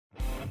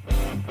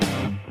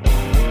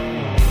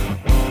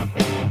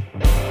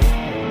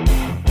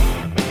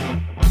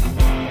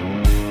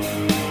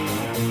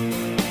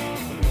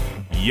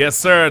Yes,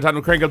 sir. Time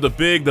to crank up the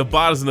big, the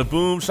bottoms, and the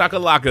boom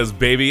shakalakas,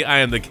 baby. I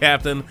am the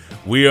captain.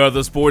 We are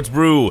the Sports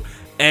Brew.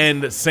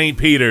 And St.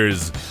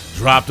 Peter's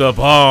dropped a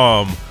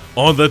bomb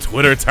on the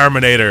Twitter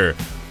Terminator.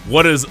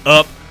 What is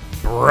up,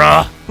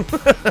 bruh?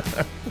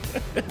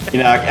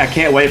 I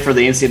can't wait for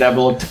the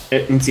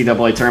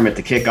NCAA tournament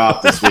to kick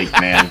off this week,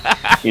 man.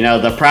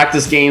 The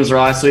practice games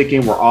last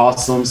weekend were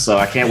awesome, so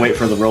I can't wait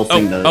for the real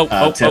thing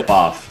to tip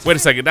off. Wait a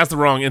second. That's the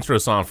wrong intro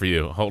song for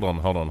you. Hold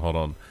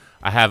on.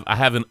 I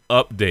have an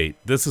update.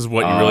 This is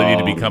what you really need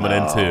to be coming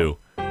into.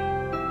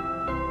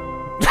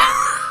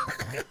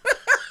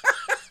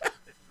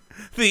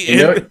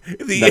 The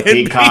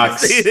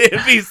Peacocks. The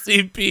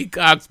NBC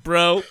Peacocks,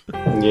 bro.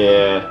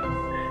 Yeah.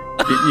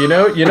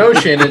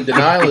 Shannon, the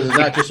Nile is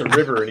not just a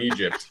river in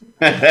Egypt.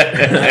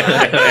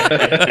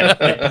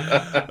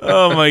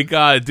 Oh my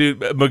God,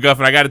 dude,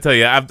 McGuffin, I got to tell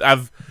you,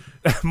 I've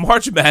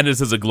March Madness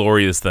is a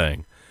glorious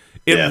thing.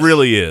 It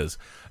really is,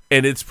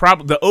 and it's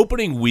probably the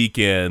opening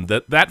weekend.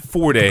 That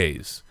 4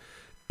 days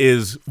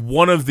is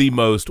one of the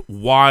most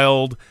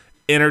wild,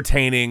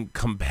 entertaining,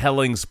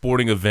 compelling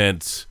sporting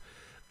events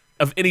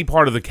of any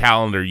part of the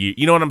calendar year.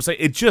 You know what I'm saying?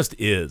 It just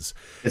is.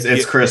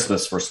 It's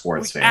Christmas for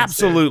sports fans.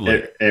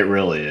 Absolutely. It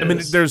really is. I mean,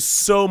 there's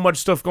so much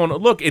stuff going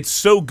on. Look, it's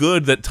so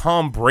good that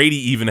Tom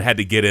Brady even had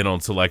to get in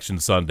on Selection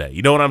Sunday.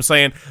 You know what I'm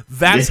saying?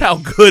 That's how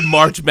good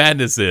March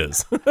Madness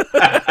is.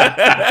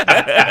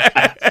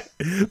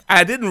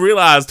 I didn't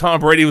realize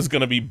Tom Brady was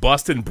going to be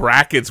busting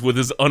brackets with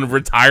his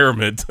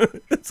unretirement.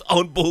 It's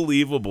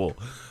unbelievable.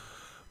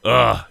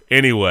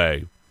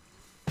 Anyway,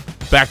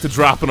 back to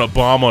dropping a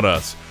bomb on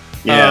us.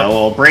 Yeah,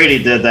 well,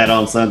 Brady did that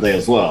on Sunday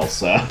as well,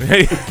 so.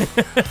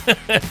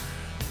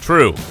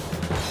 True.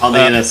 On the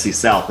NFC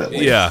South, at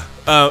least. Yeah.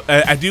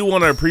 I do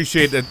want to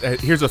appreciate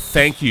that. Here's a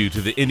thank you to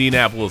the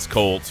Indianapolis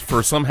Colts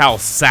for somehow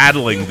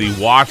saddling the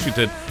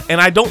Washington, and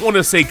I don't want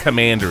to say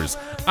Commanders.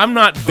 I'm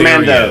not there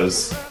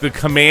Commandos. yet. The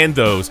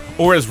Commandos,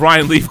 or as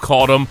Ryan Leaf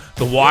called them,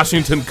 the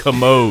Washington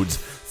Commodes.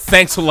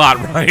 Thanks a lot,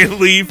 Ryan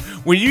Leaf.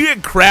 When you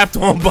get crapped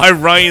on by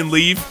Ryan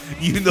Leaf,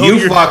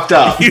 you're fucked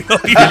up. You're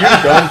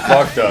done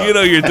fucked up. You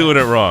know you're doing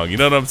it wrong. You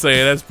know what I'm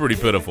saying? That's pretty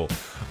pitiful.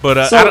 But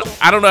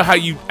I don't know how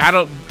you.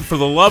 For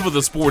the love of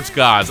the sports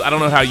gods, I don't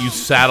know how you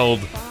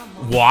saddled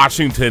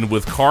Washington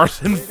with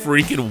Carson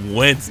freaking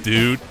Wentz,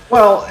 dude.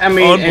 Well, I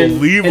mean,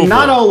 unbelievable. And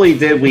not only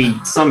did we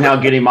somehow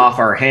get him off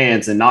our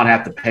hands and not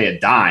have to pay a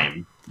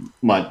dime,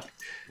 but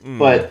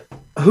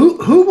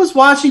who was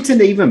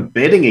Washington even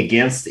bidding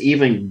against to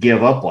even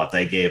give up what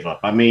they gave up?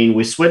 I mean,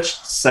 we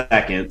switched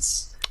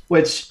seconds,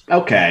 which,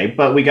 okay,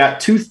 but we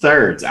got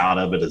 2/3 out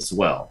of it as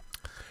well.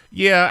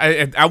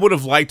 Yeah, I would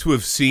have liked to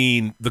have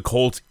seen the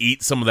Colts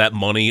eat some of that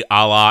money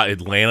a la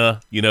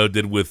Atlanta,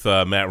 did with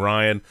Matt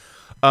Ryan.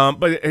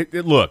 But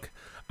look,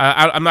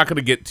 I'm not going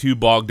to get too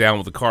bogged down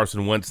with the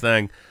Carson Wentz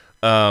thing.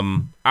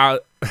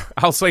 I'll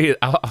say it.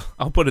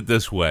 I'll put it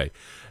this way: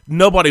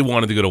 nobody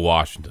wanted to go to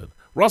Washington.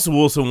 Russell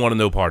Wilson wanted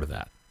no part of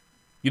that.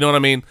 You know what I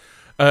mean?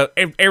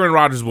 Aaron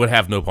Rodgers would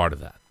have no part of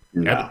that.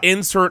 No.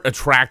 Insert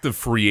attractive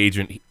free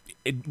agent,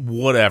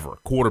 whatever,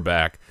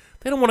 quarterback.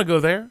 They don't want to go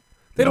there.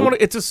 They don't want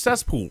to. It's a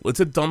cesspool. It's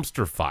a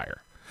dumpster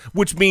fire.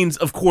 Which means,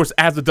 of course,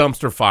 as a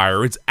dumpster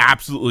fire, it's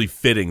absolutely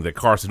fitting that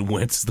Carson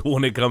Wentz is the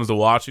one that comes to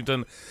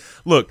Washington.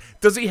 Look,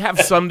 does he have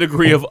some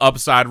degree of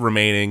upside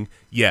remaining?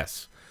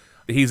 Yes.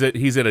 He's at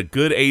a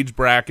good age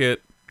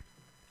bracket.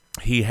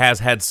 He has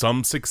had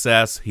some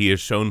success. He has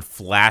shown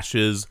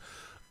flashes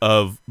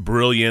of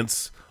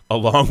brilliance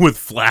along with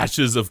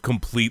flashes of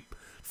complete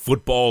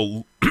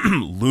football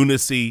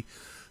lunacy.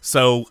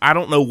 So I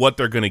don't know what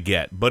they're going to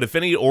get. But if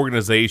any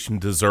organization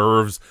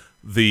deserves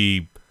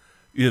the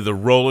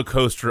roller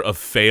coaster of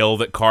fail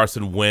that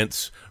Carson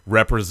Wentz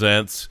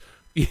represents,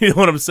 you know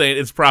what I'm saying?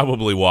 It's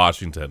probably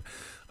Washington.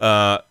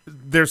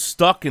 They're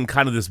stuck in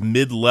kind of this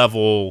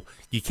mid-level.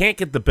 You can't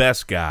get the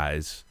best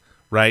guys,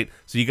 right?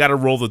 So you got to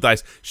roll the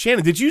dice.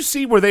 Shannon, did you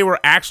see where they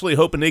were actually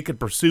hoping they could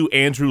pursue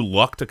Andrew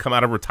Luck to come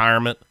out of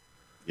retirement?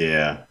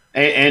 Yeah.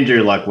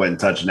 Andrew Luck wasn't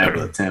touching that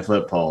with a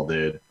 10-foot pole,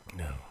 dude.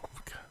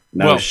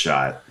 No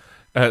shot.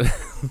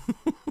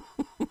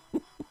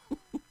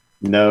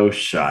 No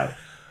shot.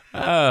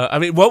 I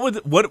mean, what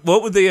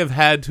would they have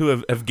had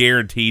to have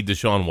guaranteed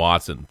Deshaun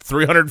Watson?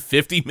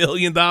 $350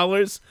 million,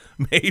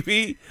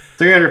 maybe.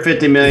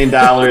 $350 million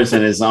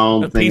in his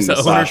own piece of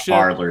massage ownership?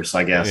 parlors,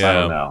 I guess. Yeah. I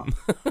don't know.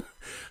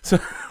 So,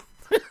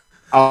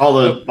 all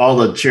the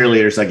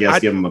cheerleaders, I guess,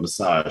 give him a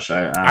massage.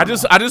 I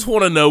just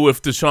want to know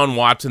if Deshaun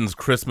Watson's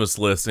Christmas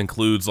list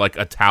includes like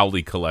a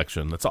Towley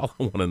collection. That's all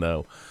I want to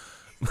know.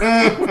 Who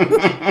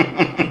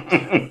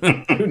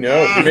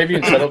knows? Maybe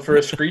you settle for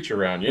a screech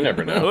around. You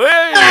never know.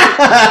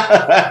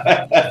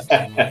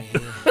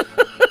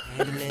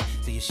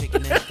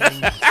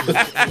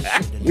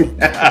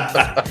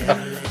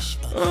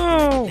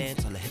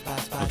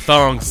 The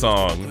thong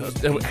song.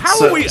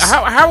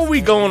 How are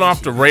we going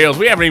off the rails?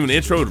 We haven't even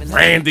introed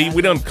Randy.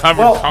 We done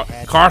covered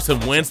Carson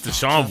Wentz,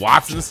 Deshaun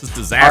Watson. This is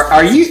disaster.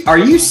 Are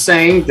you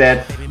saying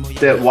that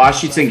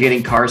Washington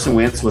getting Carson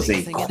Wentz was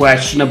a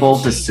questionable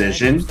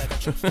decision?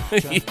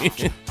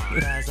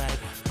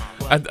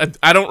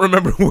 I don't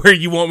remember where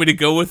you want me to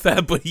go with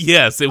that, but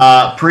yes.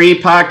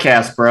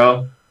 Pre-podcast,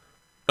 bro.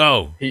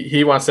 Oh.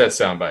 He wants that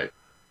soundbite.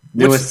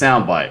 Newest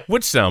soundbite.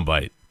 Which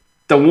soundbite?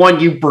 The one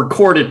you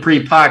recorded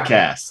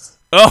pre-podcast.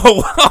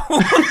 Oh,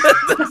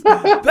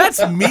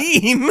 that's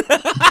mean.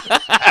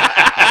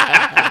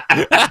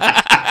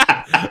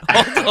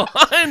 Hold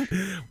on.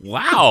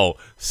 Wow.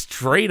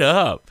 Straight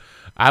up.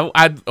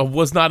 I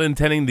was not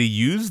intending to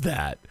use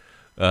that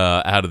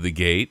out of the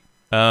gate.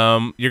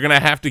 You're going to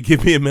have to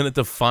give me a minute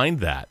to find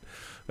that.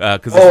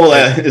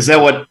 Is that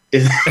what?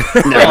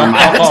 Never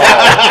mind.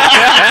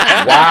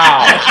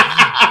 Wow.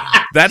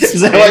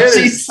 Is that what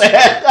she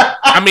said?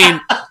 I mean,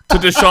 to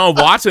Deshaun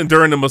Watson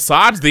during the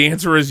massage, the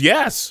answer is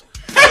yes.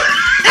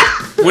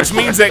 Which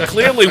means that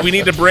clearly we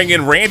need to bring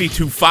in Randy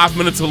to 5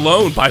 Minutes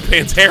Alone by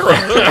Pantera.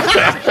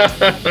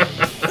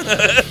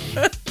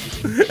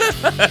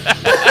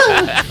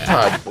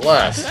 God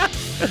bless.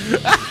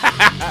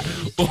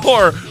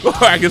 Or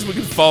I guess we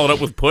can follow it up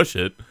with Push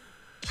It.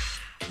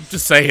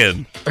 Just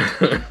saying.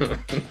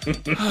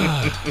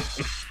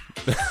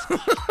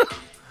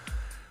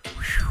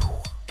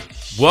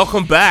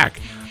 Welcome back.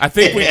 I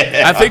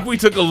think we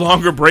took a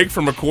longer break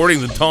from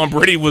recording than Tom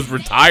Brady was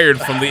retired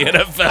from the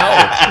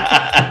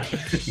NFL.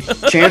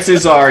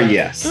 Chances are,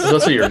 yes.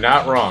 Listen, you're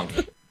not wrong.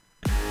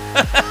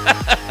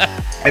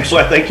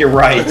 Actually, I think you're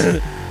right.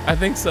 I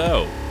think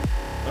so.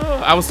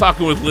 I was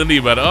talking with Lindy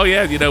about, we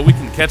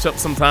can catch up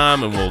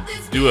sometime and we'll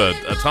do a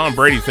Tom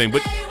Brady thing.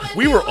 But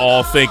we were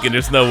all thinking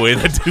there's no way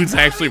that dude's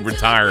actually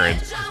retiring,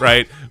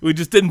 right? We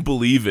just didn't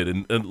believe it.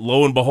 And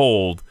lo and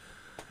behold,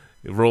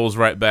 it rolls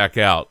right back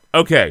out.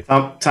 Okay.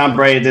 Tom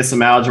Brady did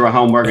some algebra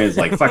homework and is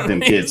like, fuck them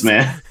kids,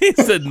 man. He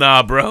said,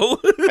 nah, bro.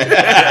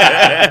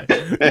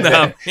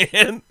 Nah,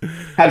 man.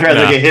 I'd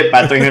rather get hit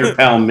by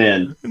 300-pound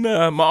men.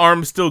 Nah, my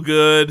arm's still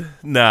good.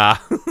 Nah.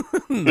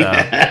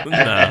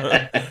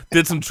 Nah.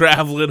 Did some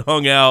traveling,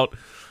 hung out,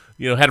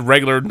 had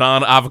regular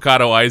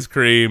non-avocado ice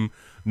cream.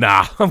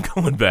 Nah, I'm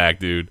going back,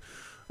 dude.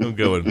 I'm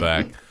going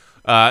back.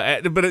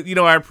 But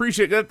I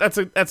appreciate that. That's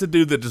a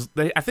dude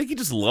that I think he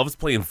just loves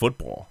playing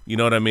football. You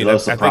know what I mean? He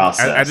loves the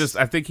process.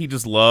 I think he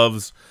just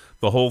loves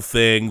the whole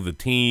thing, the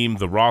team,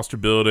 the roster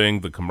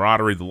building, the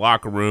camaraderie, the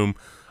locker room,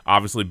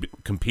 obviously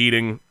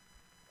competing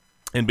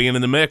and being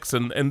in the mix,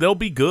 and they'll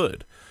be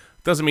good.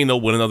 Doesn't mean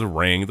they'll win another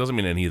ring. It doesn't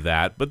mean any of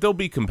that, but they'll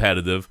be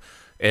competitive.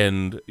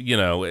 And,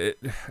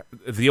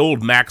 the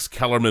old Max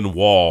Kellerman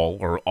wall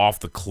or off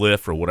the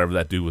cliff or whatever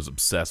that dude was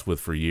obsessed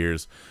with for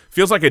years.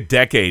 Feels like a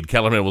decade.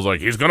 Kellerman was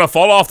like, he's going to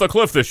fall off the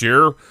cliff this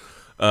year.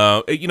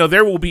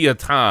 There will be a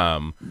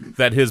time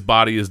that his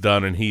body is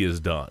done and he is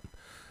done.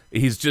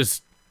 He's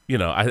just,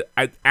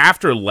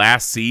 after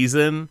last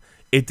season,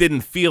 it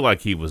didn't feel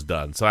like he was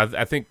done. So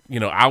I think,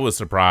 I was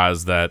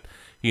surprised that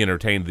he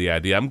entertained the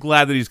idea. I'm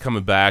glad that he's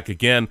coming back.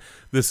 Again,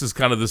 this is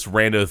kind of this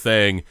rando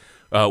thing.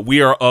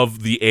 We are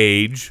of the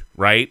age,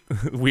 right?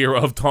 We are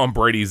of Tom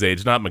Brady's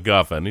age, not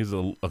McGuffin. He's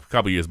a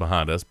couple years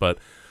behind us. But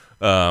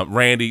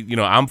Randy,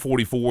 I'm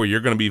 44. You're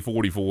going to be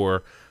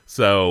 44.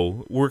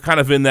 So we're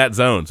kind of in that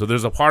zone. So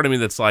there's a part of me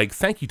that's like,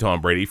 thank you,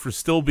 Tom Brady, for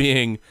still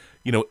being,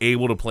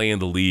 able to play in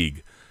the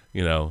league.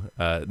 Not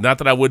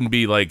that I wouldn't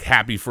be like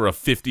happy for a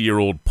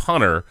 50-year-old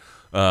punter,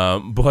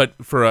 but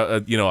for a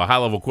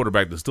high-level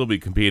quarterback to still be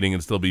competing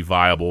and still be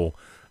viable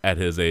at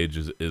his age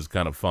is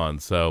kind of fun.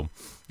 So.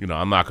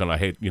 I'm not gonna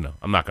hate.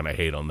 I'm not gonna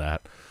hate on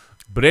that.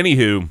 But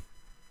anywho, all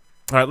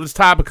right. Let's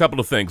top a couple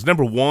of things.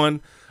 Number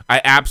one,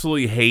 I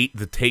absolutely hate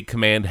the take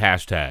command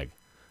hashtag.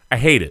 I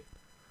hate it.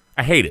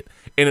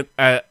 And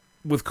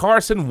with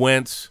Carson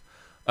Wentz,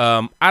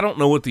 I don't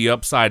know what the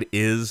upside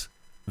is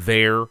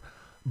there,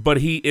 but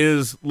he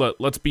is. Look,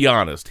 let's be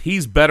honest.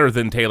 He's better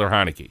than Taylor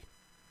Heineke.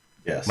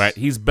 Yes. Right.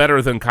 He's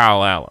better than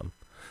Kyle Allen.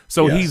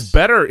 So yes. He's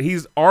better.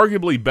 He's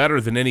arguably better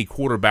than any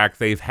quarterback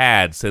they've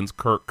had since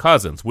Kirk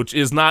Cousins, which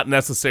is not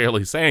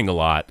necessarily saying a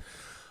lot.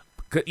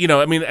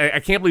 I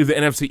can't believe the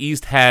NFC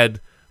East had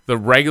the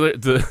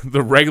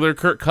regular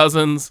Kirk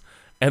Cousins,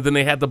 and then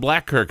they had the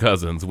black Kirk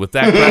Cousins with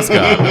Dak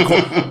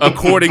Prescott,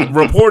 according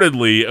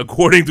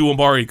to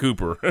Amari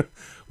Cooper,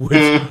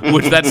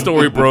 which that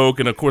story broke,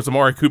 and of course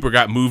Amari Cooper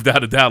got moved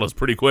out of Dallas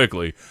pretty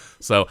quickly.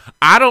 So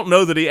I don't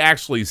know that he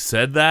actually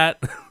said that,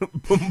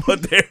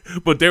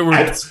 but there were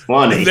That's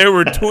funny. there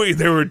were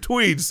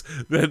tweets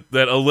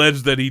that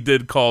alleged that he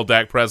did call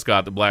Dak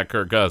Prescott the black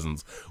Kirk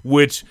Cousins,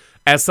 which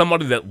as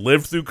somebody that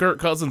lived through Kirk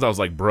Cousins, I was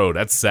like, bro,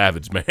 that's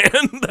savage, man.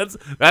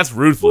 that's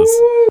ruthless.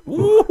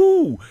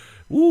 Woo,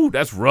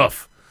 that's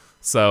rough.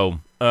 So,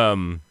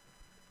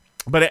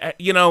 but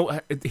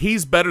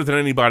he's better than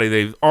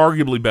anybody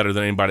arguably better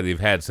than anybody they've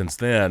had since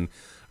then,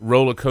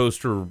 roller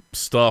coaster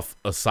stuff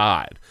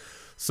aside.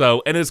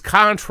 So, and his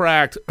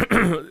contract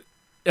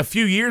a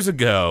few years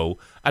ago,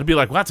 I'd be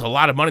like, well, that's a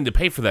lot of money to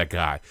pay for that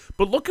guy.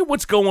 But look at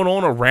what's going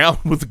on around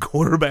with the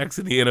quarterbacks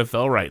in the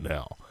NFL right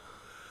now.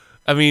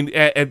 I mean,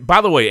 and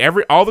by the way,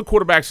 all the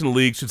quarterbacks in the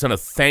league should send a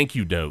thank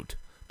you note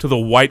to the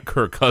white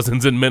Kirk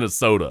Cousins in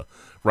Minnesota,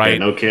 right? Yeah,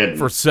 no kidding.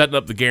 For setting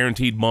up the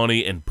guaranteed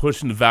money and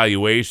pushing the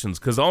valuations,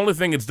 because the only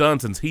thing it's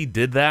done since he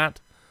did that,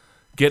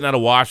 getting out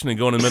of Washington,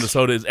 going to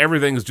Minnesota, is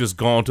everything's just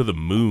gone to the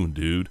moon,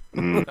 dude.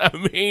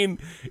 I mean,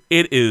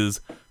 it is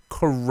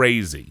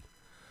crazy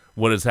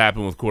what has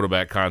happened with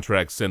quarterback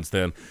contracts since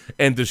then.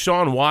 And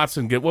Deshaun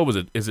Watson what was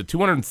it? Is it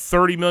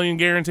 $230 million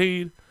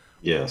guaranteed?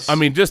 Yes. I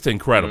mean, just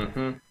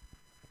incredible.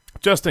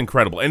 Just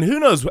incredible. And who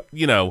knows,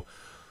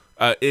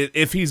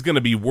 if he's going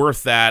to be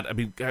worth that. I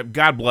mean,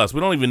 God bless.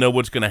 We don't even know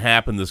what's going to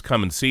happen this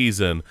coming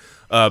season.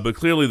 But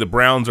clearly the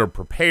Browns are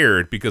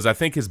prepared because I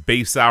think his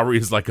base salary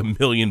is like $1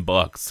 million.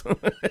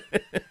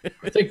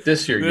 I think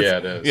this year,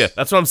 it is. Yeah,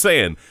 that's what I'm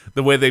saying.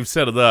 The way they've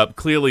set it up,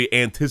 clearly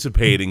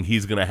anticipating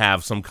he's going to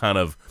have some kind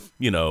of,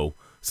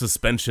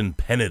 suspension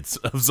penance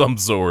of some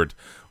sort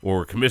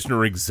or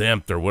commissioner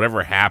exempt or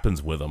whatever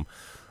happens with him.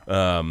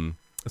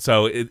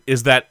 So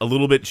is that a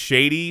little bit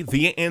shady?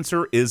 The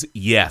answer is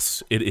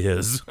yes, it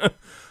is.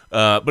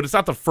 But it's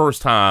not the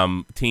first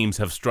time teams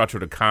have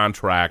structured a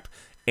contract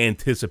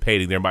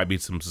anticipating there might be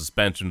some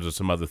suspensions or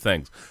some other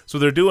things. So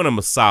they're doing him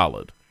a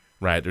solid,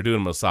 right? They're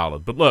doing him a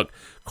solid. But look,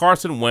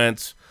 Carson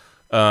Wentz,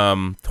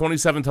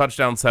 27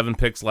 touchdowns, 7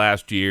 picks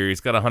last year.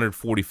 He's got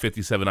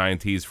 57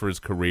 INTs for his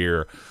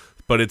career.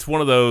 But it's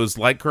one of those,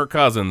 like Kirk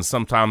Cousins,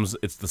 sometimes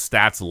it's the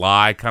stats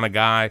lie kind of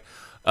guy.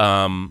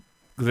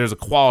 There's a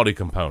quality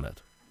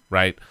component,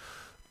 right?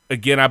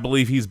 Again, I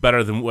believe he's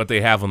better than what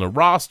they have on the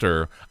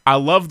roster. I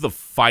love the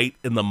fight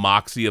and the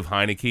moxie of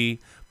Heineke,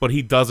 but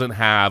he doesn't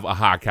have a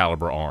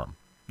high-caliber arm.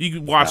 You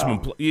can watch him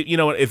play.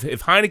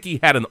 If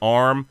Heineke had an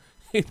arm,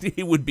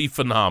 he would be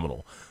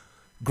phenomenal.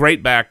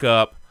 Great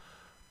backup,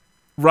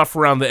 rough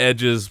around the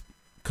edges,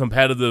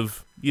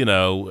 competitive,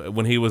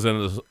 when he was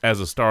in as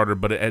a starter,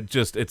 but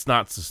it's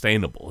not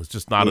sustainable. It's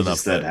just not enough.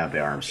 Just doesn't have the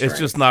arm strength. It's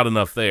just not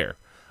enough there.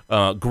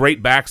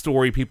 Great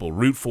backstory. People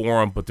root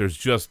for him, but there's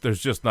just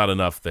not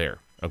enough there.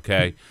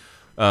 Okay,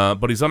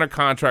 but he's under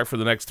contract for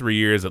the next 3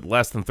 years at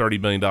less than $30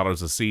 million a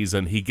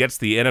season. He gets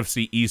the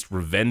NFC East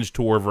revenge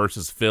tour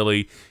versus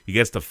Philly. He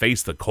gets to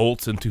face the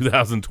Colts in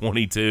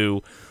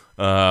 2022.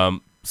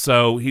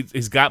 So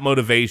he's got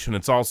motivation.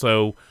 It's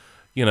also,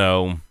 he's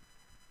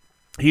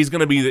going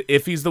to be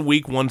if he's the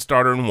week 1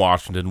 starter in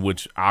Washington,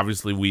 which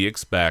obviously we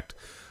expect.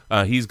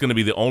 He's going to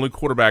be the only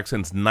quarterback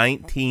since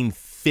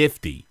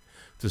 1950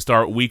 to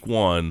start week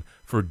 1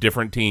 for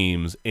different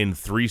teams in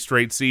 3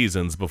 straight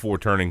seasons before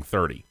turning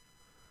 30.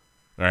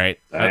 All right?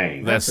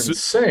 Dang, that's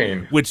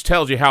insane. Which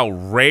tells you how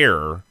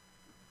rare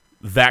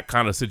that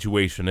kind of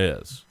situation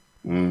is.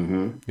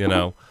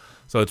 Mm-hmm.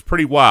 So it's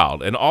pretty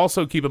wild. And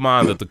also keep in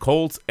mind that the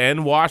Colts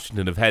and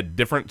Washington have had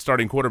different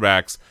starting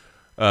quarterbacks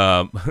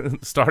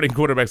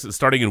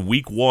starting in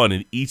week 1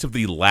 in each of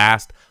the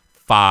last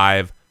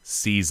 5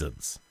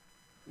 seasons.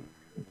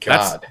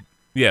 God.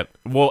 Yeah,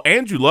 well,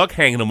 Andrew Luck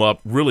hanging him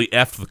up really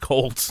effed the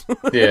Colts.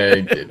 Yeah,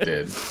 it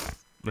did.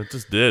 It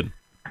just did.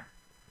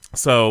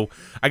 So,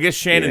 I guess,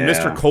 Shannon,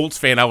 Mr. Colts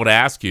fan, I would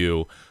ask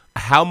you,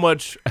 how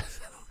much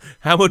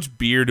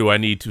beer do I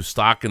need to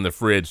stock in the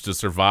fridge to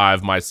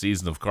survive my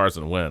season of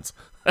Carson Wentz?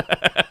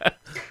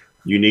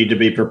 You need to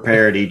be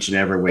prepared each and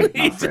every week,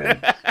 my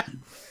friend.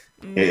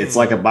 It's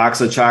like a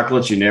box of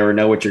chocolates. You never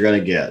know what you're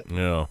going to get.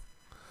 Yeah.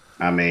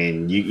 I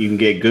mean, you can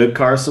get good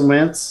Carson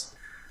Wentz,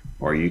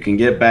 or you can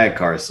get bad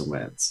Carson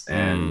Wentz.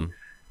 And,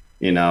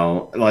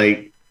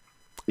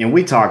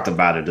 we talked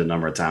about it a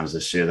number of times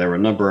this year. There were a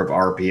number of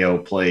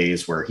RPO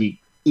plays where he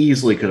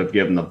easily could have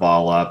given the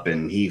ball up,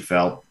 and he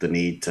felt the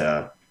need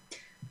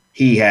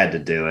he had to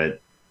do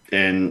it.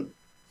 And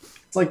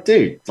it's like,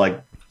 dude,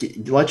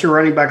 let your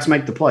running backs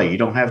make the play. You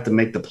don't have to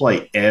make the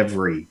play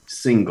every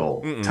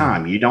single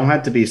time. You don't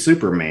have to be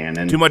Superman.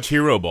 And too much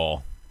hero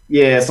ball.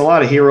 Yeah, it's a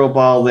lot of hero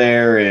ball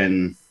there,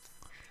 and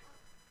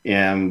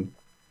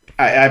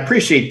I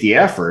appreciate the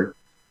effort.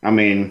 I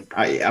mean,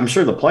 I'm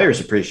sure the players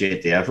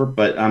appreciate the effort,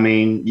 but I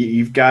mean,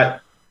 you've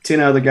got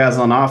 10 other guys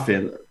on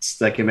offense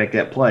that can make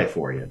that play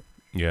for you.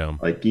 Yeah.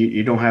 Like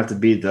you don't have to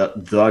be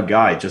the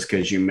guy just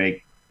because you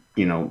make,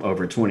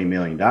 over $20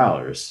 million.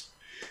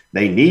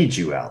 They need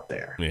you out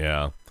there.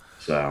 Yeah.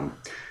 So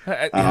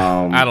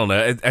I don't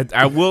know.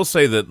 I will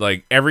say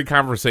that every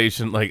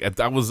conversation,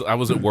 I was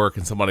at work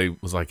and somebody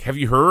was like, "Have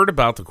you heard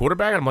about the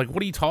quarterback?" And I'm like,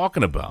 "What are you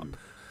talking about?"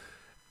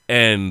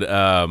 And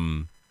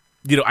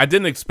I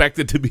didn't expect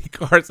it to be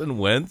Carson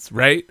Wentz,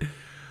 right?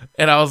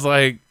 And I was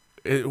like,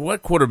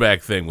 "What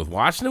quarterback thing with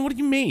Washington? What do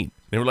you mean?"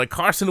 They were like,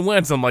 "Carson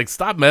Wentz." I'm like,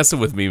 "Stop messing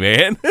with me,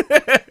 man."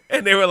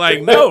 And they were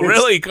like, "No,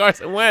 really,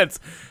 Carson Wentz."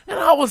 And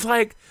I was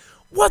like,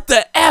 "What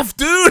the F,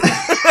 dude?"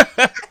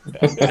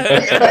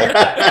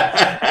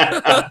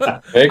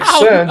 Makes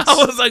sense.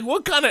 I was like,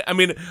 what kind of... I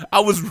mean, I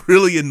was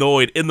really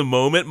annoyed in the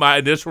moment. My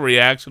initial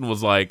reaction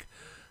was like,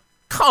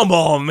 come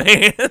on,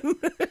 man.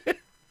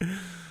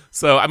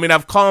 So, I mean,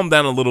 I've calmed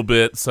down a little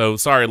bit. So,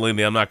 sorry,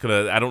 Lindy, I'm not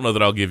going to... I don't know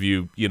that I'll give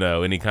you,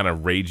 any kind of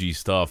ragey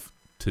stuff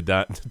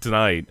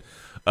tonight.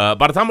 By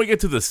the time we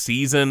get to the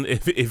season,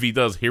 if he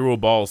does hero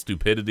ball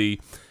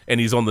stupidity and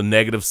he's on the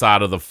negative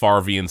side of the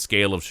Farvian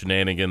scale of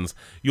shenanigans,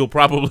 you'll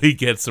probably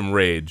get some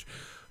rage.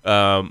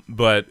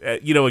 But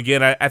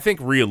again, I think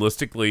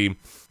realistically,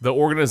 the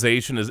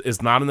organization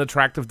is not an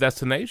attractive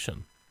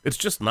destination. It's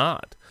just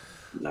not.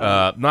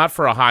 No. Not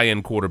for a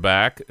high-end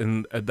quarterback,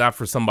 and not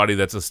for somebody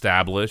that's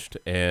established.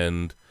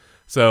 And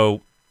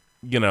so,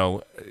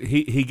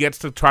 he gets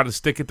to try to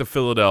stick it to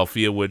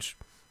Philadelphia, which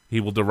he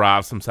will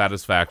derive some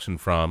satisfaction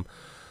from.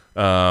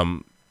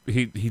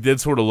 He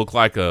did sort of look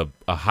like a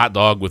hot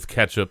dog with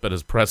ketchup at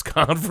his press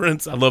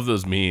conference. I love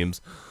those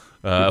memes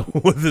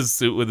with his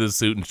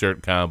suit and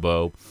shirt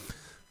combo.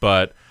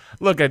 But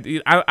look,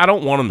 I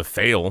don't want him to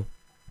fail.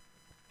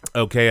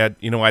 Okay, I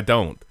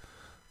don't.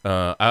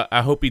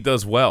 I hope he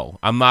does well.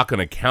 I'm not going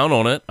to count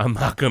on it. I'm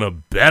not going to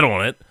bet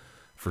on it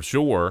for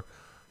sure.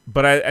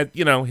 But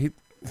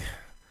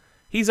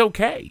he's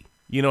okay.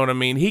 You know what I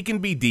mean? He can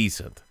be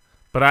decent.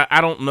 But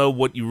I don't know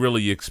what you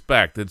really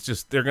expect. It's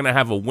just they're going to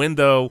have a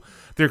window.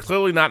 They're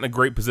clearly not in a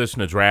great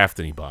position to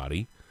draft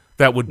anybody.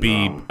 That would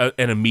be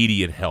an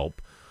immediate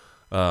help.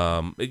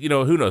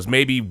 Who knows?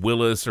 Maybe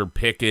Willis or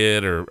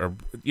Pickett or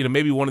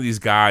maybe one of these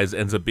guys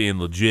ends up being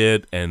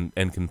legit and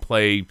can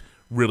play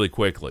really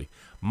quickly.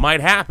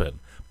 Might happen,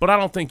 but I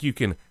don't think you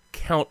can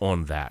count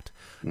on that.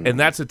 And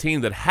that's a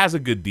team that has a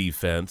good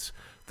defense,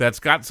 that's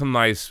got some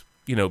nice,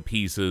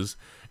 pieces.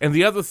 And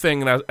the other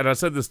thing, and I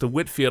said this to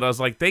Whitfield, I was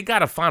like, they got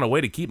to find a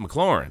way to keep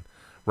McLaurin,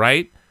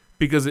 right?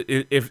 Because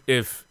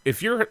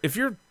if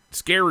you're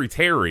Scary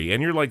Terry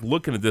and you're like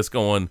looking at this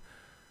going,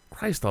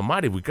 Christ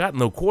Almighty, we got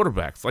no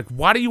quarterbacks. Like,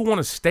 why do you want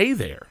to stay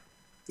there?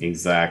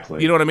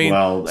 Exactly. You know what I mean?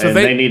 Well, so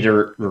they need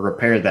to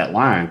repair that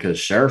line because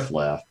Sheriff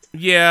left.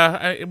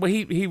 Yeah,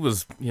 he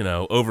was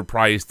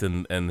overpriced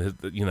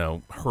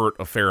and hurt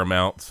a fair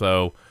amount.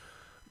 So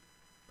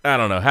I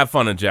don't know. Have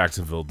fun in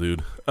Jacksonville,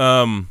 dude.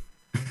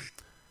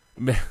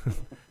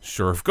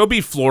 Sure, go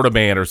be Florida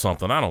man or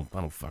something. I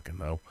don't fucking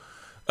know.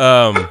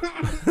 Brandon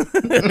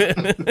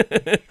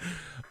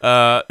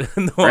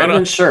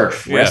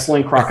Scherf,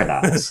 wrestling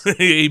crocodiles.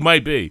 He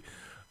might be.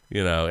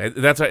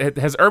 That's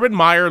has Urban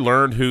Meyer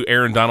learned who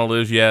Aaron Donald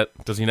is yet?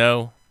 Does he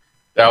know?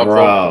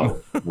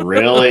 Bro,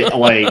 really?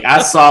 Like,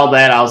 I saw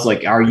that. I was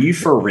like, "Are you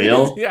for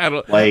real?"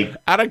 Yeah, like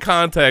out of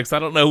context. I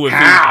don't know if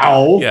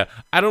how.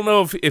 I don't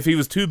know if he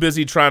was too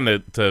busy trying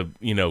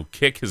to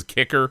kick his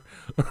kicker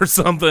or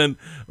something.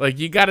 Like,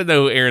 you got to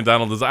know who Aaron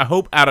Donald is. I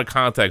hope out of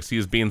context he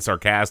was being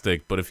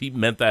sarcastic. But if he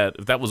meant that,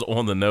 if that was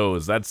on the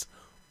nose, that's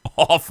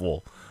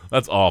awful.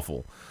 That's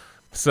awful.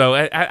 So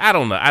I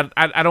don't know.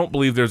 I don't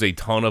believe there's a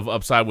ton of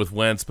upside with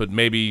Wentz, but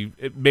maybe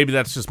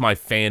that's just my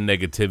fan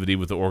negativity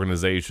with the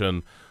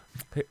organization.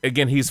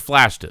 Again, he's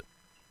flashed it,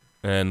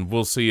 and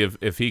we'll see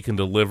if he can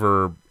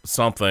deliver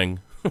something.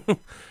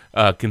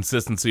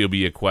 Consistency will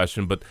be a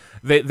question, but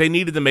they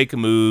needed to make a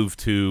move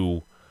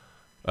to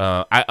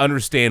I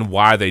understand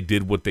why they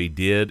did what they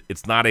did.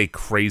 It's not a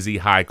crazy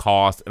high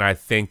cost, and I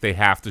think they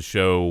have to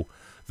show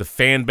the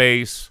fan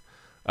base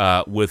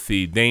with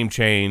the name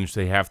change.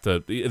 They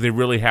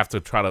really have to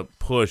try to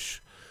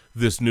push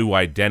this new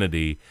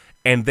identity,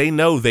 and they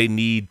know they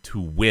need to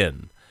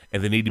win,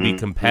 and they need to be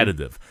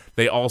competitive.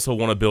 They also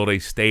want to build a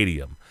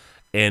stadium,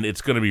 and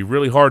it's going to be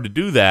really hard to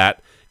do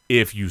that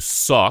if you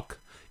suck,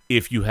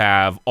 if you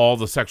have all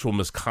the sexual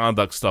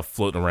misconduct stuff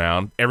floating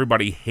around.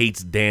 Everybody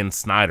hates Dan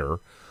Snyder,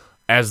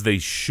 as they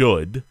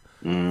should,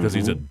 because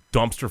he's a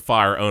dumpster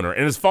fire owner.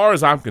 And as far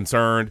as I'm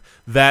concerned,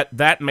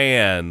 that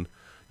man,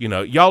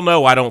 y'all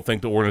know I don't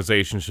think the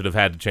organization should have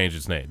had to change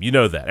its name. You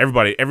know that.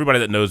 Everybody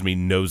that knows me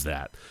knows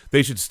that.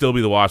 They should still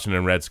be the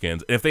Washington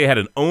Redskins. And if they had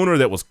an owner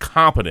that was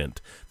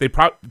competent,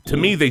 to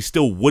me, they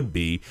still would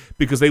be,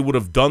 because they would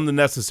have done the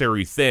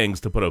necessary things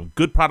to put a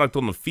good product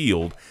on the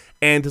field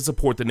and to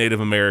support the Native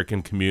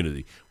American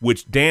community,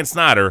 which Dan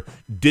Snyder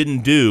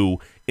didn't do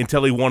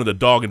until he wanted the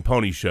dog and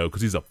pony show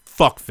because he's a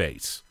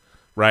fuckface,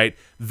 right?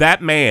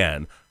 That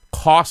man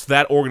cost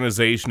that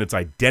organization its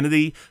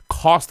identity,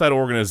 cost that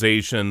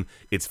organization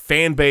its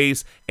fan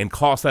base, and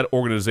cost that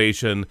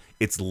organization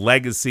its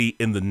legacy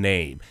in the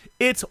name.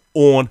 It's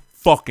on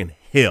fucking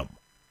him.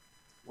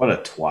 What a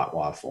twat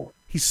waffle.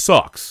 He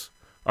sucks,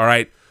 all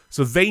right?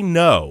 So he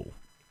knows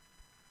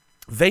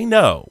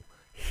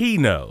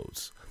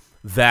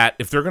that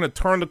if they're going to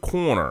turn the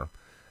corner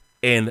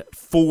and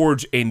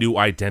forge a new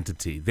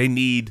identity, they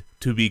need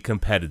to be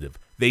competitive.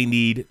 They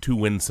need to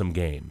win some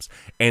games.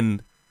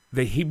 And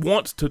he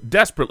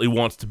desperately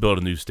wants to build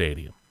a new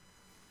stadium.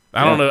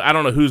 I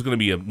don't know who's going to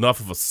be enough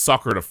of a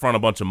sucker to front a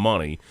bunch of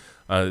money.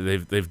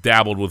 They've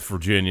dabbled with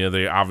Virginia.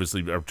 They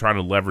obviously are trying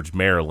to leverage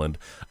Maryland.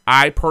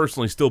 I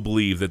personally still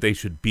believe that they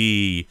should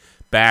be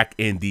back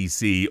in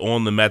D.C.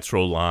 on the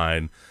Metro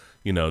line.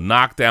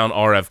 Knock down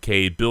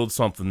RFK, build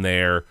something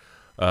there.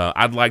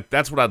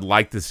 That's what I'd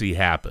like to see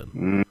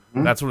happen.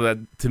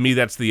 Mm-hmm. To me,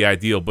 that's the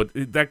ideal. But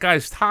that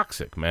guy's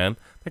toxic, man.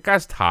 That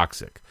guy's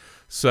toxic.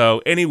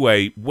 So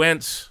anyway,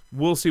 Wentz,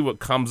 we'll see what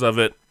comes of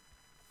it.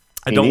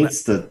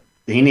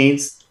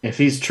 If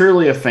he's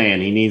truly a fan,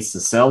 he needs to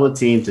sell the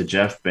team to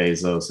Jeff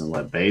Bezos and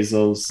let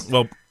Bezos.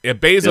 Well, yeah,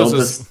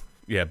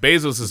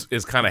 Bezos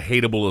is kind of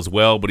hateable as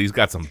well, but he's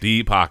got some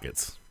deep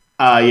pockets.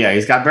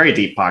 He's got very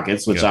deep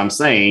pockets, which I'm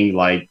saying,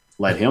 like,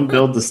 let him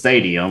build the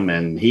stadium,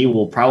 and he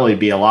will probably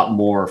be a lot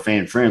more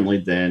fan friendly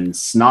than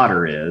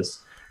Snotter is.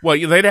 Well,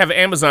 they'd have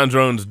Amazon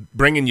drones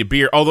bringing you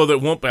beer, although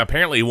it won't be At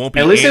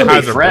least it'll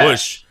be fresh.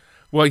 Anheuser-Busch.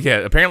 Well, yeah,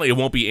 apparently it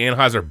won't be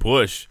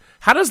Anheuser-Busch.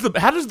 How does the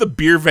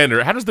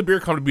beer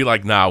company be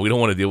like, nah, we don't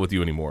want to deal with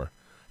you anymore?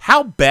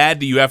 How bad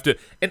do you have to?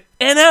 An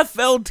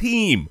NFL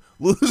team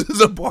loses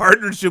a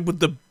partnership with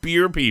the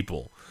beer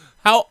people.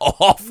 How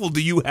awful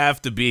do you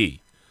have to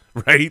be,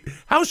 right?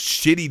 How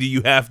shitty do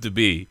you have to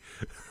be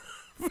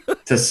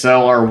to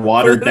sell our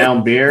watered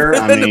down beer?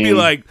 I mean, to be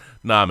like,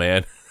 nah,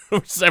 man,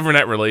 we're severing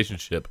that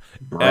relationship.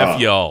 F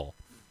y'all.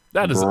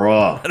 That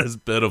is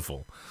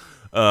pitiful.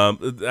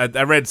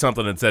 I read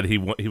something that said he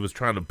was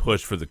trying to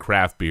push for the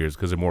craft beers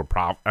because they're more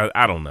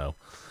I don't know.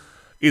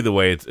 Either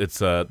way, it's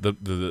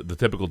the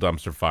typical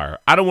dumpster fire.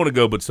 I don't want to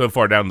go, but so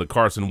far down the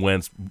Carson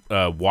Wentz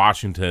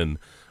Washington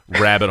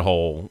rabbit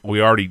hole,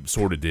 we already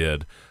sort of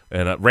did.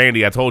 And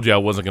Randy, I told you I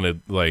wasn't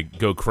gonna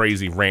go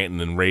crazy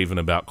ranting and raving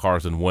about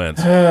Carson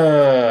Wentz.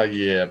 Yeah,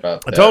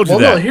 about that. I told you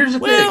that. No, here's the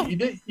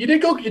thing: you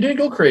didn't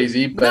go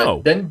crazy,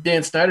 but then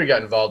Dan Snyder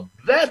got involved.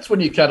 That's when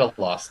you kind of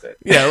lost it.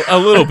 Yeah, a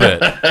little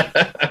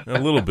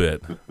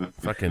bit,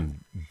 Fucking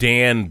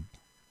Dan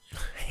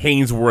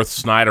Hainsworth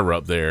Snyder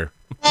up there.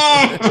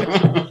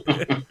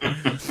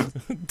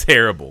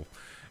 Terrible.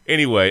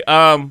 Anyway,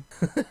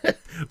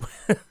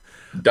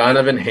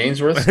 Donovan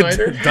Hainsworth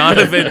Snyder?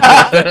 Donovan.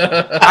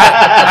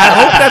 I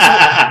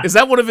hope is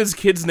that one of his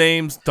kids'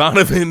 names?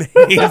 Donovan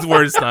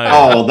Hainsworth Snyder.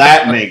 Oh,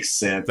 that makes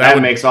sense. That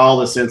makes all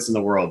the sense in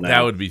the world now.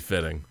 That would be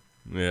fitting.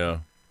 Yeah.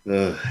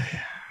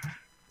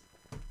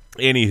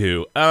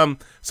 Anywho,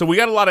 so we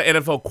got a lot of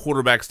NFL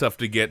quarterback stuff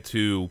to get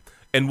to,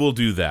 and we'll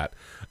do that.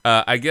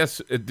 I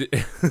guess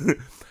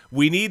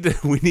we need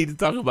to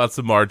talk about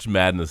some March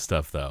Madness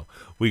stuff, though.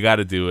 We got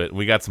to do it.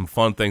 We got some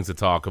fun things to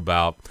talk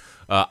about.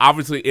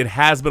 Obviously, it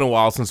has been a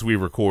while since we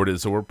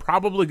recorded, so we're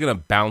probably going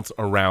to bounce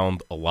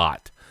around a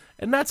lot.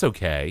 And that's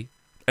okay.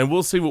 And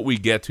we'll see what we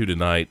get to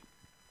tonight.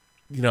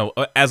 You know,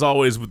 as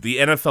always, with the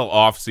NFL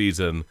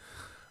offseason,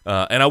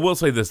 and I will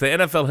say this, the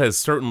NFL has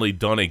certainly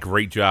done a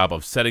great job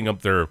of setting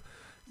up their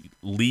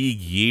league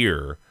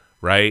year,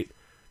 right?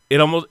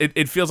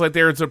 It feels like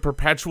there's a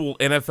perpetual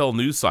NFL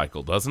news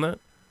cycle, doesn't it?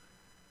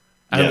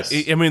 Yes.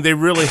 I mean, they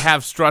really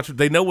have structured.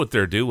 They know what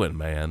they're doing,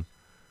 man.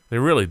 They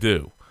really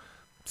do.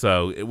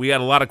 So we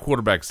got a lot of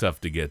quarterback stuff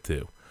to get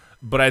to,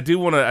 but I do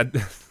want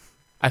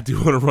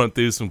to run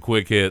through some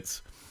quick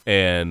hits,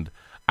 and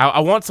I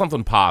want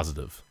something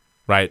positive,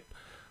 right?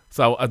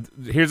 So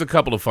here's a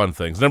couple of fun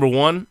things. Number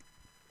one,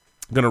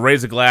 I'm going to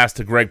raise a glass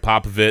to Greg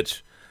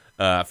Popovich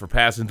for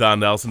passing Don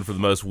Nelson for the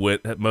most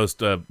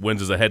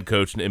wins as a head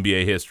coach in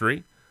NBA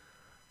history.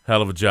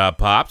 Hell of a job,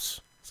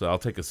 Pops. So I'll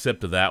take a sip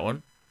to that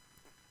one.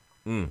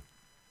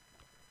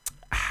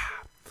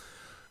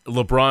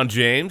 LeBron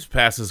James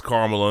passes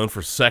Karl Malone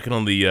for second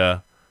on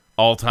the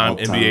all-time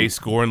NBA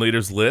scoring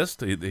leaders list.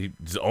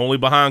 He's only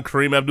behind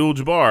Kareem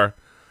Abdul-Jabbar.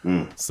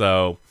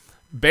 So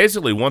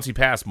basically, once he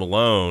passed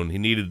Malone, he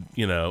needed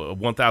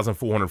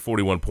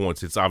 1,441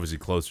 points. It's obviously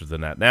closer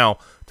than that now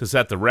to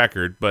set the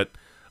record. But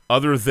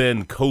other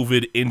than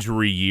COVID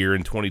injury year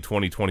in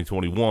 2020,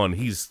 2021,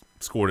 he's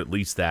scored at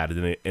least that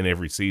in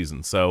every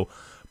season. So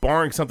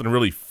barring something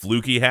really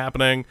fluky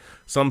happening,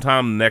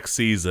 sometime next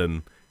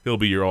season he'll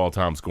be your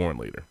all-time scoring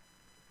leader.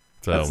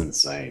 So, that's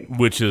insane.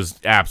 Which is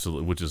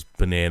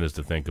bananas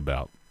to think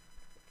about.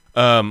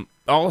 By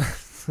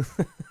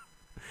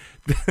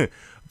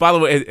the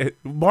way,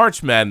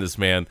 March Madness,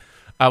 man,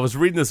 I was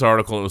reading this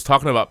article and it was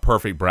talking about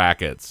perfect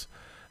brackets.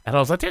 And I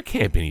was like, there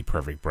can't be any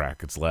perfect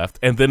brackets left.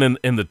 And then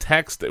in the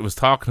text, it was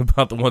talking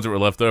about the ones that were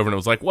left over. And it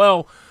was like,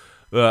 well,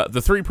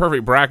 the three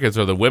perfect brackets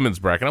are the women's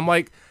bracket. I'm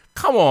like,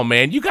 come on,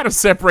 man, you got to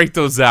separate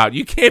those out.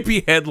 You can't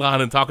be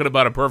headlining talking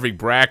about a perfect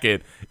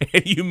bracket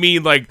and you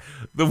mean like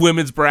the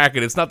women's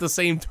bracket. It's not the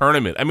same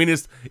tournament. I mean,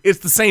 it's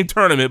the same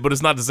tournament, but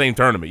it's not the same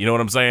tournament. You know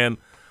what I'm saying?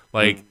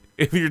 Like,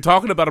 if you're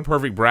talking about a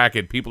perfect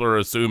bracket, people are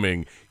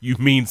assuming you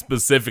mean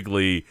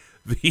specifically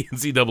the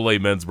NCAA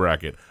men's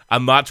bracket.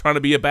 I'm not trying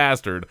to be a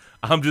bastard.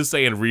 I'm just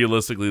saying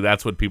realistically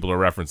that's what people are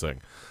referencing.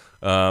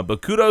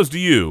 But kudos to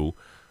you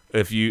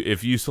if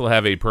you still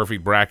have a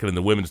perfect bracket in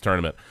the women's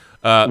tournament.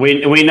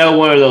 We know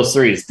one of those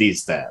three is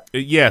D-Stat.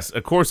 Yes,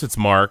 of course it's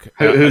Mark.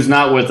 Who's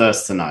not with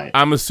us tonight.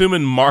 I'm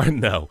assuming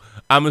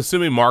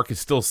Mark is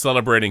still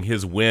celebrating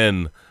his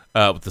win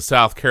with the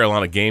South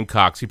Carolina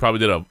Gamecocks. He probably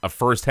did a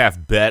first half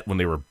bet when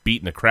they were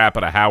beating the crap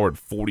out of Howard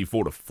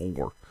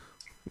 44-4.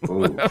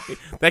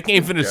 That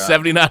game finished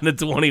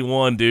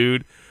 79-21,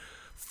 dude.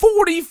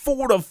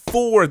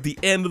 44-4 at the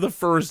end of the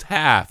first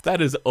half.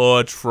 That is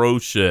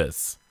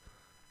atrocious.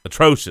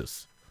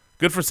 Atrocious.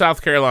 Good for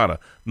South Carolina.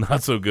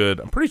 Not so good.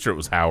 I'm pretty sure it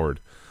was Howard.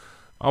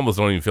 I almost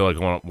don't even feel like I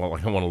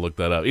want to look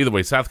that up. Either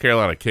way, South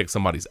Carolina kicked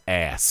somebody's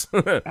ass.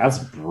 That's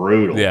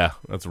brutal. Yeah,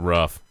 that's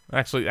rough.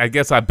 Actually, I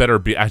guess I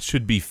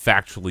should be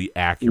factually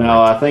accurate.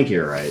 No, I think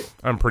you're right.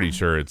 I'm pretty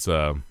sure it's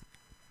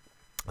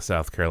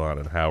South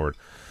Carolina and Howard.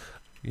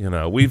 You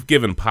know, we've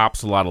given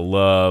Pops a lot of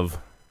love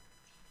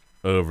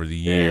over the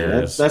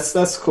years. Yeah,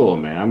 that's cool,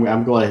 man.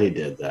 I'm glad he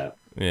did that.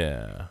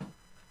 Yeah.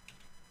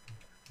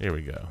 Here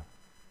we go.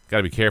 got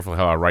to be careful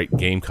how I write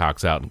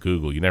Gamecocks out in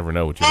Google. You never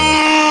know what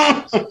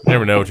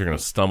you're gonna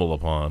stumble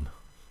upon.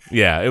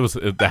 Yeah, it was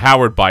the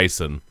Howard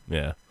Bison.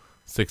 Yeah,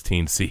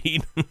 16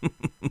 seed.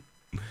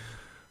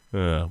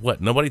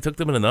 What? Nobody took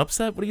them in an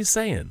upset? What are you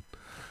saying?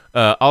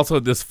 Also,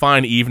 this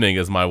fine evening,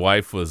 as my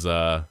wife was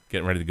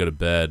getting ready to go to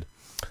bed,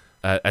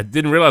 I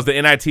didn't realize the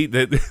NIT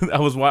that I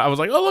was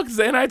like, oh look, it's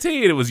the NIT,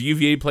 and it was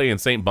UVA playing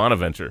St.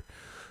 Bonaventure,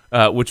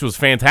 which was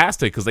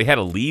fantastic because they had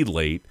a lead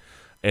late,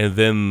 and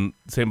then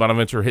St.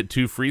 Bonaventure hit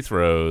 2 free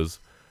throws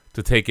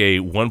to take a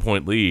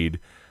 1-point lead,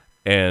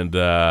 and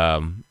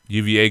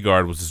UVA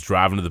guard was just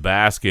driving to the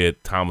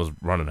basket. Time was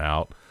running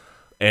out,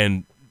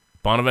 and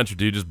Bonaventure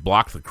dude just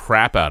blocked the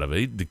crap out of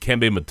it.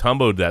 Dikembe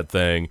Mutombo'd that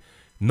thing.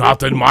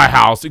 Not in my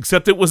house,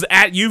 except it was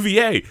at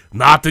UVA.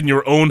 Not in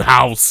your own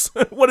house.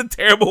 What a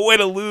terrible way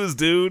to lose,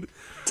 dude.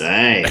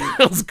 Dang.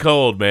 It was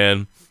cold,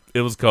 man.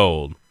 It was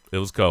cold.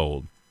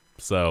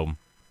 So,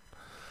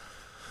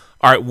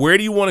 all right, where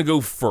do you want to go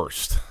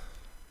first?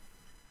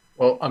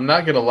 Well, I'm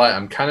not going to lie.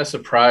 I'm kind of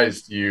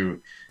surprised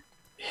you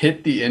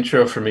hit the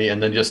intro for me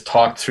and then just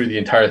talked through the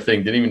entire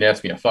thing. Didn't even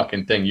ask me a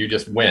fucking thing. You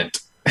just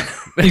went.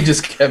 You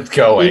just kept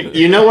going.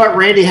 You know what,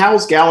 Randy? How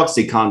was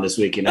GalaxyCon this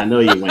weekend? I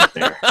know you went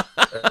there.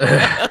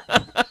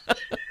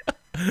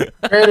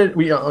 Granted,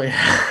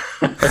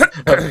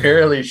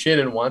 apparently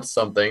Shannon wants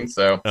something,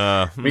 so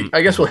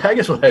I guess we'll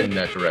head in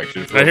that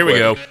direction. All right, here we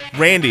go.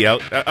 Randy,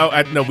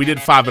 no, we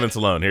did 5 minutes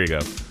alone. Here you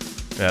go.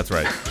 Yeah, that's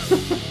right.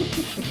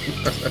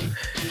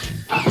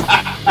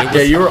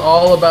 Yeah, you were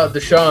all about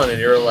Deshaun, and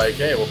you were like,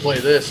 "Hey, we'll play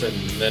this," and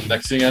then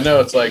next thing I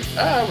know, it's like,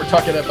 we're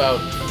talking about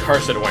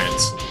Carson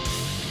Wentz.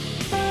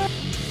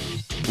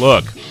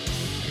 Look,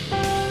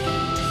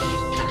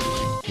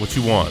 what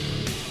you want?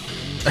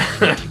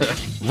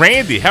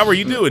 Randy, how are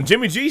you doing?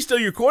 Jimmy G still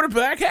your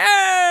quarterback?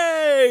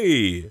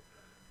 Hey!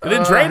 They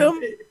didn't trade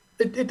him?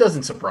 It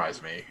doesn't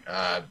surprise me,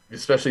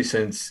 especially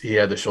since he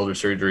had the shoulder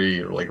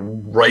surgery like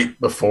right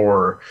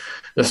before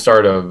the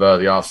start of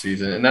the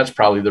offseason. And that's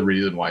probably the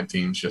reason why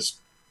teams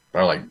just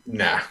are like,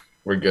 nah,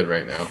 we're good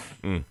right now.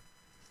 I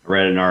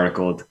read an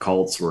article that the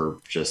Colts were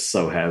just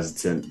so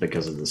hesitant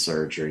because of the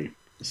surgery.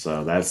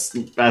 So that's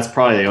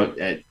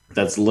probably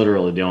that's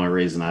literally the only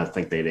reason I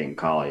think they didn't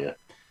call you.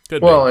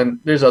 Well, and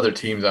there's other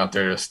teams out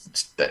there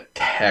that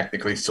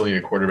technically still need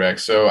a quarterback.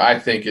 So I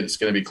think it's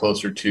going to be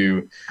closer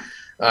to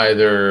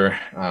either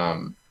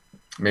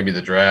maybe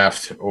the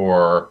draft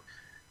or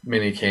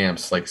mini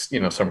camps, like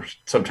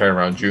sometime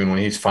around June when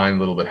he's finally a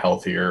little bit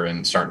healthier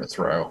and starting to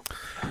throw.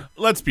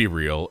 Let's be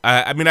real.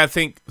 I mean, I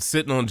think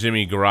sitting on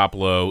Jimmy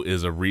Garoppolo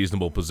is a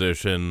reasonable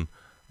position.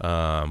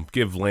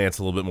 Give Lance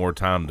a little bit more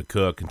time to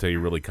cook until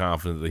you're really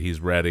confident that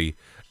he's ready.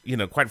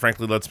 Quite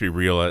frankly, let's be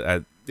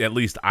real. At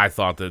least I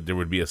thought that there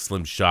would be a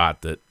slim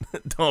shot that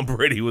Tom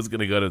Brady was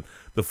going to go to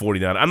the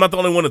 49. I'm not the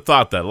only one that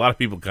thought that. A lot of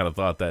people kind of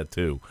thought that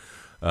too.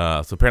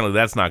 So apparently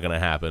that's not going to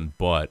happen.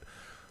 But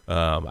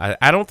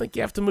I don't think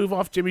you have to move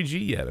off Jimmy G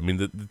yet. I mean,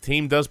 the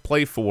team does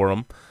play for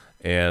him,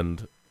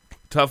 and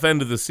tough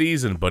end of the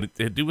season, but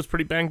the dude was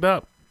pretty banged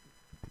up.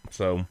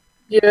 So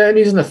yeah, and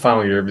he's in the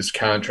final year of his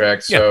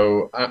contract,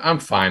 so yeah. I'm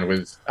fine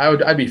with.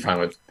 I'd be fine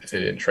with if they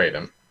didn't trade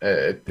him.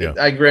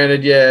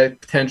 Granted,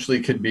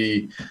 potentially could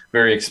be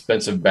very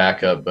expensive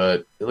backup,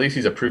 but at least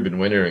he's a proven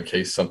winner in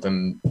case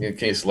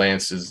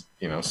Lance is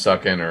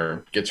sucking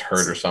or gets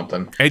hurt or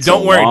something. Hey,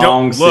 don't worry,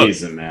 don't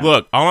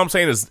look. All I'm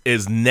saying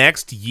is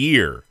next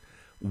year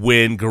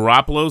when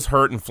Garoppolo's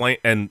hurt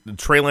and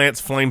Trey Lance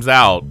flames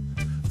out,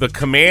 the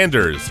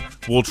Commanders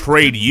will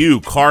trade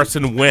you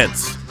Carson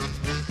Wentz.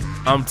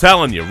 I'm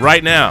telling you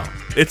right now.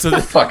 Get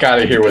the fuck out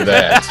of here with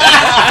that.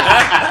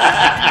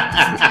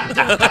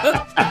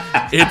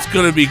 It's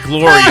going to be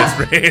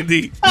glorious,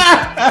 Randy.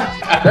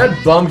 That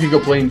bum can go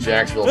play in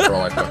Jacksonville for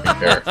all I fucking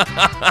care.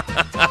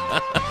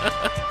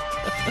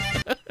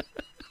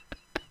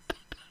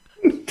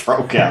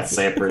 Broke out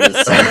Sanford and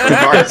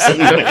Carson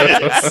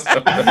Wentz.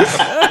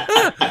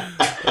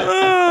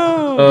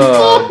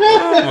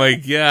 Oh my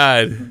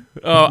God.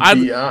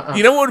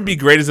 You know what would be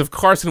great is if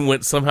Carson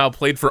Wentz somehow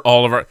played for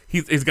all of our.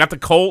 He's got the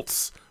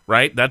Colts,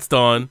 right? That's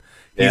done.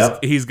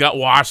 He's got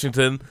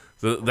Washington.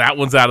 So that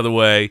one's out of the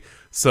way.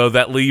 So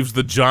that leaves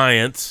the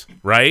Giants,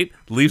 right?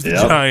 Leaves the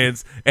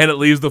Giants, and it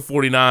leaves the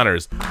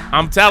 49ers.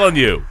 I'm telling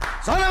you.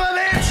 Son of a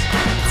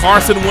bitch!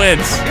 Carson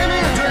Wentz.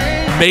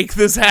 Make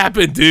this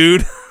happen,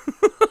 dude.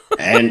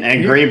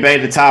 and Green Bay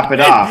to top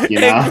it off,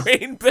 And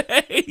Green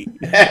Bay.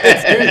 Dude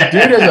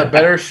has a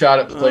better shot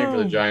at playing for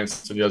the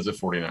Giants than he does the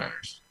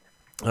 49ers.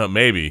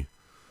 Maybe.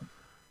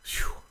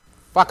 Whew.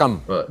 Fuck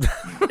them.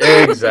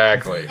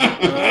 Exactly.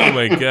 Oh,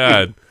 my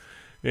God.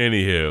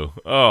 Anywho,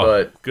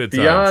 good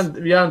times.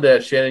 Beyond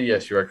that, Shannon,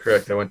 yes, you are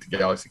correct. I went to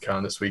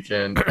GalaxyCon this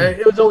weekend.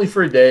 It was only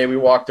for a day. We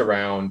walked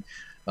around.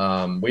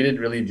 We didn't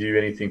really do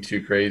anything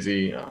too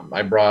crazy.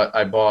 I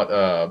bought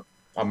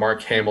a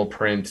Mark Hamill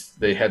print.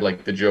 They had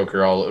like the Joker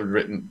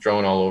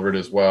drawn all over it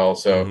as well.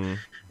 So,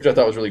 which I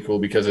thought was really cool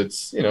because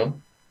it's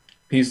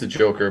he's the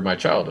Joker of my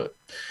childhood.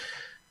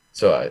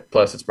 So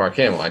plus it's Mark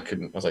Hamill. I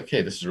was like,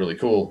 hey, this is really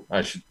cool.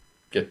 I should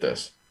get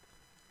this.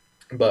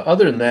 But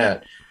other than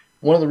that,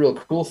 one of the real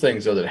cool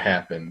things though that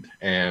happened,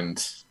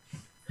 and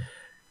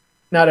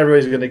not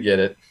everybody's going to get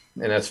it,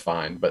 and that's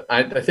fine. But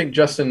I think,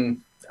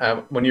 Justin,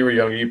 when you were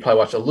younger, you probably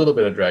watched a little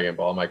bit of Dragon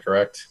Ball. Am I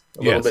correct?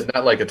 A little bit,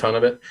 not like a ton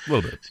of it. A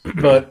little bit.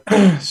 But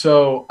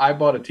so I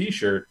bought a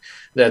T-shirt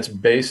that's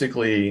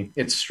basically,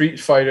 it's Street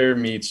Fighter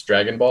meets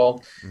Dragon Ball.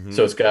 Mm-hmm.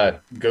 So it's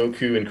got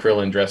Goku and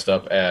Krillin dressed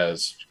up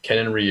as Ken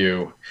and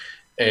Ryu,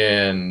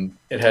 and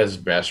it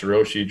has Master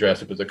Roshi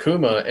dressed up as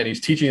Akuma, and he's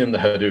teaching them the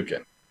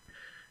Hadouken.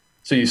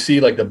 So you see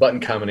like the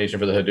button combination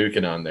for the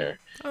Hadouken on there.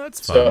 Oh,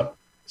 that's fun.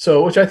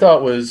 So which I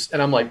thought was,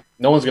 and I'm like,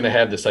 no one's going to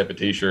have this type of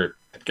T-shirt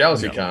at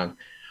GalaxyCon. No.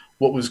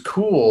 What was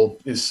cool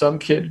is some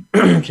kid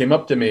came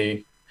up to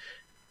me,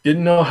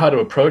 didn't know how to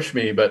approach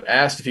me, but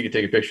asked if he could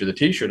take a picture of the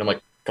T-shirt. I'm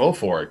like, go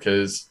for it,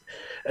 because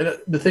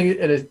the thing,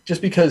 and it's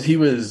just because he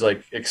was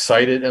like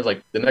excited, and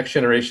like the next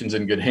generation's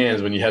in good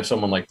hands when you have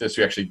someone like this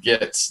who actually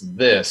gets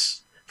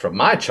this from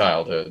my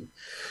childhood.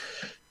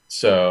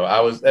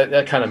 So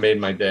that kind of made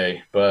my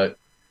day. But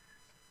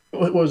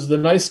what was the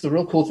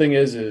real cool thing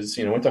is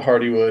went to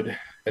Hardywood,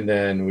 and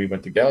then we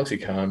went to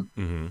GalaxyCon.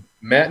 Mm-hmm.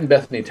 Matt and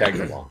Bethany tagged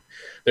along.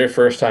 Their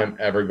first time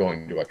ever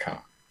going to a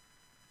con.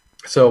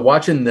 So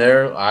watching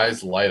their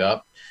eyes light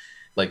up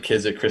like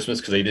kids at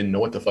Christmas because they didn't know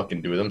what to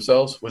fucking do with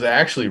themselves was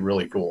actually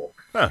really cool.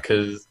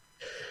 Because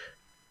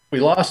we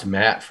lost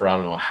Matt for I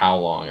don't know how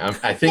long.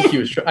 I think he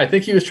was. I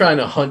think he was trying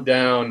to hunt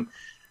down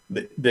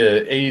the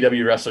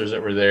AEW wrestlers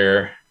that were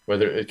there.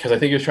 Because I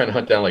think he was trying to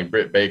hunt down like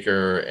Britt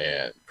Baker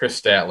and Chris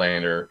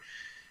Statlander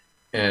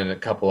and a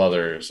couple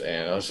others.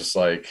 And I was just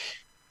like,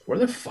 where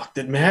the fuck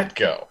did Matt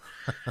go?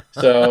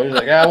 So he's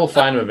like, we'll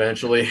find him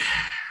eventually.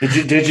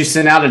 Did you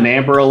send out an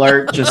Amber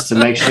Alert just to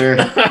make sure?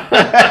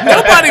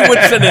 Nobody would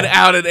send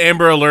out an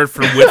Amber Alert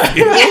for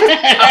Whitfield.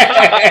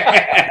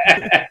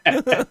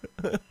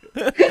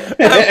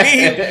 I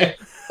mean,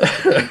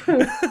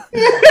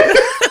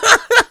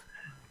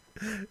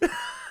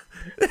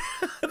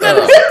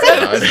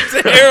 that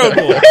is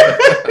terrible.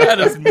 That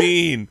is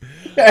mean.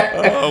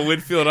 Oh,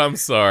 Whitfield, I'm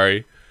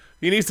sorry.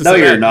 He needs to. No,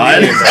 you're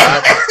not.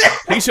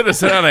 He should have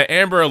sent out an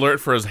Amber Alert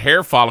for his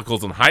hair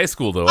follicles in high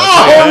school, though.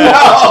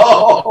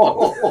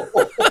 Oh,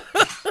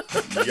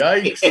 no!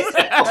 Yikes.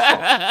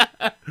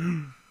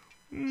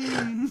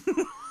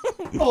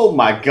 Oh,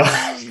 my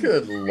God.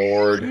 Good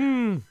Lord.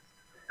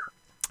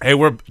 Hey,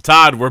 we're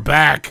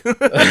back.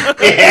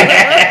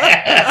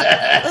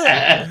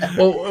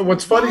 Well,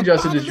 what's funny,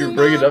 Justin, is you're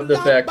bringing up the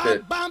fact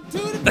that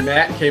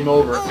Matt came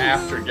over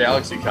after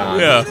GalaxyCon.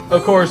 Yeah.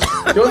 Of course,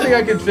 the only thing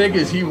I can think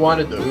is he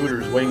wanted the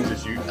Hooters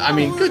wings. I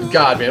mean, good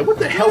God, man. What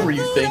the hell were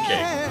you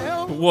thinking?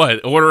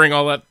 What? Ordering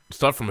all that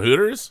stuff from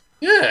Hooters?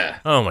 Yeah.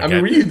 Oh, my God.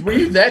 I mean, were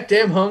you that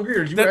damn hungry,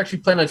 or did you actually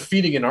plan on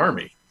feeding an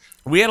army?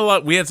 We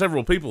had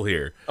several people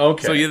here.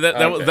 Okay. So yeah,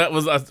 that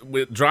was us.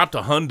 We dropped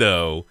a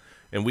hundo,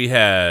 and we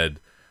had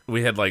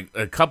like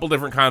a couple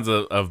different kinds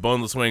of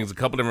boneless wings, a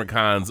couple different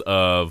kinds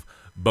of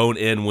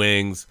bone-in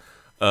wings.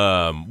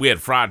 We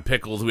had fried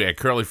pickles, we had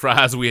curly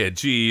fries, we had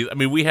cheese. I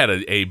mean, we had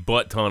a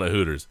butt ton of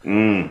Hooters.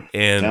 And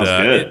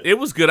it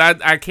was good.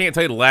 I can't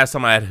tell you the last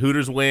time I had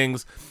Hooters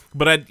wings,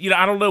 but I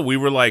don't know. We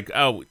were like,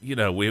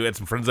 we had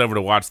some friends over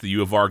to watch the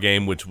U of R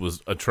game, which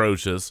was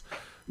atrocious.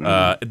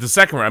 The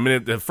second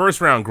round, the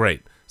first round,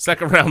 great.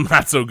 Second round,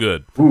 not so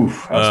good.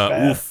 Oof, that's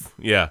bad.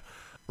 Yeah.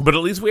 But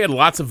at least we had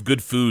lots of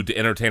good food to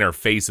entertain our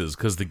faces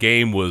because the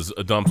game was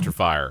a dumpster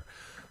fire.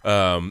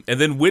 And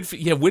then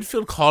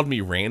Whitfield called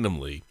me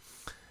randomly,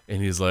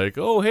 and he's like,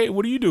 "Oh, hey,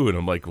 what are you doing?"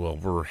 I'm like, "Well,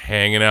 we're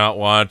hanging out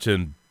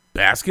watching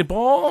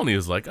basketball." And he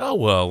was like, "Oh,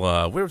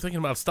 well, we were thinking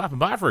about stopping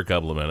by for a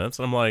couple of minutes."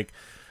 And I'm like,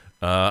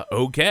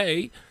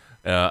 "Okay."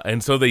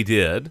 And so they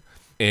did,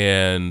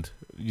 and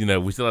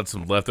we still had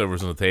some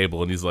leftovers on the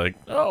table, and he's like,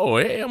 "Oh,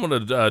 hey, I'm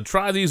going to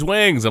try these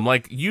wings." I'm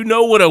like, "You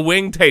know what a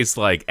wing tastes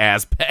like,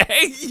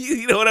 ass-peg."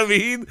 You know what I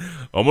mean?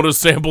 "I'm going to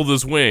sample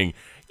this wing."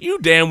 You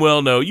damn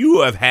well know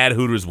you have had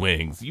Hooters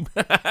wings.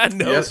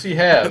 Yes, he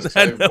has.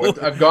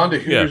 I've gone to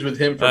Hooters with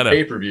him for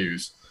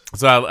pay-per-views.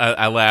 So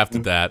I laughed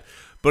at that.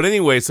 But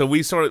anyway, so we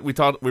were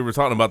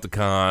talking about the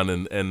con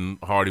and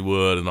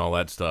Hardywood and all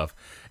that stuff.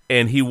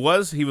 And he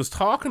was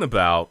talking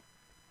about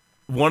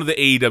one of the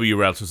AEW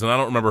wrestlers, and I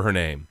don't remember her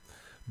name.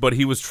 But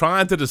he was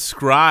trying to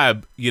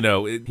describe, he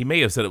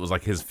may have said it was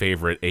like his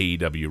favorite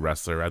AEW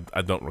wrestler.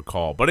 I don't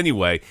recall. But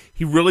anyway,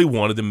 he really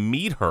wanted to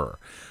meet her.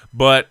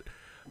 But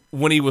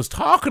when he was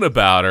talking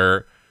about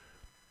her,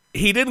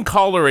 he didn't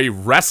call her a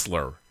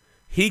wrestler.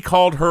 He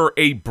called her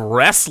a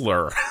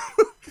breastler.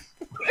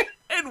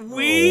 And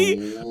we,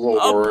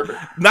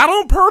 not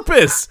on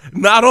purpose.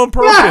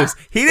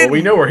 He didn't. Well,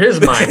 we know where his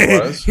mind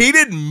was. He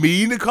didn't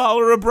mean to call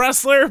her a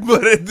breastler,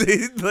 but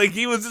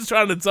he was just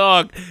trying to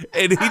talk,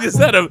 and he just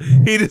had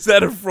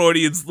a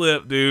Freudian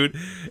slip, dude.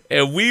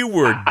 And we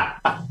were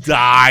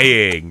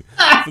dying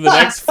for the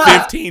next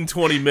 15,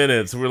 20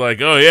 minutes. We're like,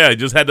 "Oh yeah, I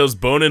just had those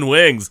bone-in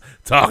wings."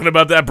 Talking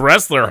about that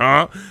breastler,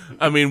 huh?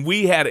 I mean,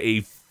 we had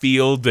a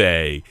field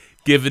day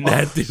giving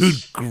that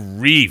dude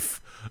grief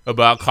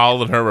about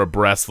calling her a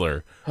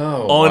breastler.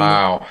 Oh,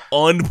 wow.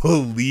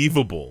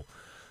 Unbelievable.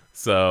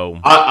 So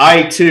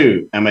I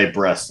too am a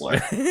wrestler.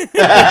 Yeah.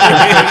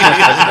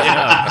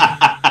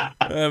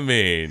 I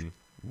mean,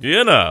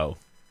 you know,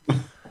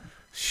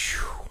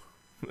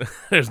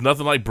 there's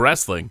nothing like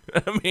wrestling.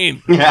 I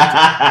mean,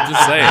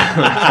 just saying.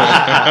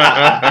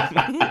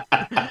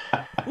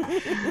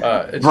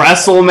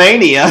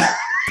 WrestleMania.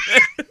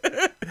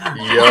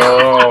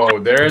 Yo,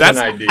 there's an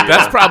idea.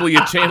 That's probably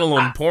a channel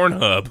on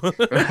Pornhub.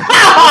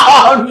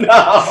 Oh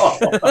no!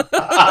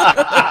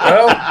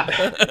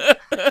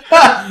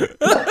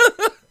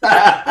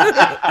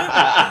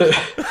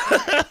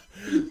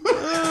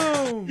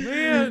 Oh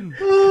man!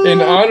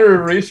 In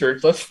honor of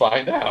research, let's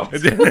find out.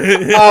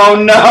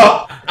 Oh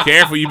no!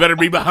 Careful, you better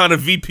be behind a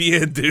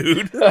VPN,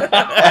 dude.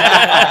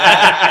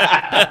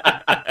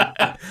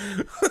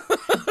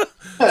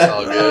 It's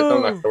all good.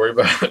 I'm not gonna worry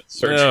about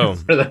searching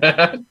for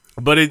that.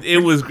 But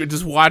it was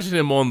just watching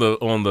him on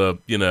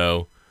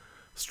the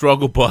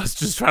struggle bus,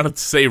 just trying to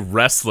say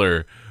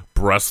wrestler.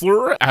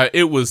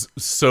 It was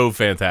so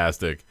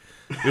fantastic.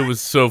 It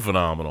was so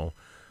phenomenal,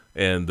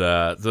 and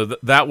so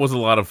that was a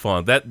lot of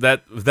fun.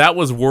 That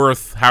was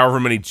worth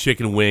however many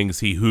chicken wings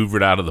he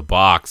hoovered out of the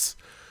box.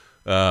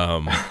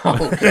 Oh,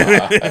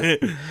 God.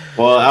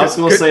 Well, I was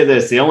going to say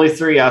this. The only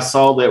three I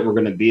saw that were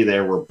going to be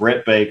there were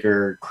Britt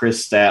Baker,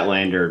 Chris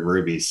Statlander, and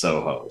Ruby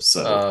Soho.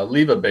 So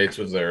Leva Bates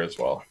was there as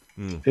well.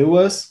 Who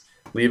was?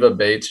 Leva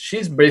Bates.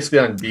 She's basically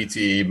on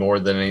BTE more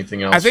than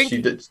anything else. I think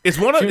is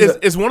one of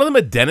them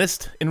a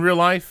dentist in real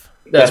life?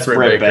 That's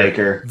Britt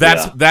Baker.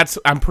 That's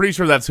I'm pretty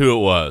sure that's who it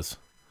was.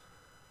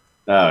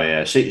 Oh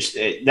yeah,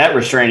 she that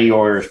restraining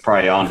order is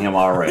probably on him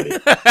already.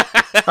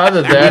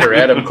 Either that or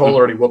Adam Cole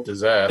already whooped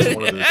his ass.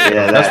 One of the two.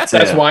 Yeah,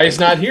 that's why he's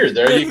not here.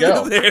 There you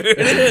go. There it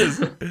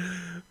is.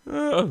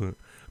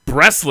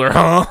 Wrestler,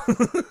 huh?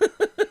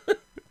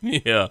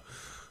 Yeah.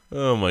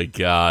 Oh my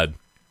God.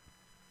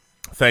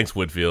 Thanks,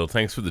 Whitfield.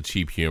 Thanks for the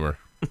cheap humor.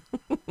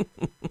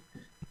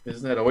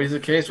 Isn't that always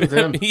the case with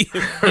him?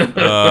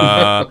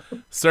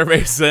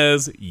 Survey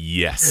says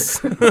yes.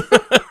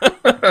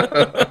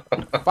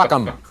 Fuck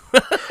him.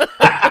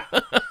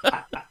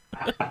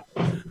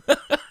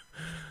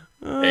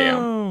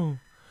 Damn.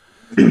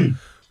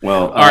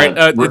 Well, all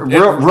right.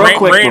 Real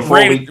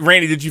quick,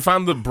 Randy, did you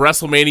find the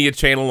WrestleMania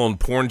channel on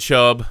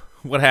Pornhub?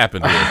 What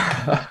happened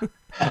here?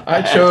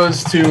 I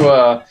chose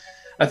to.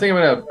 I think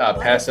I'm gonna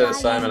pass that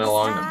assignment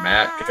along to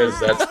Matt because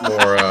that's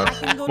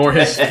more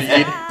his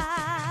speed.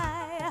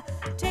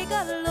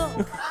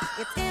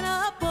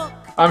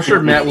 I'm sure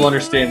Matt will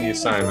understand the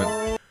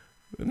assignment.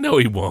 No,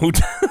 he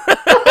won't.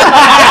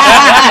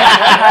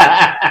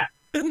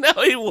 No,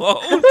 he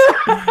won't.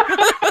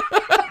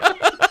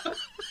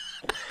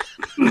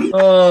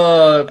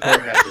 Oh,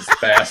 poor this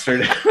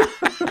bastard.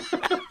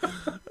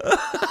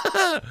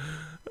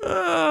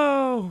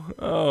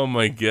 Oh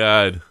my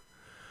God.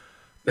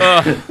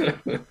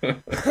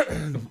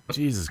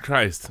 Jesus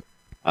Christ.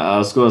 I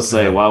was going to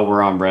say, while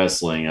we're on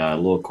wrestling, a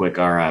little quick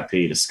RIP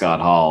to Scott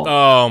Hall.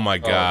 Oh my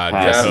God.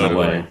 Passing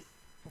away.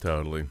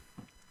 Totally.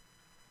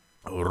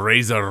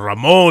 Razor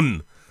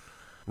Ramon.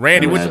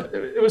 Randy,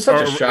 it was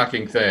such a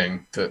shocking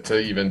thing to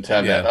even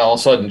have that. All of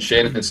a sudden,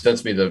 Shannon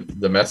sends me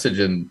the message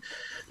and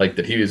like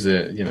that he was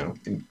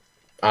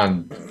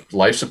on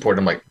life support.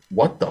 I'm like,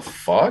 what the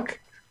fuck?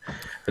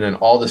 And then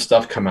all this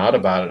stuff come out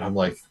about it. I'm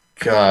like,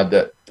 God,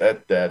 that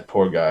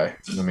poor guy.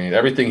 I mean,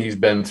 everything he's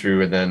been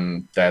through, and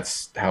then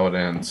that's how it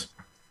ends.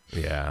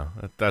 Yeah,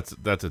 that's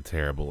a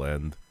terrible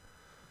end.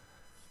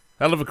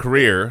 Hell of a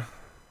career.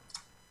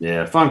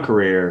 Yeah, fun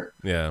career.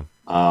 Yeah.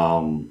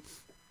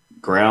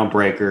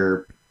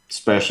 Groundbreaker,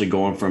 especially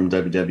going from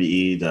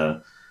WWE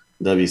to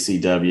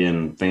WCW,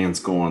 and fans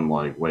going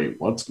like, wait,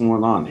 what's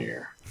going on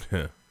here?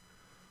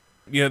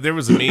 Yeah, there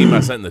was a meme I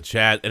sent in the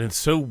chat, and it's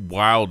so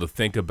wild to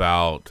think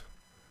about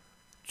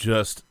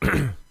just,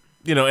 and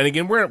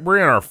again, we're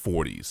in our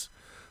 40s.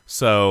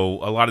 So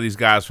a lot of these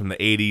guys from the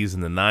 80s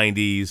and the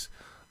 90s,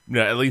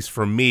 at least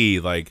for me,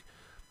 like,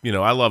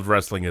 I loved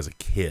wrestling as a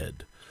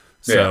kid.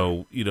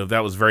 So,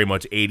 that was very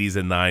much 80s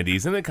and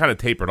 90s, and it kind of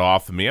tapered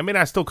off of me. I mean,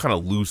 I still kind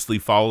of loosely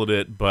followed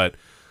it, but,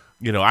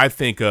 I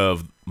think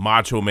of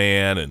Macho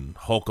Man and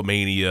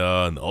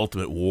Hulkamania and the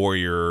Ultimate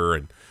Warrior,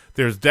 and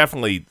there's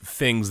definitely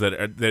things that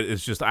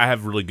it's just, I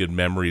have really good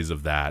memories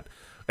of that.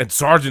 And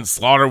Sergeant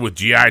Slaughter with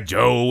G.I.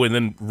 Joe, and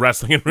then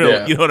wrestling in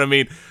real, you know what I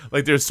mean?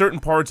 Like, there's certain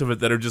parts of it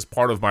that are just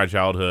part of my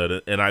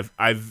childhood, and I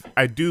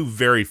do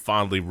very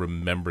fondly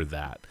remember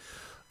that.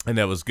 And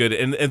that was good.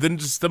 And then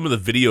just some of the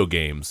video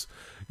games,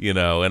 and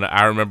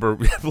I remember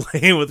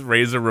playing with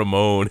Razor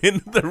Ramon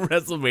in the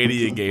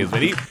WrestleMania games.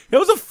 And he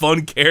was a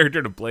fun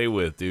character to play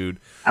with, dude.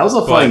 That was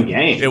a fun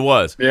game. It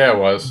was. Yeah, it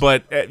was.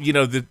 But,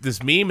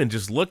 this meme and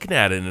just looking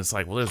at it, and it's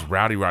like, well, there's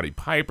Roddy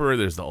Piper,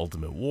 there's the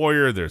Ultimate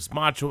Warrior, there's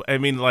Macho. I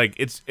mean, like,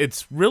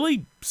 it's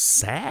really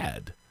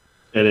sad.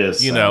 It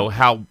is.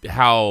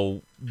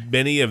 How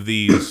many of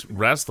these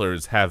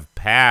wrestlers have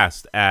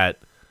passed at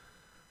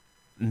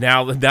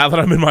now that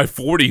I'm in my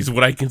 40s,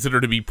 what I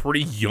consider to be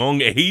pretty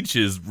young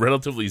ages,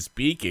 relatively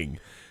speaking.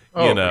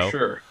 Oh, for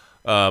sure.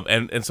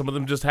 And some of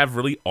them just have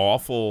really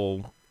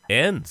awful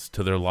ends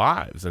to their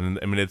lives, and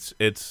I mean it's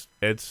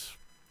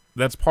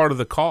that's part of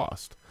the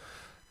cost,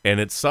 and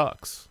it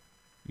sucks.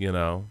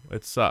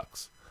 It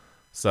sucks.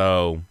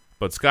 So,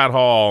 but Scott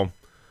Hall,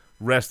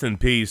 rest in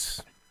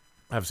peace.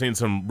 I've seen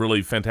some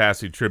really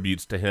fantastic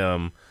tributes to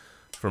him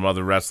from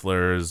other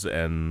wrestlers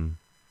and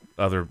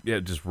other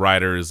just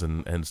writers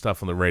and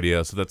stuff on the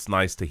radio. So that's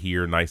nice to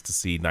hear, nice to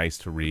see, nice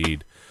to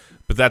read.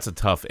 But that's a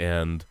tough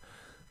end.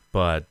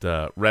 But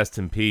rest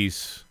in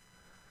peace,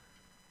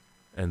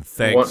 and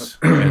thanks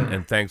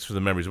and thanks for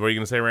the memories. What are you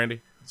going to say,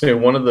 Randy? Say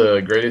one of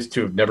the greatest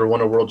to have never won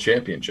a world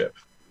championship.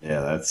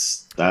 Yeah,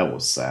 that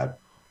was sad.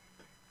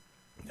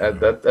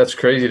 That's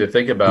crazy to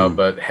think about,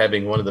 but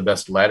having one of the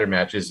best ladder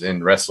matches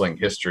in wrestling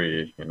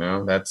history,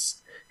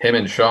 that's him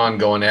and Shawn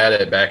going at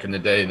it back in the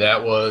day.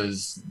 That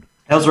was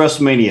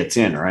WrestleMania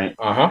 10, right?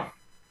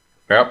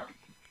 Yep.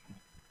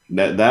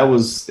 That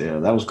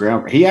was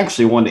ground. He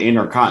actually won the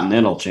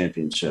Intercontinental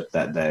Championship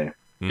that day.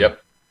 Yep.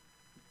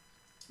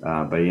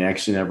 But he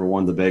actually never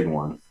won the big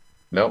one.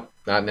 Nope,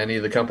 not in any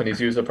of the companies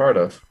he was a part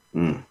of.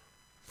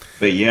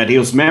 But yet he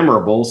was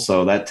memorable,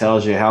 so that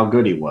tells you how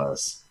good he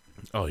was.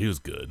 Oh, he was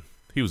good.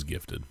 He was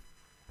gifted,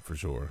 for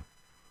sure.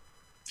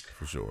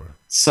 For sure.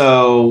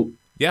 So,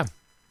 yeah.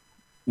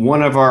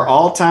 One of our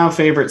all-time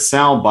favorite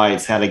sound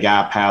bites had a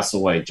guy pass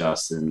away,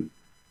 Justin.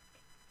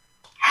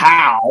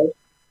 How?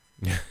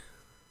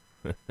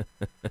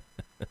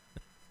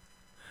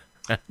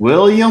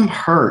 William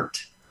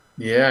Hurt.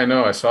 Yeah, I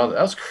know. I saw that.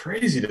 That was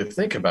crazy to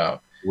think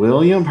about.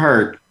 William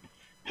Hurt,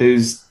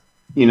 who's,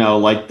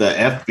 like the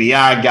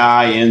FBI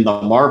guy in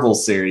the Marvel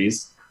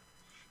series,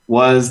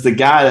 was the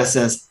guy that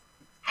says,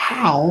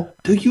 "How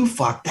do you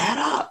fuck that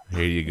up?"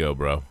 Here you go,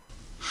 bro.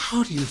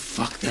 How do you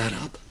fuck that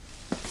up?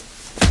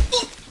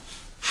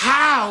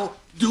 How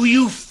do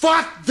you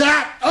fuck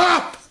that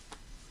up?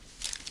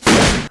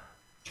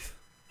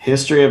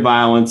 History of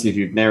Violence. If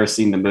you've never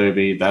seen the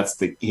movie,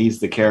 he's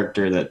the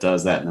character that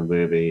does that in the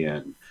movie,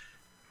 and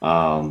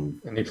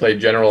he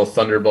played General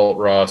Thunderbolt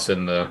Ross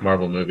in the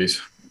Marvel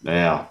movies.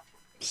 Yeah.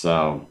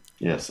 So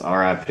yes,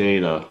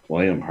 R.I.P. to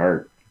William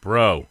Hurt,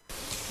 bro.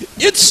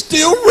 It's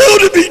still real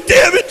to me,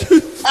 damn it.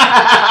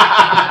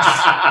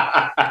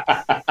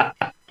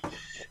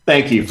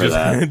 Thank you for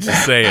that.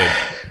 Just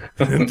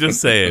saying.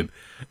 Just saying.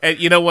 And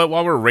you know what?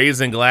 While we're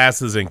raising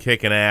glasses and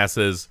kicking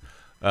asses,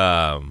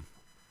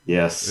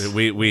 yes,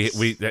 we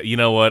you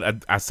know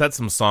what? I set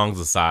some songs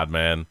aside,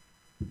 man.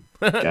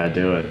 Gotta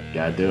do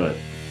it.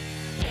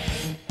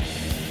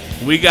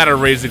 We gotta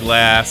raise a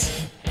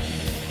glass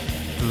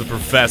to the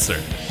professor,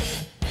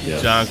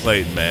 yes. John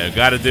Clayton, man.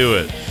 Gotta do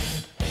it.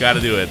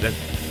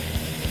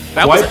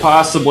 That Quite was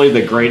possibly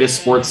the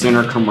greatest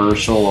SportsCenter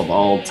commercial of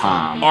all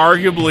time.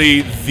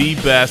 Arguably the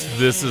best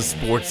This Is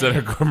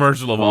SportsCenter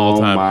commercial of all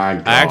time. Oh my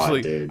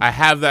God, dude. I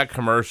have that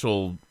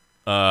commercial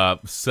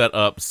set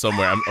up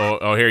somewhere.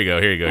 Here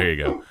you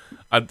go.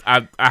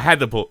 I had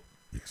to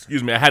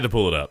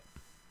pull it up.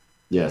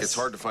 Yes. It's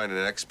hard to find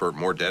an expert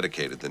more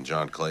dedicated than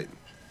John Clayton.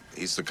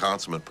 He's the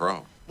consummate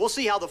pro. We'll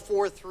see how the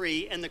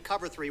 4-3 and the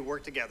cover 3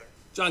 work together.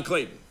 John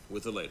Clayton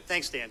with the latest.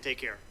 Thanks, Dan. Take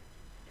care.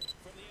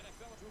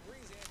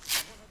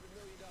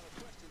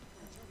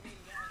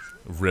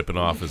 Ripping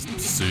off his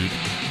suit,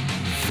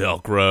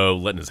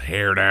 Velcro, letting his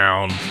hair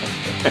down.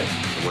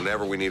 And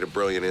whenever we need a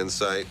brilliant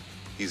insight,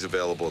 he's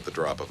available at the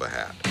drop of a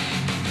hat.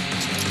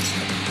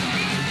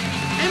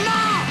 Hey,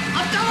 Mom!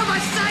 I'm done with my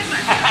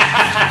segment!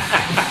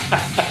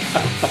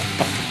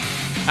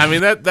 I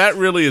mean, that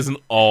really is an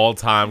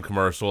all-time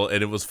commercial,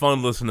 and it was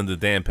fun listening to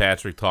Dan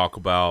Patrick talk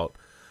about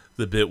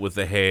the bit with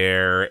the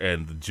hair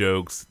and the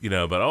jokes,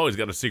 about he's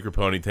got a secret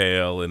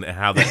ponytail, and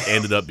how that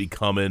ended up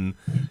becoming,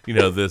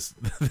 this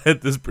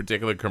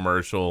particular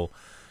commercial.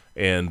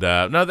 And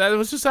no, that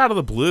was just out of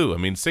the blue. I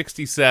mean,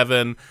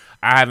 67.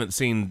 I haven't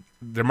seen.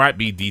 There might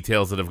be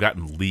details that have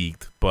gotten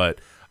leaked, but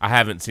I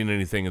haven't seen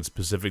anything in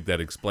specific that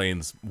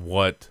explains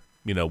what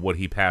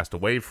he passed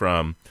away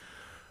from.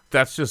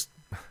 That's just,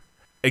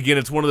 again,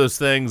 it's one of those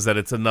things that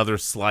it's another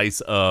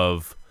slice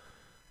of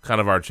kind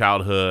of our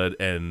childhood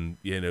and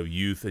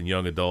youth and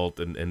young adult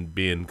and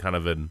being kind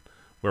of in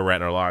where we're at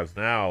in our lives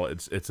now.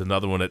 It's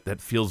another one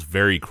that feels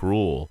very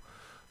cruel,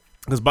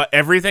 because by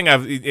anything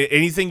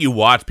you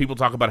watch, people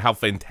talk about how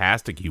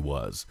fantastic he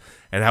was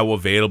and how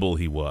available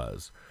he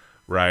was,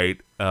 right?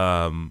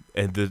 And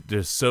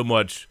there's so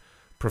much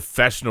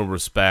professional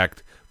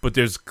respect, but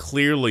there's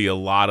clearly a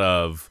lot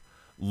of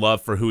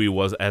love for who he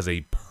was as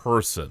a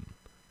person.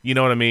 You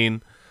know what I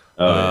mean?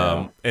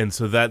 And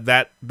so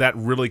that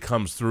really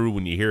comes through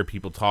when you hear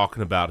people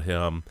talking about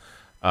him.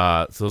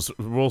 So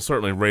we'll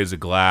certainly raise a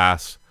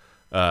glass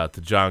to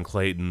John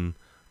Clayton,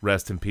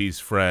 rest in peace,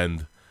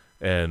 friend.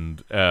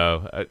 And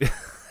I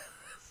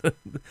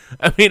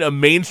mean, a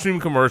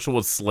mainstream commercial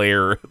with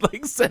Slayer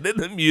set in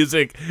the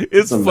music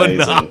is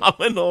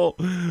phenomenal,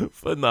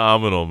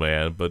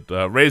 man.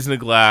 But raising a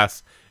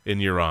glass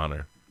in your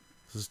honor.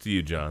 This is to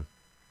you, John.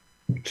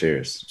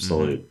 Cheers.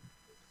 Salute.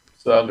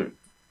 Salute.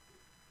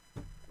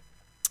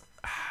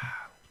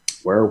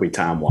 Where are we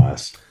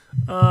time-wise?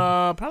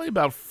 Probably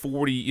about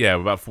 40. Yeah,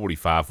 about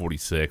 45,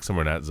 46,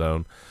 somewhere in that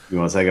zone. You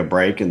want to take a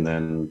break and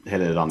then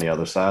hit it on the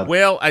other side?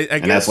 Well, I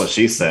guess that's what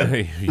she said.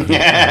 Hey,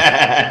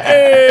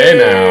 Hey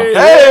now.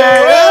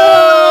 Hey! Oh!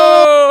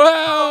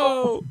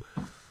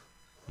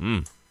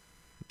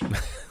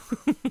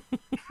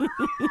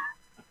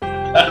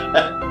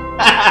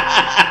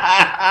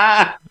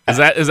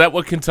 Is that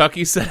what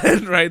Kentucky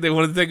said? Right? They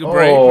wanted to take a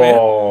break, man.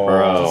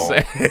 Bro.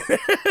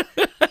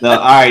 No, all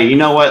right, you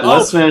know what?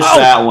 Let's finish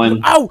that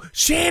one. Oh,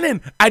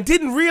 Shannon, I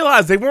didn't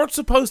realize they weren't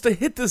supposed to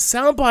hit the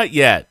soundbite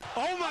yet.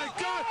 Oh my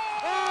God!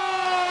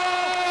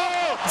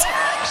 Oh!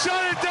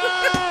 Shut it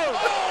down!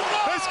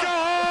 Let's go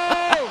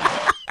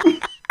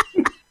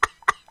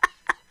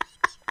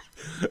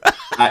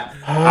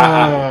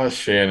home!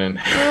 Shannon.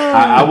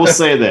 I will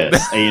say this,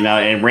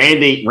 and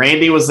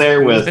Randy was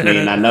there with me,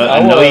 and I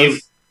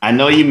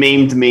know you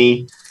memed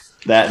me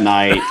that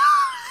night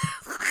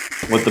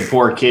with the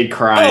poor kid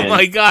crying. Oh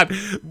my God!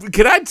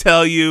 Can I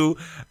tell you,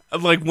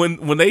 like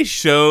when they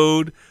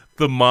showed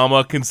the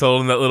mama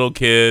consoling that little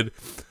kid,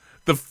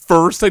 the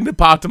first thing that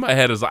popped in my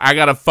head is like, I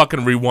gotta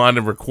fucking rewind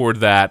and record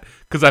that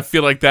because I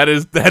feel like that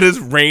is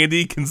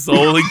Randy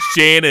consoling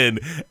Shannon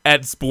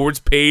at Sports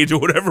Page or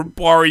whatever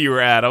bar you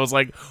were at. I was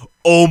like,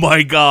 oh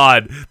my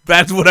God,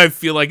 that's what I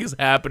feel like is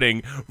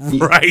happening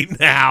right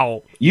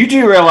now. You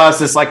do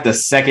realize it's like the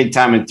second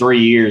time in 3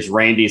 years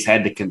Randy's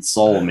had to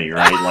console me,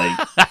 right?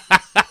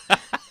 Like,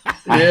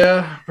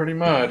 yeah, pretty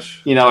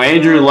much.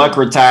 Andrew Luck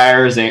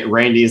retires, and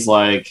Randy's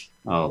like,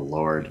 oh,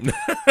 Lord.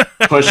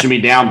 Pushing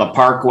me down the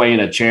parkway in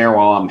a chair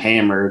while I'm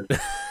hammered.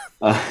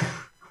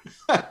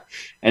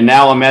 And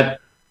now I'm at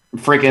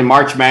freaking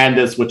March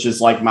Madness, which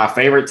is like my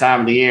favorite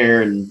time of the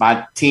year, and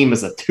my team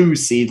is a 2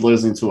 seed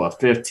losing to a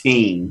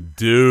 15.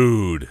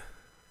 Dude.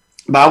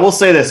 But I will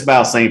say this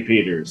about St.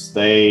 Peter's.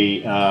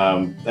 They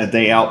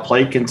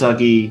outplayed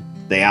Kentucky,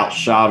 they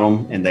outshot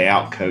them, and they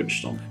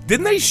outcoached them.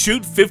 Didn't they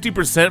shoot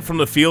 50% from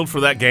the field for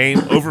that game?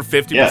 Over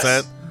 50%? Yes,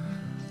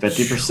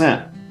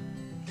 50%.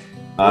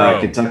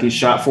 Kentucky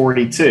shot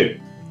 42.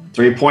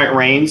 3-point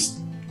range,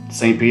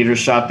 St. Peter's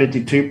shot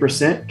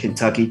 52%,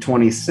 Kentucky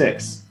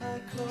 26.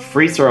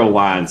 Free throw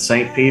line,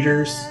 St.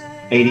 Peter's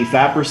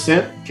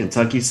 85%,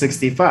 Kentucky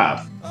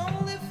 65.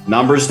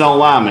 Numbers don't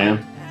lie,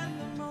 man.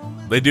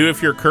 They do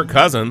if you're Kirk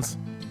Cousins.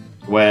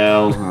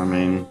 Well, I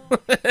mean,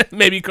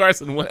 maybe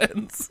Carson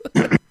Wentz.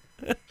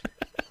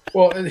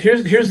 Well,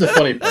 here's the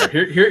funny part.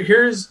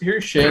 Here's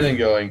Shannon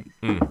going.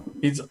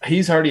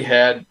 He's already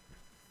had,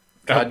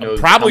 God knows,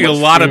 probably a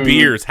lot of food.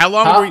 beers. How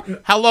long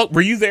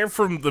were you there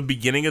from the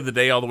beginning of the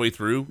day all the way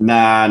through?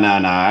 Nah.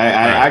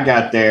 I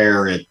got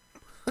there at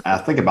I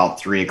think about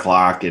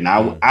 3:00, and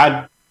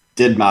I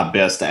did my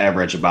best to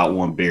average about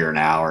 1 beer an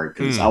hour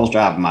because I was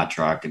driving my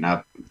truck, and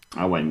I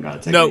wasn't gonna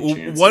take any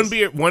chances.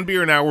 one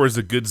beer an hour is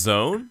a good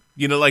zone.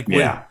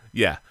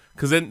 Yeah,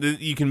 because then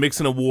you can mix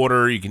in a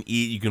water, you can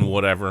eat, you can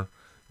whatever.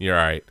 You're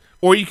all right,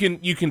 or you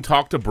can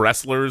talk to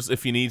wrestlers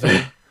if you need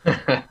to.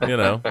 Wrestlers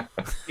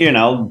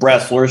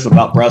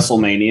about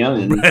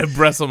WrestleMania and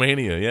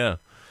WrestleMania, yeah.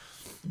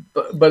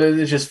 But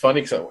it's just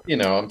funny because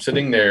I'm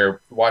sitting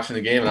there watching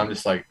the game and I'm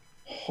just like,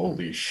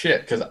 holy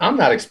shit, because I'm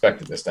not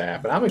expecting this to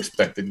happen. I'm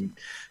expecting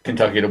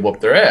Kentucky to whoop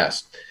their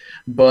ass,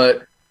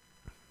 but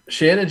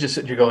Shannon just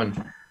sitting here going,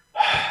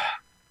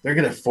 they're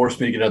gonna force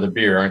me to get another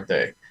beer, aren't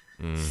they?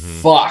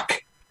 Mm-hmm.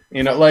 Fuck.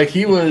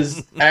 He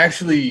was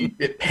actually,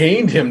 it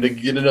pained him to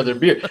get another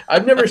beer.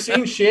 I've never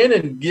seen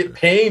Shannon get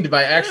pained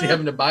by actually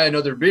having to buy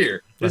another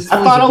beer. I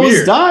thought it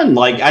was done.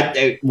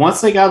 Once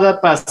they got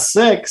up by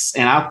 6,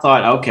 and I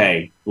thought,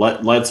 okay,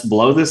 let's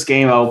blow this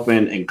game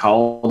open and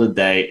call it a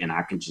day, and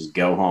I can just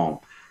go home.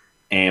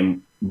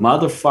 And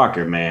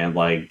motherfucker, man,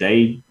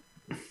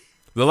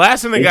 the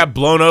last time they got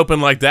blown open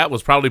like that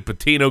was probably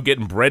Patino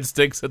getting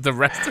breadsticks at the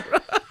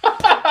restaurant.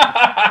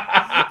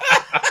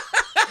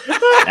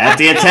 At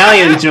the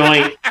Italian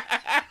joint.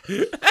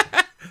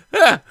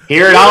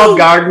 Here at Olive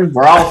Garden,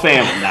 we're all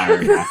family now.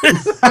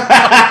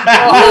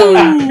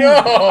 Oh,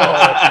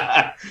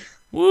 no.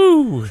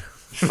 Woo.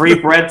 Free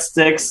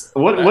breadsticks.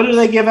 What do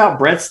they give out?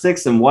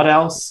 Breadsticks and what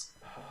else?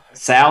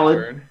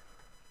 Salad?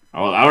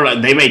 Oh, I don't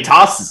know. They may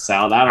toss the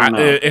salad. I don't know.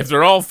 If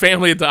they're all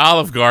family at the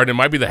Olive Garden, it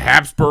might be the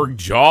Habsburg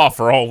jaw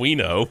for all we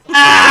know.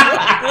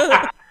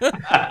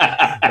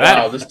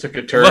 Wow, this took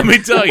a turn. Let me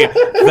tell you,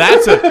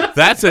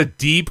 that's a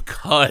deep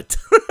cut.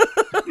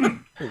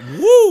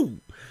 Woo!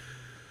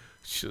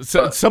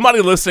 So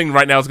somebody listening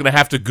right now is going to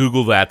have to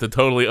Google that to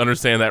totally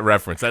understand that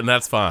reference, and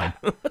that's fine.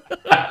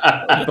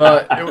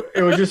 But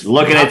it was just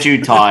looking at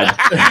you, Todd.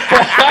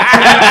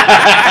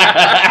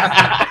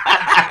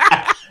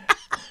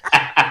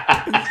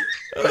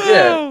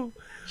 Yeah,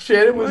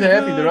 Shannon was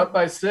happy. They're up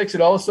by 6,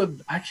 and all of a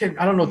sudden, I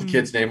don't know what the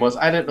kid's name was.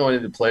 I didn't know any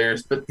of the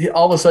players, but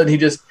all of a sudden he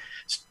just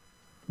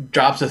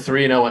drops a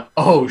 3, and I went,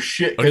 "Oh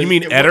shit!" Oh, you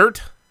mean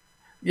Eddard?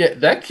 Yeah,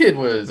 that kid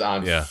was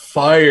on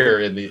fire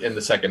in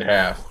the second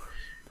half.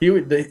 He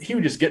would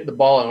just get the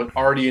ball and was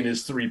already in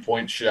his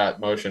 3-point shot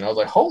motion. I was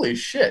like, "Holy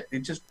shit!"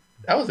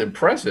 That was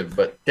impressive.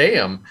 But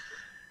damn,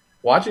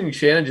 watching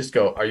Shannon just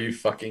go, "Are you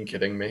fucking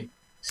kidding me?"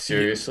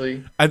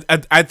 Seriously?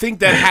 I think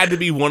that had to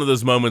be one of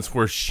those moments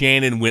where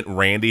Shannon went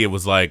Randy. It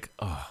was like,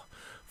 oh,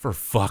 for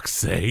fuck's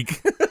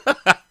sake.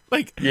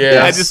 Like,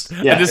 yes.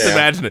 I just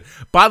imagine it.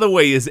 By the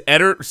way, is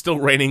Eddard still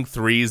raining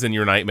threes in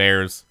your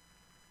nightmares?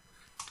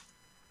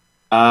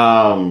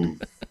 Actually,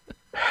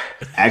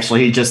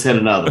 he just hit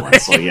another one,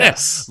 so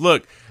yes.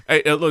 Look,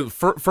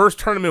 first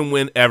tournament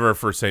win ever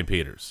for St.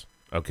 Peter's.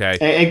 Okay,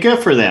 and good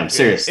for them.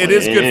 Seriously, it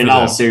is good. In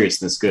all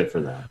seriousness, good for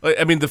them.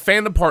 I mean, the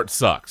fandom part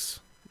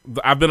sucks.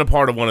 I've been a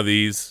part of one of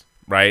these,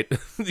 right?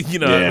 You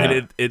know, yeah. I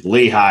mean, it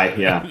Lehigh,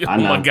 yeah. Oh I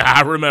know. my God,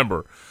 I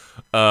remember.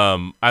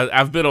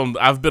 I've been on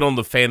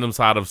the fandom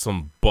side of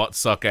some butt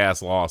suck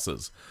ass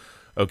losses.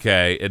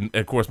 Okay, and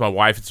of course my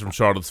wife is from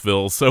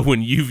Charlottesville, so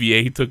when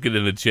UVA took it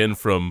in the chin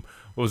from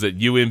what was it,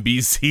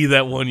 UMBC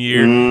that one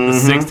year, the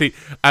 16.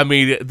 I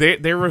mean,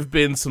 there have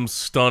been some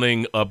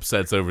stunning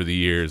upsets over the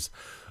years.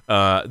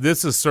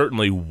 This is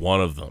certainly one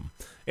of them.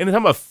 And how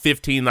about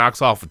 15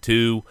 knocks off of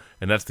 2,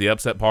 and that's the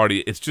upset party.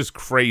 It's just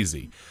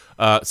crazy.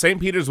 St.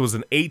 Peter's was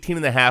an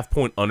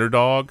 18.5-point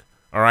underdog.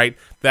 All right,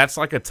 that's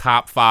like a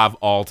top 5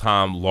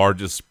 all-time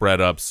largest spread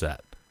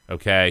upset.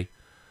 Okay,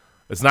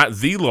 it's not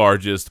the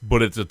largest,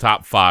 but it's a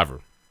top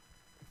 5er.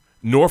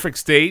 Norfolk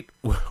State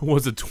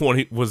was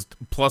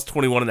plus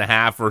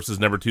 21.5 versus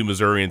number 2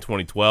 Missouri in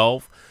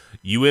 2012.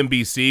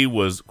 UMBC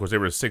was, of course, they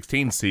were a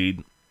 16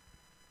 seed.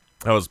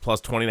 That was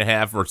plus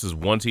 20.5 versus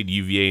 1 seed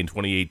UVA in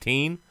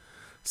 2018.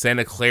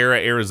 Santa Clara,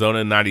 Arizona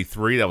in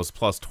 93. That was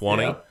plus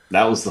 20. Yeah,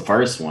 that was the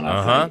first one,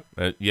 I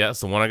think. Yes,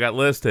 the one I got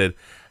listed.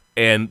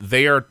 And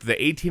they are the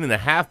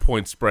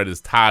 18.5-point spread is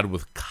tied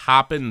with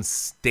Coppin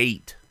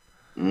State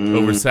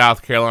over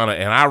South Carolina.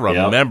 And I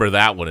remember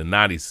that one in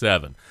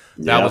 97.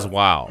 That was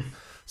wild.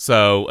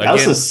 So that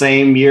was the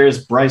same year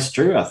as Bryce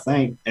Drew, I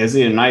think. Is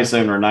it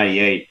 97 or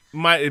 98?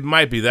 It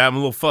might be that. I'm a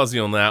little fuzzy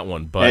on that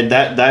one, but and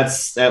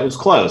that was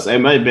close. It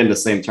might have been the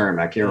same term.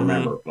 I can't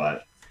remember,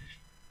 but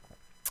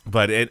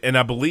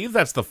I believe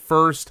that's the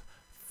first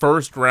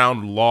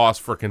round loss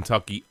for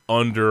Kentucky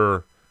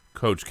under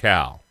Coach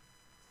Cal.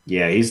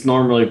 Yeah, he's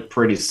normally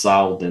pretty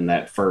solid in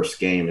that first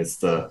game. It's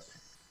the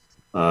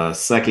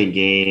second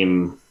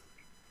game,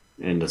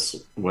 and if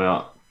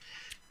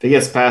he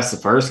gets past the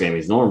first game,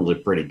 he's normally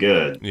pretty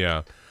good.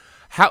 Yeah.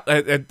 How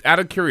out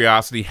of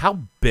curiosity, how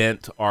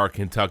bent are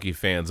Kentucky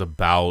fans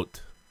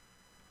about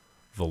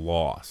the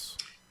loss?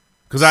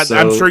 Because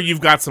I'm sure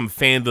you've got some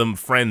fandom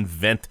friend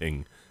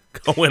venting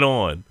going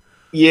on.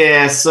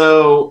 Yeah,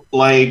 so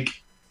like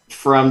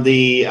from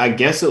I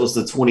guess it was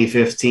the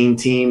 2015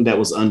 team that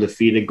was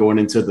undefeated going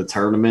into the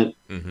tournament.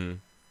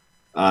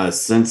 Mm-hmm.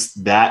 Since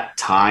that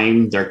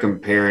time, they're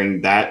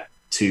comparing that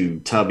to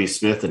Tubby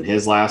Smith in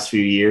his last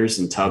few years,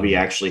 and Tubby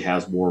actually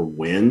has more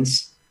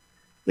wins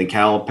than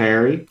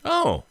Calipari.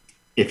 Oh.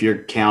 If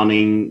you're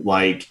counting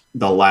like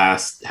the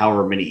last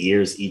however many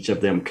years each of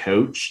them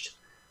coached.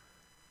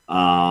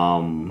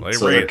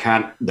 They're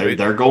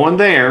going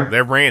there.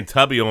 They ran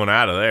Tubby on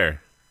out of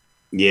there.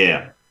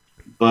 Yeah.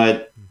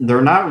 But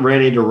they're not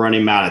ready to run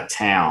him out of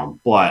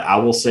town. But I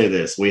will say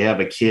this. We have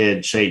a kid,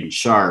 Shaden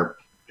Sharp,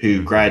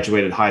 who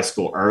graduated high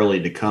school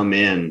early to come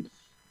in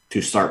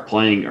to start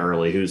playing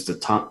early, who's the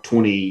top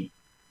 20.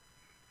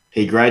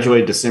 He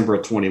graduated December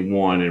of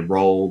 21,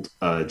 enrolled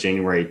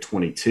January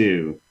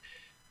 22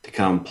 to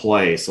come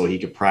play so he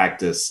could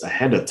practice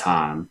ahead of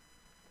time.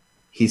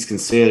 He's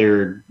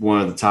considered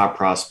one of the top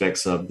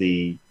prospects of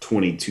the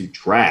 22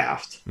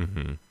 draft,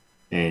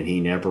 and he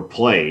never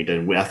played.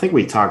 And I think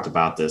we talked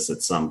about this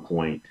at some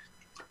point.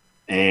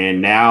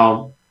 And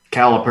now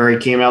Calipari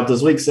came out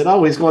this week and said,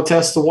 oh, he's going to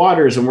test the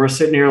waters. And we're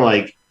sitting here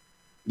like,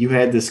 you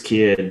had this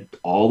kid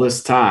all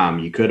this time.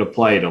 You could have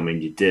played him,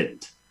 and you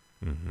didn't.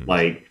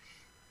 And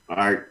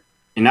I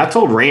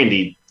told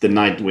Randy the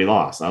night we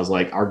lost, I was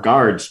like, our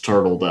guards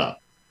turtled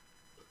up.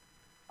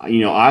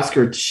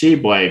 Oscar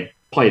Tshiebwe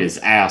played his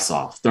ass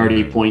off,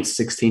 30 points,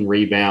 16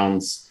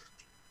 rebounds.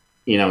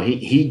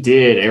 He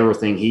did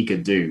everything he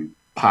could do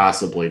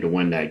possibly to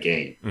win that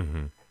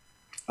game.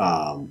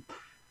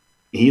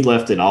 He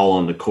left it all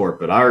on the court,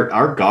 but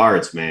our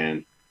guards,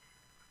 man,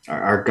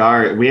 our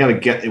guard, we have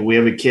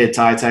a kid,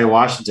 Ty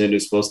Washington,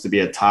 who's supposed to be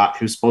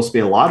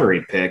a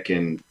lottery pick,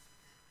 and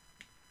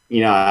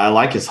I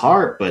like his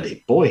heart, but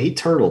boy, he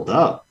turtled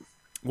up.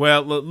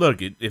 Well,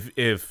 look,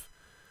 if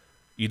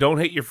you don't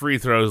hit your free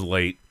throws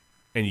late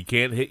and you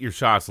can't hit your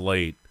shots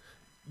late,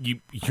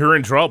 you're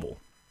in trouble.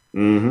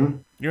 Mm-hmm.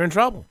 You're in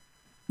trouble.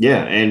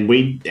 Yeah, and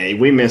we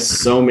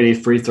missed so many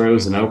free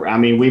throws and over. I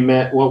mean, we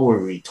met, what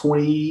were we,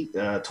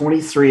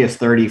 23 of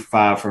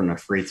 35 from the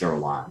free throw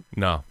line.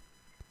 No.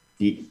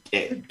 You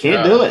can't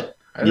do it.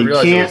 I didn't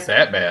realize it was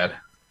that bad.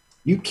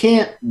 You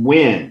can't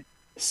win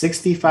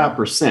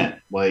 65%.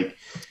 Like,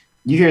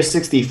 you hear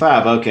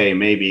 65, okay,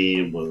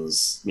 maybe it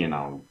was,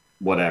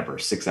 whatever,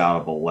 6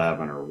 out of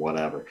 11 or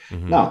whatever.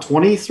 No,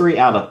 23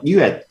 you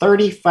had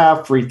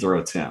 35 free throw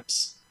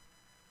attempts.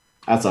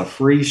 That's a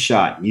free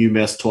shot. You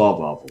missed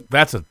 12 of them.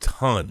 That's a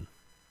ton.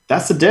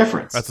 That's the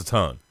difference. That's a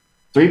ton.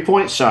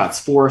 3-point shots,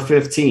 4 of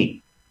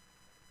 15.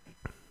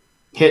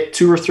 Hit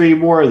 2 or 3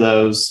 more of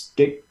those.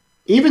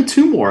 even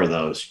 2 more of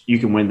those, you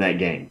can win that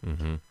game.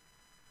 Mm-hmm.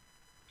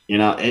 You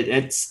know,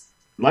 it's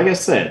like I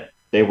said,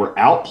 they were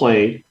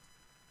outplayed,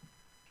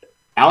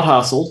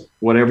 out-hustled,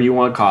 whatever you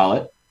want to call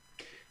it.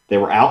 They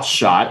were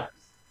outshot.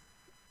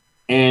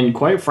 And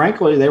quite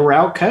frankly, they were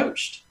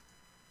outcoached.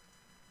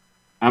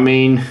 I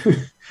mean,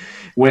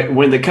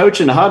 when the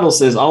coach in the huddle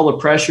says all the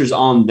pressure's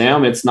on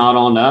them, it's not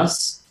on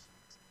us.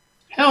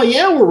 Hell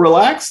yeah, we're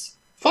relaxed.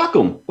 Fuck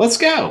them. Let's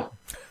go.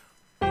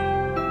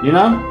 You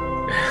know?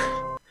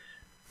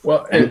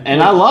 Well,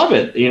 and I love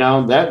it. You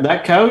know,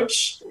 that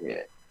coach,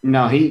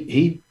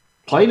 he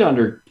played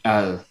under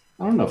I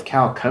don't know if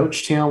Cal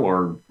coached him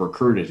or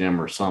recruited him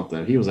or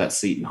something. He was at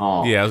Seton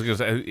Hall. Yeah, I was going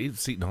to say he's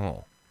Seton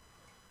Hall.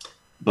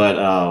 But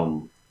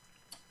I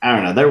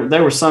don't know.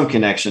 There was some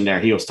connection there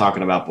he was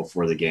talking about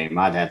before the game.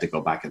 I'd have to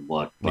go back and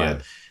look.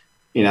 But,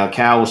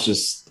 Cal was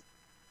just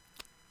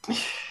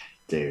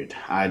 – dude,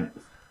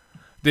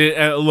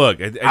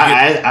 look.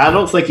 I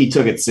don't think he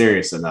took it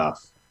serious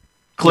enough.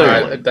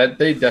 Clearly. No,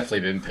 they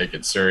definitely didn't take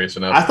it serious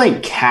enough. I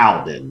think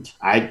Cal didn't.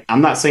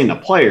 I'm not saying the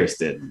players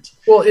didn't.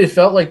 Well, it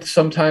felt like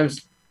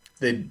sometimes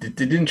they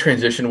didn't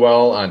transition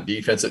well on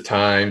defense at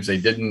times. They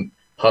didn't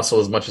hustle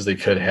as much as they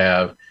could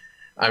have.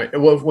 I mean,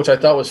 which I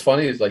thought was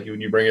funny is like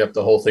when you bring up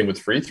the whole thing with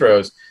free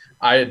throws,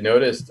 I had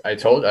noticed, I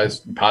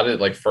spotted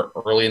it like for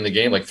early in the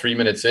game, like 3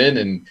 minutes in,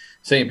 and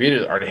St.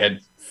 Peter's already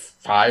had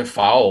 5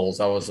 fouls.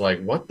 I was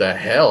like, what the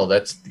hell?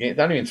 That's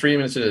not even 3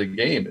 minutes into the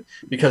game,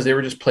 because they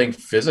were just playing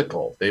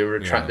physical. They were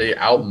they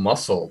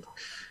out-muscled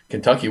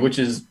Kentucky, which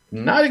is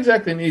not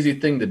exactly an easy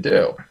thing to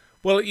do.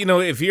 Well,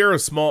 if you're a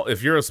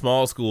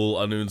small school,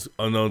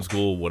 unknown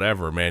school,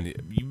 whatever, man,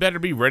 you better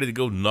be ready to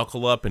go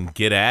knuckle up and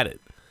get at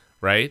it,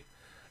 right?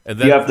 And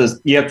then,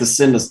 you have to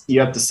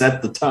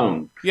set the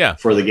tone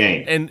for the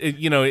game. And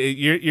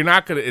you're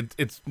not gonna.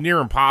 It's near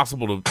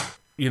impossible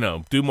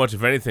to do much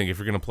of anything if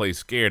you're gonna play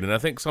scared. And I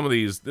think some of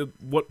these,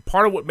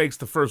 part of what makes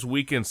the first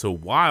weekend so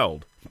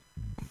wild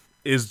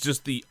is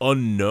just the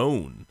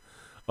unknown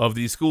of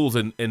these schools,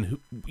 and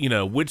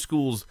which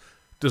schools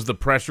does the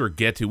pressure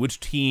get to?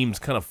 Which teams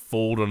kind of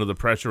fold under the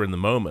pressure in the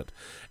moment?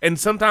 And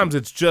sometimes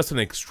it's just an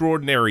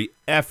extraordinary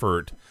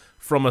effort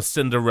from a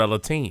Cinderella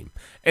team.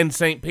 And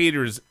St.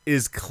 Peter's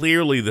is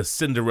clearly the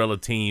Cinderella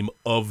team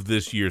of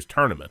this year's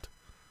tournament.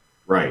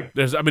 Right.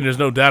 There's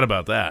no doubt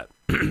about that.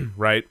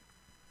 Right?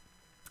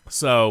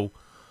 So,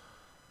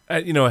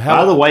 by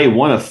the way,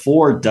 one of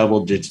 4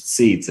 double-digit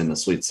seeds in the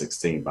Sweet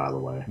 16, by the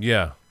way.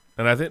 Yeah.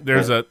 And I think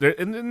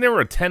there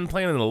were a 10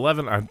 playing and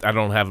 11. I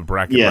don't have a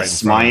bracket right in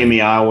front Miami, of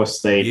me. Iowa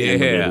State,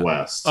 and the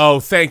Midwest. Oh,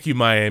 thank you,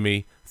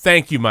 Miami.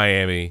 Thank you,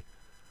 Miami.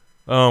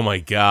 Oh, my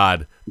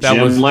God. Jim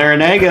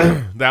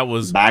Larinaga. That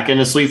was back in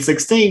the Sweet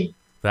 16.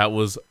 That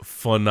was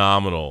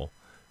phenomenal.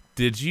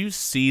 Did you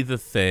see the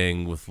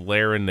thing with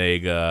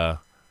Larinaga?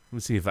 Let me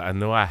see if I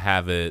know I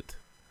have it.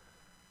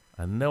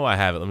 Let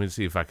me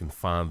see if I can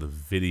find the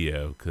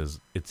video,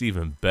 because it's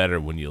even better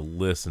when you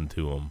listen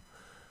to him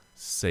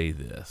say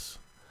this.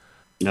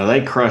 No,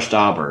 they crushed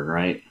Auburn,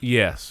 right?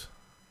 Yes.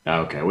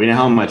 Okay, we know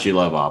how much you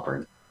love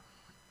Auburn.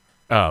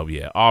 Oh,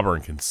 yeah.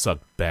 Auburn can suck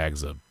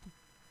bags of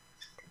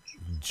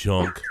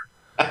junk.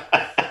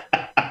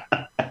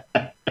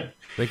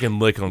 They can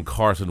lick on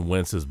Carson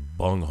Wentz's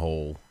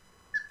bunghole.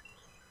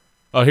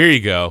 Oh, here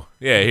you go.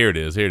 Yeah, here it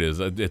is.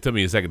 It took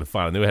me a second to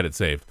find it. I knew I had it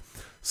saved.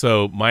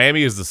 So,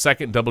 Miami is the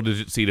second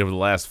double-digit seed over the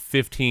last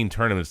 15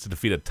 tournaments to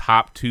defeat a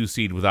top 2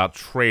 seed without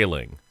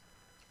trailing.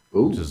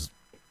 Ooh. Which is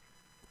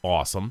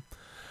awesome.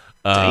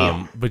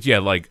 Damn. But yeah,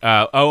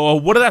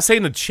 what did I say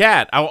in the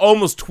chat? I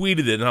almost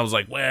tweeted it, and I was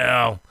like,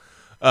 well,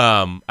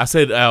 I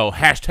said,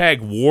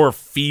 hashtag war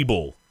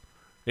Feeble.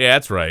 Yeah,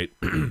 that's right.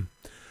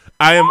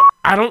 I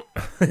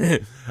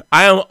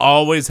am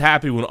always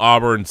happy when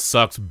Auburn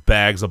sucks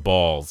bags of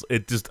balls.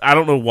 I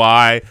don't know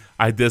why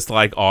I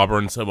dislike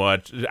Auburn so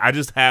much. I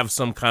just have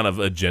some kind of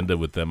agenda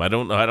with them. I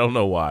don't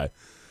know why.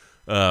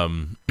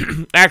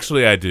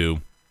 Actually, I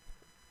do.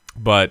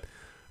 But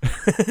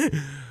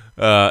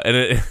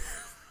and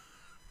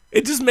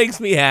it just makes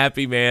me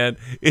happy, man.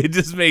 It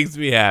just makes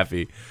me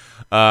happy.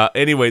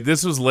 Anyway,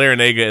 this was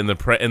Larinaga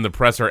in the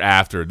presser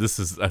after. This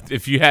is,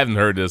 if you hadn't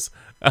heard this,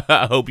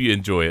 I hope you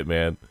enjoy it,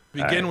 man.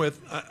 Begin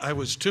with, I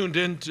was tuned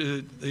in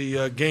to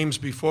the games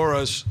before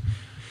us,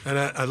 and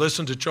I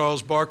listened to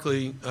Charles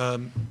Barkley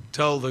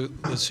tell the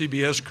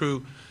CBS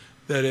crew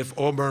that if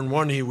Auburn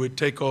won, he would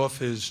take off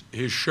his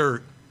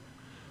shirt.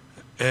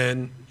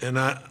 And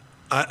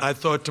I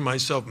thought to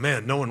myself,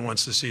 man, no one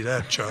wants to see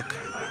that, Chuck.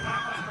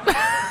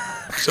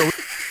 So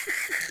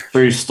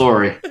true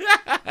story.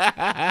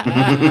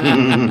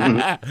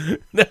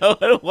 No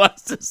one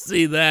wants to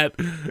see that.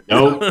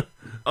 Nope.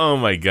 Oh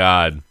my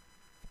God,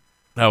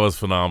 that was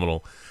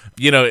phenomenal.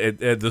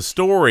 The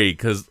story,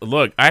 because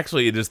look,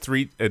 actually, it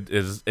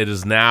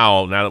is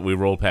now that we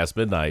rolled past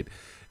midnight,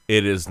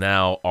 it is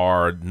now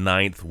our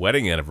 9th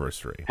wedding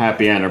anniversary.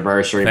 Happy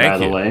anniversary, by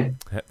the way.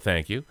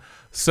 Thank you.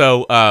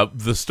 So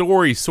the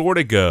story sort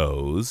of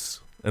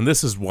goes, and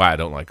this is why I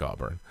don't like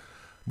Auburn,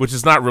 which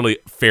is not really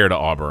fair to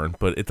Auburn,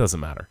 but it doesn't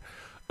matter.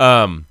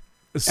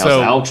 As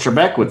Alex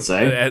Trebek would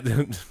say.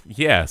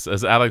 Yes,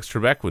 as Alex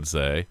Trebek would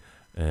say,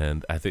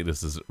 and I think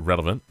this is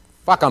relevant.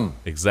 Fuck 'em.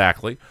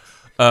 Exactly.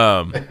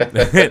 So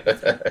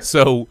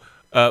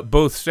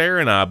both Sarah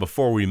and I,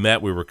 before we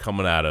met, we were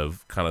coming out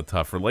of kind of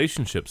tough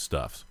relationship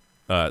situations.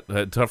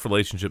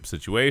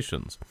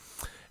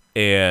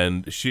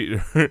 And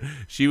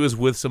she was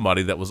with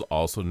somebody that was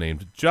also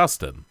named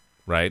Justin,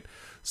 right?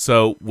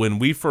 So when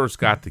we first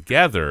got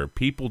together,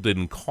 people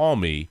didn't call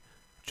me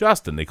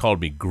Justin. They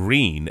called me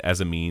Green as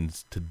a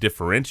means to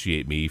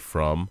differentiate me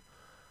from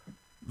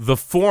the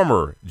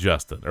former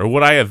Justin, or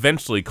what I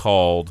eventually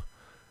called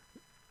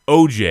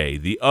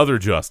OJ, the other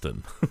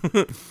Justin.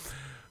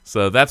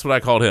 So that's what I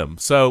called him.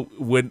 So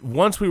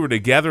once we were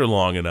together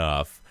long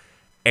enough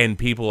and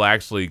people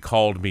actually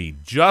called me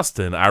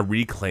Justin, I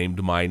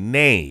reclaimed my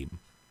name,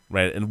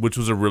 right? And which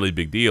was a really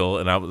big deal.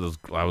 And I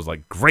was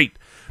like, great.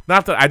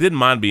 Not that I didn't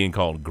mind being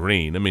called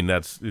Green. I mean,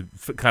 it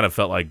kind of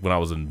felt like when I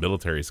was in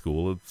military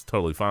school. It's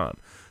totally fine.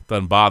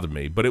 Doesn't bother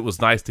me. But it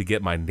was nice to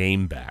get my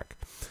name back.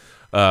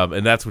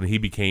 And that's when he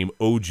became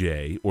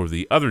OJ, or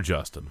the other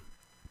Justin.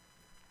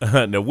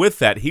 Now, with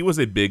that, he was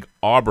a big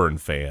Auburn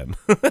fan.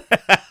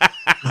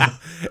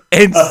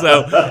 and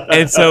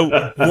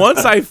so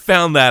once I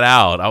found that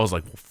out, I was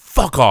like,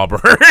 fuck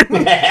Auburn.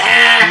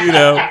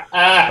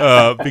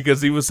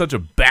 Because he was such a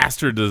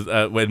bastard,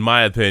 in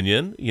my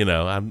opinion.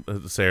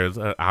 Sarah's,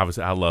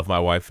 obviously, I love my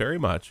wife very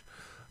much.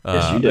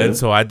 Yes, you do. And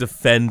so I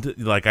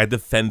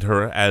defend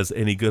her as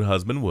any good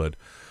husband would.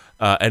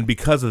 And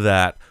because of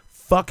that,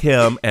 fuck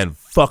him and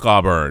fuck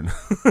Auburn.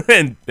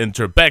 and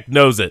Trebek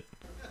knows it.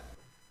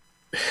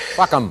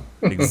 Fuck 'em.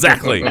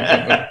 Exactly.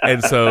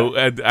 And so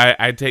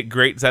I take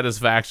great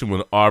satisfaction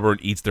when Auburn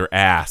eats their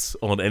ass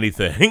on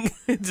anything.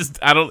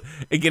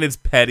 It's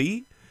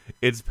petty.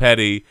 It's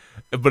petty,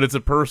 but it's a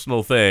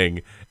personal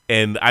thing.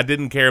 And I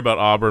didn't care about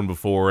Auburn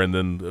before. And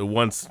then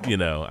once,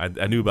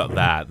 I knew about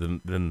that,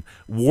 then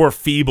War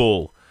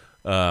Feeble,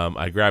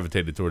 I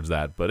gravitated towards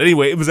that. But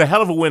anyway, it was a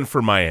hell of a win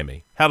for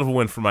Miami.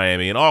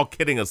 And all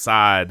kidding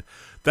aside,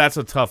 that's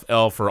a tough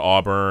L for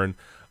Auburn.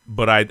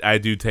 But I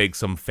do take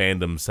some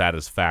fandom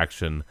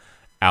satisfaction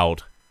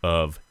out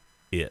of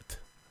it.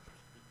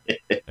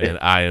 And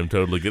I am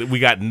totally good. We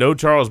got no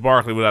Charles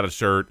Barkley without a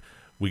shirt.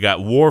 We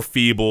got War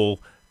Feeble.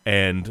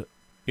 And,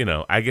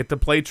 I get to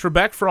play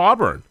Trebek for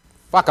Auburn.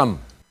 Fuck 'em.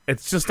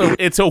 It's just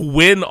it's a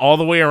win all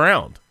the way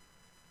around.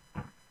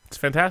 It's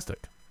fantastic.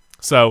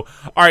 So,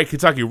 all right,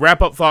 Kentucky,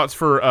 wrap up thoughts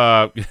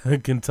for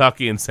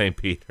Kentucky and St.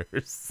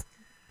 Peter's.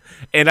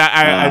 And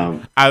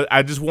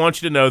I just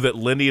want you to know that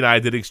Lindy and I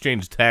did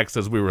exchange texts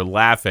as we were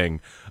laughing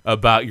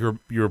about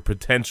your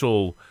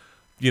potential,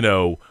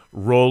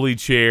 rolling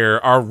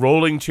chair. Are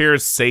rolling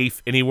chairs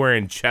safe anywhere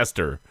in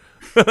Chester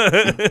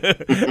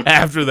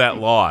after that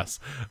loss?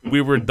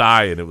 We were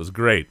dying. It was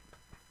great.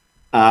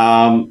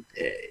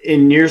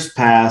 In years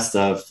past,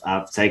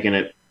 I've taken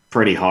it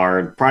pretty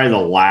hard. Probably the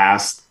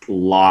last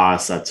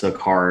loss I took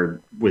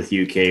hard with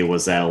UK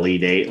was that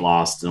Elite Eight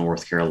loss to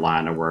North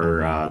Carolina,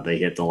 where they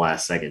hit the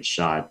last second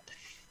shot.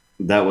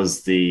 That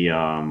was the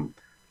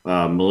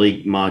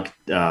Malik Monk,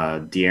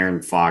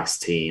 De'Aaron Fox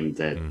team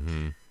that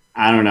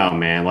I don't know,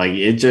 man. Like,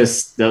 it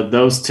just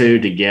those two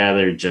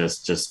together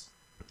just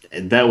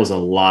that was a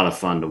lot of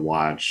fun to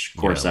watch.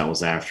 Of course, that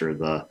was after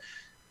the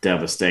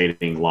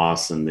devastating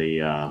loss and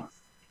the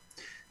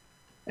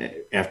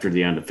after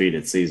the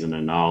undefeated season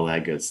and all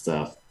that good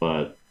stuff.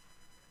 But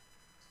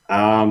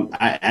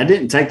I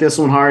didn't take this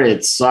one hard.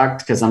 It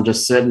sucked because I'm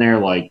just sitting there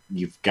like,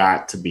 you've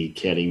got to be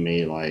kidding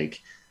me.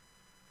 Like,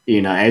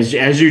 as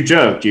you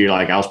joked, you're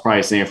like, I was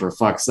probably saying for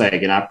fuck's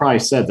sake. And I probably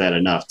said that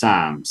enough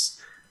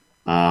times.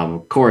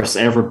 Of course,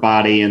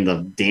 everybody in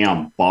the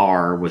damn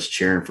bar was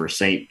cheering for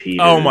St. Peter's.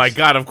 Oh, my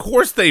God. Of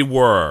course they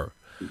were.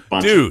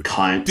 Bunch of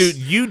cunts. Dude,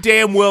 you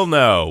damn well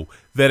know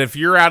that if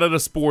you're out at a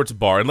sports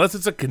bar, unless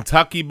it's a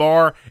Kentucky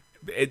bar,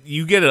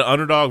 you get an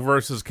underdog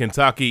versus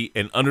Kentucky,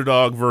 an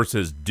underdog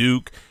versus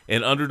Duke,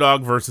 an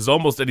underdog versus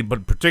almost any,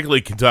 but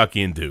particularly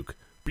Kentucky and Duke.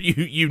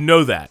 You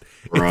know that,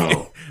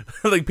 bro.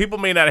 Like, people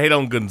may not hate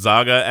on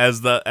Gonzaga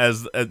as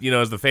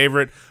the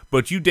favorite,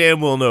 but you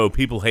damn well know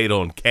people hate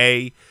on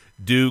K,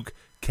 Duke,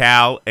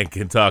 Cal, and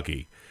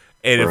Kentucky.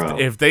 And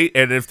if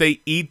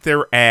they eat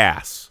their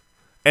ass,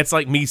 it's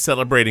like me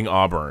celebrating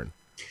Auburn.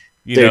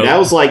 Dude, that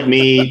was like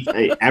me.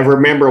 I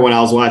remember when I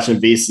was watching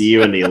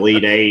VCU in the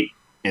Elite Eight,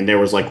 and there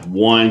was like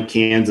one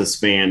Kansas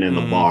fan in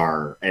the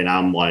bar, and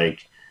I'm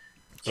like,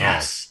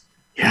 yes,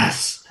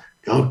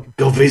 go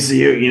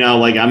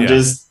VCU. I'm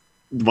just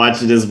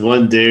watching this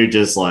one dude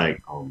just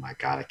like, oh my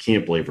God, I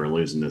can't believe we're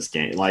losing this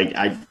game. Like,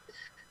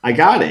 I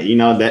got it.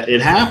 That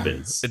it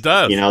happens. It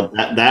does.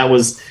 That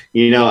was,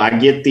 I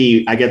get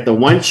the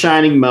one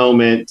shining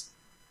moment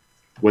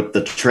with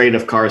the trade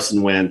of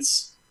Carson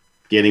Wentz,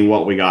 getting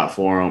what we got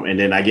for him, and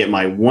then I get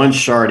my one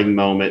Sharting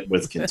moment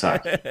with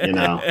Kentucky.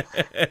 That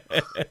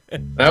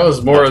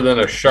was more than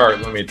a Shart,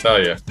 let me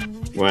tell you.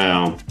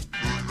 Well,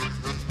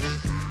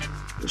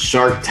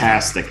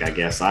 Shark-tastic, I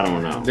guess. I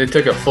don't know. They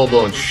took a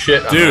full-blown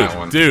shit on that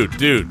one.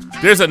 Dude.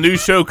 There's a new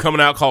show coming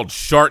out called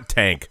Shark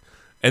Tank.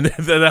 And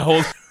then that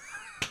whole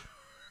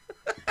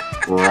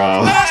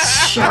Bro,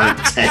 Shark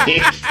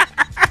Tank.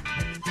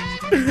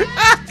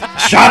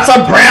 Shots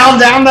of brown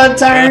down the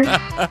turn.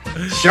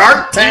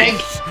 Shark Tank.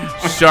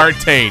 Shark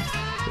Tank.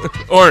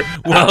 Or,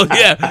 well,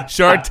 yeah,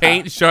 Shark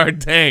Tank.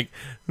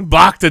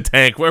 Bacta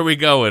Tank. Where are we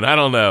going? I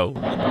don't know.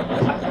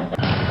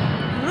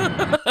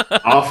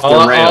 Off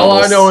the rails.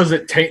 All I know is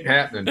it tain't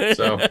happening.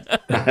 So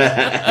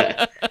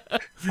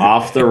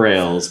off the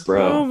rails,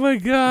 bro. Oh my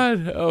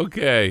God.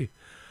 Okay.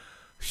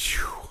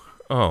 Whew.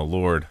 Oh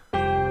Lord.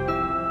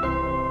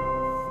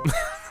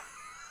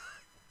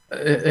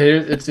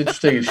 It's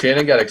interesting.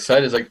 Shannon got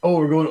excited. It's like, oh,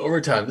 we're going to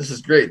overtime. This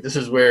is great. This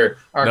is where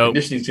our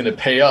conditioning is going to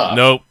pay off.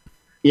 Nope.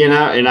 You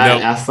know, and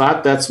I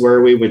thought that's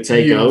where we would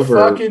take over.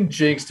 You fucking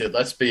jinxed it.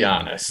 Let's be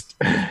honest.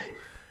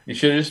 You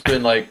should have just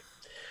been like,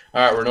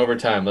 all right, we're in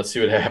overtime. Let's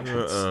see what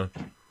happens. I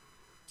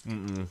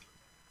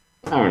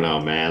don't know,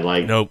 man.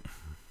 Like, nope.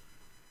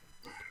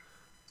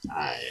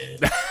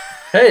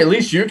 Hey, at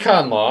least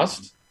UConn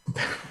lost.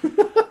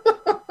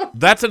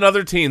 That's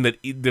another team that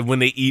when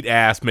they eat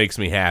ass makes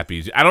me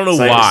happy. I don't know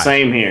why.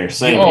 Same here.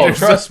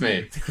 Trust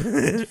me.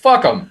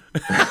 Fuck them.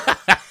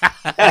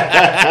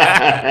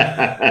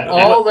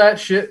 All that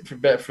shit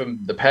from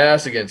the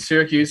past against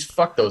Syracuse.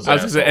 Fuck those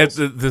assholes. I was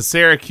gonna say, the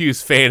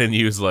Syracuse fan in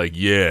you is like,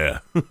 yeah.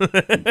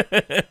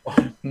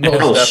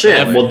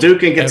 Shit. Well,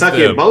 Duke and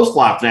Kentucky have both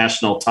lost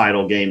national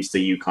title games to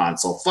UConn,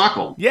 so fuck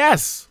them.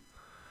 Yes.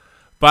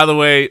 By the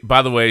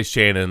way,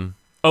 Shannon.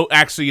 Oh,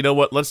 actually, you know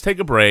what? Let's take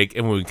a break,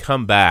 and when we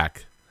come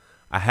back,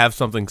 I have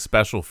something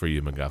special for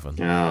you, McGuffin.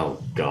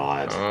 Oh,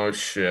 God. Oh,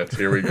 shit.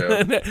 Here we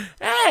go.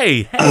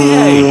 Hey.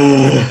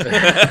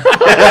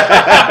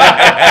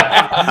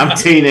 I'm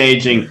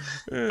teenaging.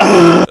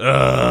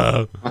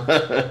 The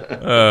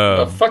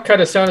fuck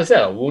kind of sound is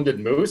that? A wounded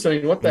moose? I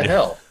mean, what the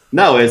hell?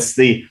 No, it's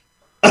the...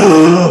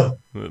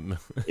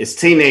 it's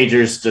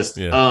teenagers just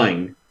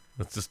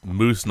That's just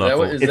moose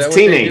knuckle. It's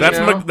teenage. That's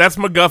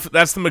McGuffin.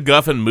 That's the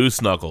McGuffin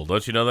moose knuckle.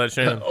 Don't you know that,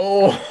 Shannon?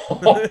 Oh.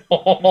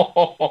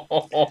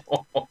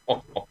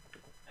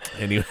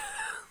 Anyway.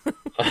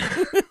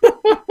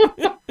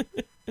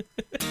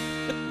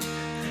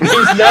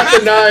 He's not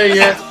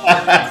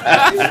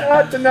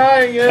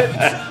denying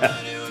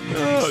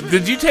it.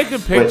 Did you take a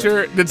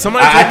picture? Did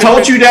somebody? I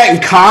told you that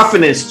in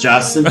confidence,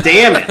 Justin.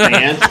 Damn it,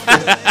 man.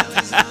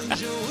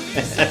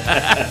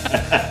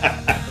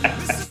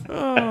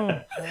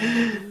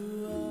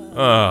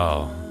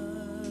 Oh.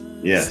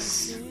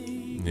 Yes.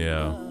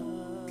 Yeah.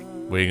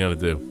 What are you gonna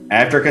do?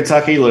 After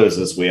Kentucky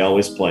loses, we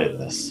always play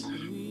this.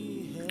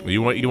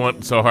 You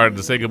want so hard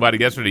to say goodbye to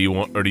yesterday? Do you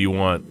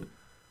want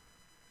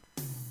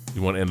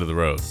end of the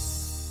road?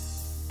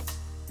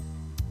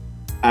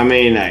 I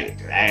mean,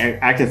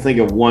 I can think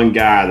of one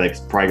guy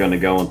that's probably going to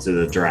go into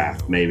the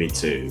draft, maybe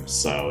two.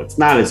 So it's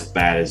not as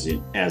bad as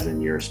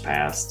in years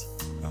past.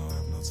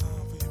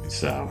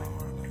 So.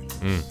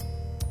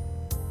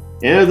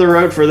 End of the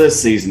road for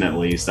this season, at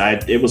least.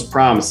 It was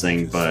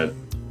promising, but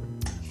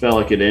I felt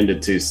like it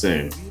ended too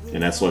soon.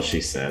 And that's what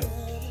she said.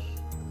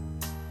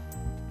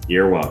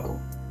 You're welcome.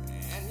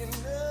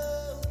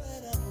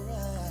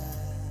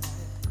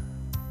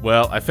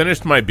 Well, I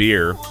finished my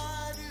beer,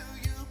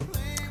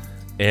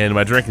 and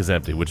my drink is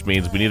empty, which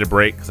means we need a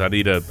break because I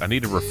need to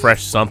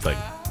refresh something.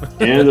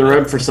 End of the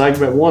road for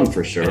segment 1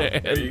 for sure.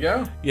 There you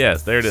go.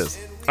 Yes, there it is.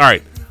 All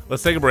right.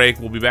 Let's take a break.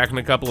 We'll be back in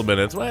a couple of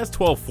minutes. Well, that's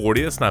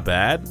 12:40. That's not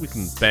bad. We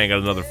can bang out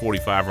another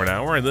 45 or an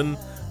hour and then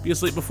be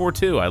asleep before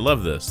 2. I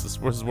love this. This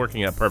is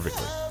working out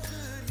perfectly.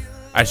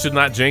 I should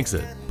not jinx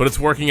it, but it's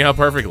working out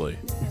perfectly,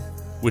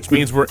 which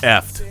means we're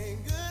effed.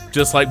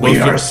 Just like we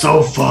are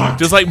so fucked.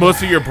 Just like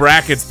most of your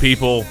brackets,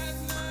 people.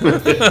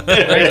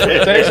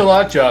 Thanks a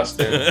lot,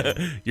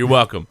 Justin. You're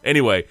welcome.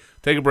 Anyway,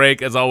 take a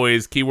break. As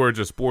always, keywords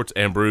are sports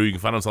and brew. You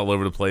can find us all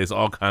over the place,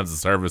 all kinds of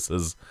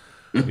services.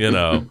 You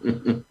know,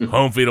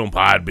 home feed on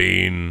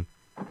Podbean.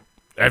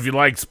 If you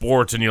like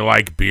sports and you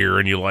like beer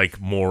and you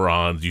like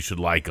morons, you should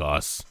like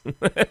us.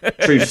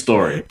 True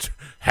story.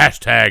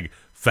 Hashtag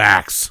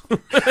facts.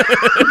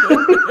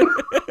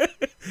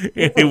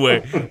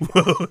 Anyway,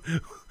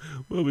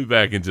 we'll be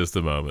back in just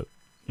a moment.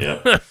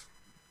 Yeah.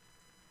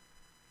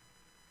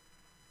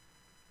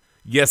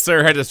 Yes,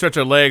 sir. Had to stretch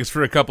our legs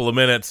for a couple of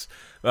minutes,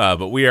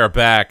 but we are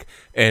back.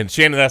 And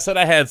Shannon, I said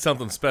I had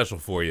something special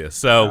for you.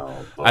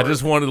 So I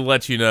just wanted to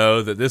let you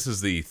know that this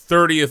is the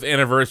 30th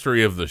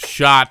anniversary of the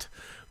shot,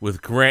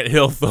 with Grant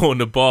Hill throwing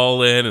the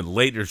ball in and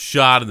later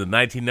shot in the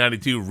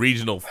 1992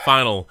 regional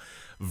final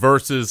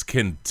versus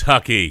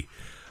Kentucky.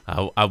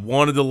 I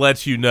wanted to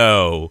let you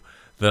know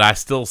that I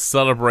still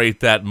celebrate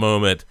that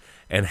moment.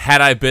 And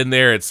had I been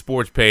there at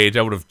Sports Page,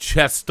 I would have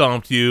chest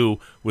stomped you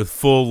with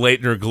full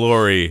Leitner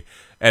glory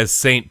as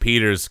St.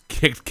 Peter's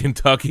kicked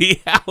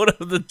Kentucky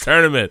out of the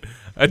tournament.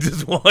 I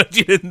just want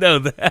you to know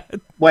that.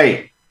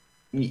 Wait,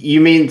 you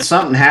mean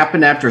something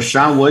happened after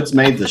Sean Woods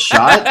made the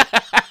shot?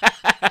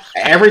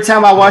 Every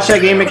time I watch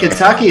that game in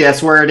Kentucky,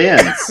 that's where it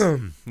ends.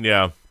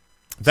 Yeah.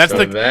 That's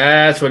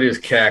what he was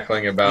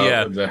cackling about.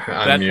 Yeah,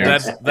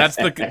 that's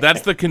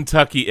the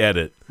Kentucky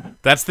edit.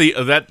 That's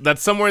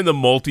that's somewhere in the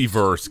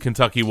multiverse.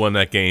 Kentucky won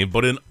that game,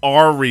 but in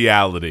our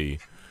reality,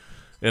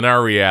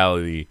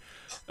 Leitner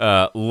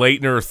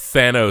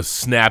Thanos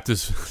snapped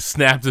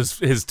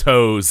his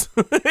toes.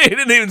 He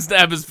didn't even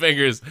snap his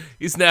fingers.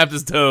 He snapped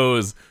his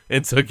toes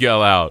and took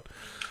y'all out.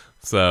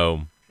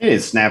 So he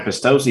didn't snap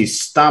his toes. He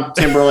stomped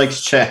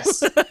Timberlake's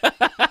chest. By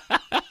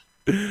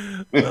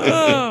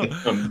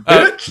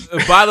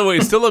the way,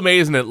 still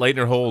amazing that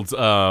Leitner holds.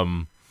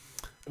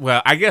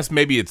 Well, I guess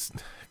maybe it's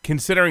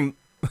considering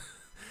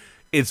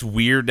it's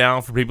weird now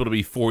for people to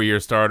be 4-year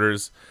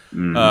starters.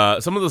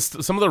 Some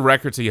of the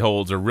records he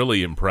holds are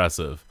really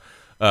impressive.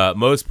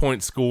 Most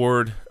points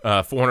scored,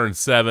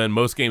 407.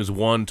 Most games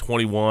won,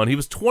 21. He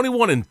was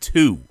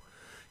 21-2.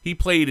 He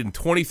played in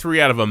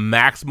 23 out of a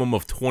maximum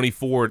of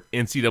 24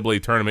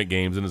 NCAA tournament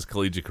games in his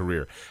collegiate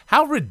career.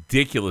 How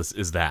ridiculous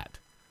is that?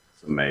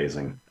 It's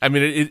amazing. I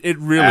mean, it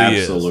really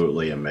is.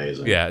 Absolutely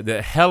amazing. Yeah,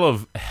 the hell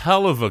of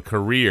a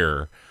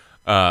career,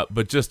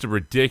 but just a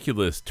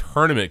ridiculous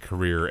tournament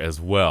career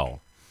as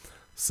well.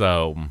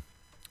 So,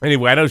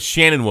 anyway, I know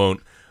Shannon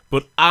won't,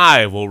 but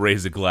I will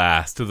raise a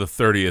glass to the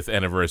 30th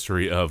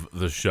anniversary of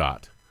The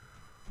Shot.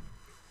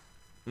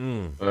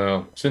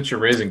 Well, since you're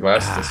raising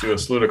glasses, let's do a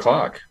salute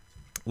o'clock.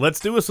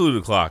 Let's do a salute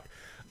o'clock.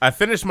 I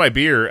finished my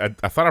beer.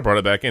 I thought I brought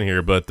it back in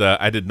here, but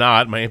I did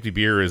not. My empty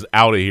beer is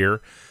out of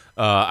here.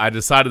 I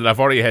decided that I've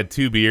already had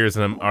 2 beers,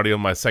 and I'm already on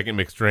my second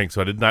mixed drink,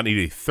 so I did not need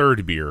a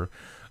third beer.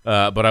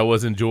 But I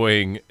was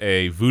enjoying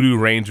a Voodoo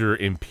Ranger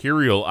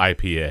Imperial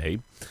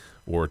IPA,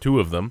 or 2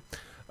 of them.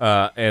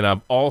 And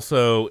I'm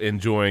also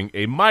enjoying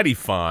a mighty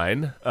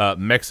fine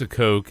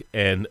Mexicoke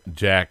and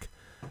Jack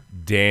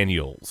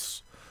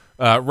Daniels.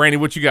 Randy,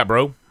 what you got,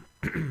 bro?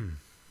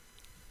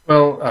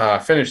 Well, I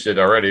finished it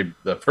already,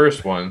 the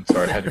first one.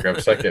 Sorry, I had to grab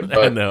a second.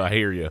 But I know, I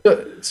hear you.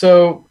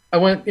 So I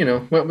went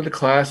with the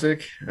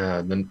classic.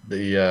 Had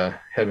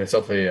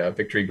myself a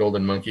Victory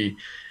Golden Monkey.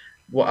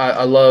 Well,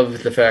 I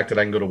love the fact that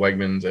I can go to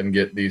Wegmans and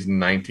get these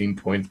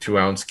 19.2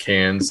 ounce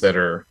cans that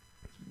are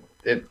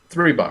at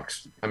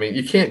 $3. I mean,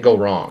 you can't go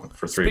wrong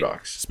for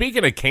 $3.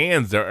 Speaking of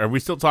cans, are we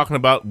still talking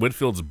about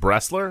Whitfield's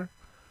Bressler?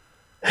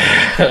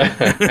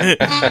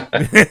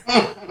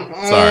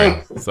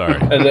 Sorry.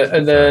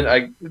 And then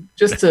I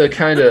just to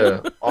kind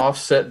of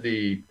offset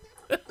the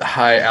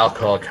high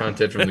alcohol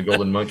content from the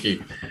Golden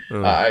Monkey,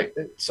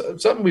 it's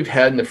something we've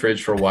had in the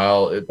fridge for a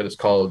while, but it's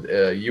called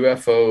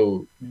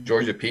UFO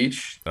Georgia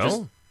Peach.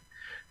 Just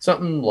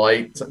something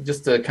light,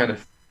 just to kind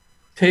of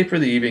taper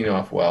the evening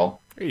off well.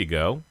 There you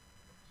go.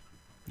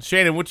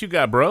 Shannon, what you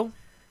got, bro?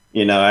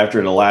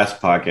 After the last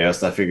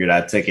podcast, I figured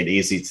I'd take it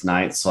easy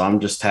tonight, so I'm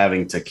just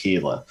having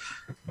tequila.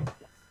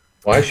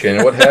 Why,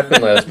 Shannon? What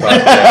happened last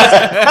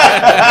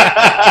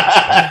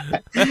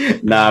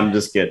podcast? No, I'm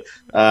just kidding.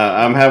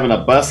 I'm having a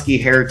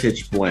Buskey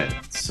Heritage Blend,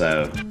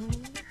 so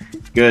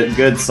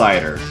good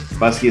cider.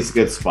 Buskey's a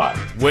good spot.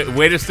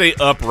 Way to stay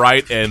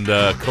upright and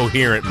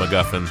coherent,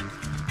 MacGuffin.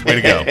 Way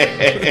to go.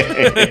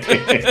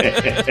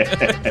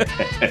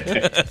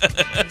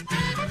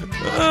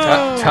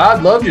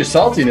 Todd loved your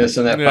saltiness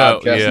in that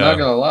podcast. Yeah. Not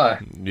gonna lie.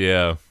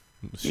 Yeah.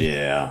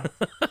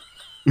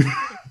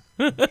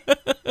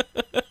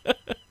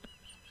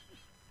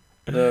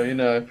 So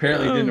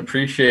apparently didn't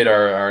appreciate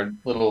our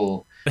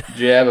little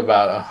jab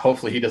about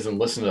hopefully he doesn't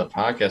listen to the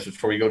podcast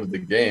before we go to the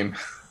game.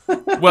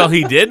 Well,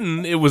 he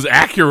didn't. It was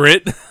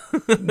accurate.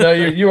 No,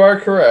 you are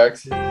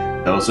correct.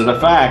 Those are the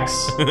facts.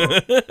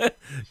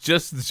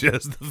 just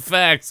the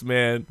facts,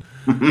 man.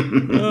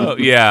 Oh,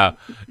 yeah.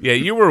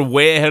 You were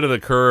way ahead of the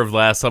curve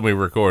last time we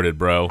recorded,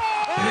 bro. Let's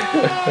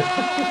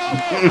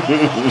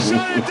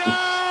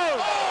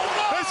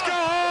go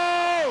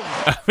home.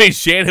 I mean,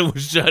 Shannon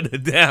was shutting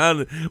it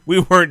down. We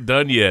weren't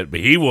done yet, but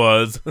he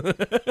was.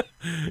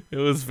 It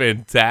was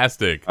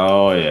fantastic.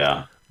 Oh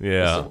yeah.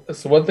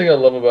 So one thing I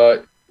love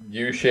about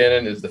you,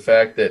 Shannon, is the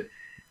fact that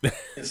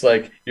it's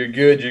like you're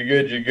good,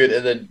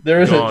 and then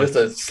there isn't just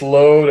a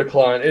slow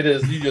decline. It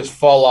is you just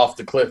fall off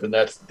the cliff, and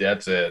that's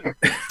it.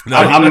 No,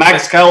 I'm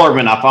Max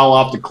Kellerman. I fall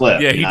off the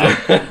cliff. Yeah, he did.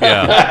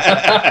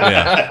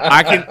 Yeah.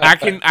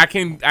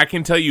 I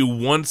can tell you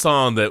one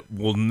song that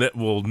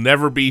will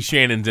never be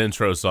Shannon's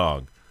intro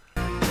song.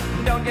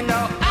 Don't you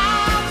know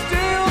I'm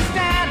still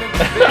standing?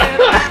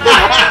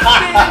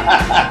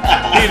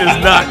 He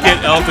does not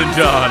get Elton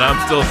John. I'm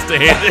still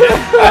standing.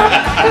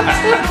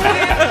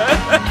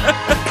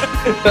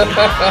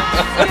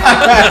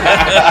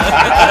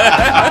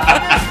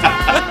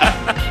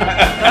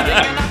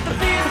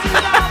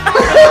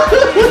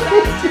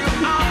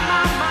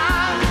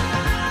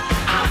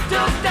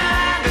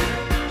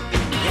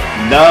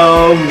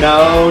 No.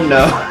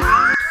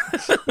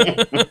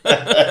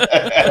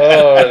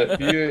 Oh, if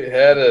you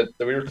had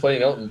we were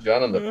playing Elton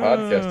John on the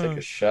podcast, take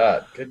a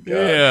shot. Good God.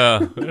 Yeah.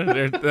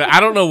 I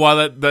don't know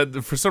why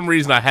that for some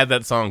reason I had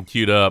that song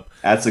queued up.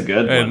 That's a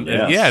good one.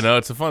 Yes. Yeah, no,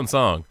 it's a fun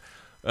song.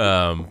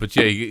 But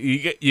yeah,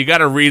 you got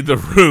to read the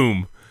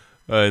room,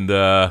 and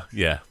no.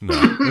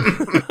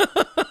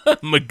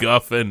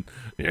 MacGuffin,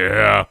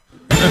 yeah.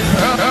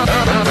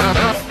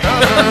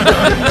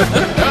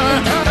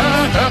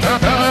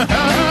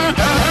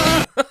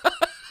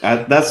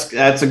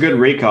 That's a good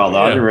recall, though.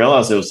 Yeah. I didn't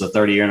realize it was the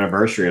 30-year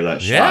anniversary of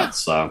that Yeah. shot.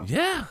 So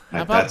Yeah, how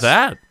Like, about that's-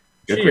 that?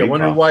 good Gee, I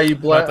wonder recall. why you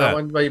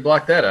that?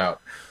 blocked that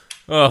out.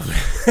 Oh,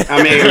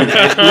 I mean,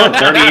 look,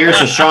 30 years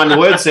of Sean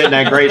Woods hitting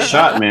that great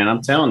shot, man.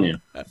 I'm telling you.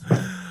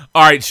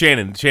 all right,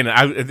 Shannon,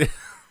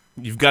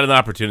 you've got an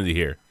opportunity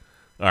here.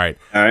 All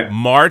right,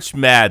 March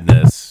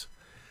Madness,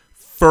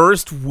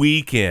 first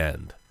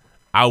weekend.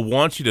 I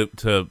want you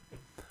to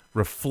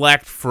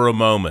reflect for a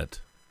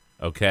moment,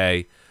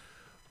 okay,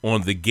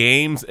 on the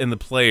games and the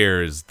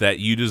players that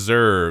you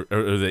deserve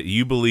or that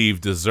you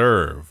believe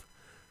deserve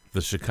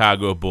the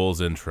Chicago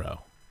Bulls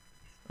intro.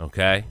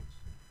 Okay?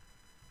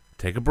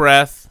 Take a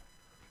breath.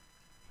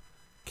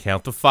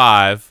 Count to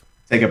 5.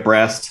 Take a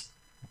breast.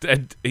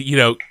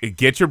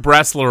 Get your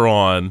wrestler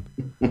on.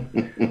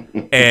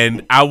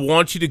 And I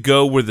want you to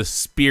go where the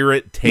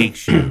spirit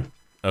takes you.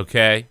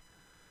 Okay?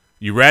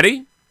 You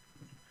ready?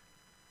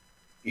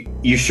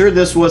 You sure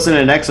this wasn't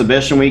an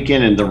exhibition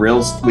weekend and the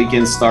real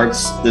weekend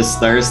starts this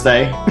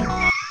Thursday?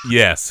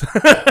 Yes.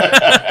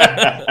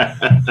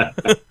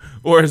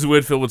 Or as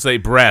Whitfield would say,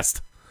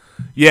 breast.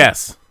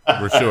 Yes,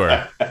 for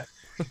sure.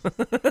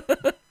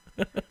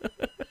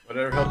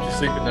 Whatever helps you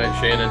sleep at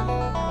night, Shannon.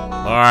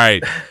 All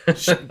right.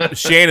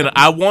 Shannon,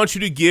 I want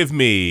you to give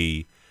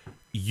me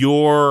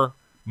your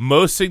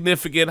most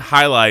significant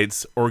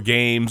highlights or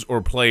games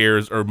or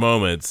players or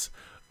moments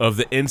of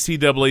the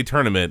NCAA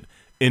tournament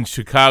in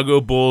Chicago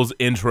Bulls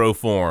intro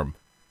form.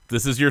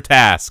 This is your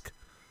task.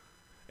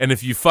 And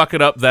if you fuck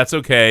it up, that's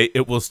okay.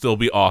 It will still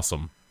be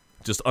awesome.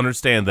 Just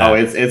understand that. Oh,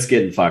 it's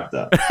getting fucked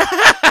up.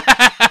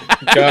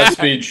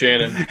 Godspeed,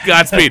 Shannon.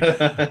 Godspeed.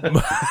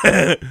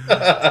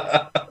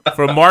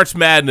 From March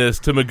Madness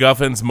to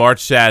McGuffin's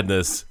March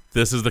Sadness,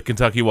 this is the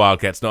Kentucky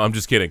Wildcats. No, I'm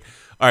just kidding.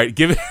 All right,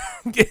 give me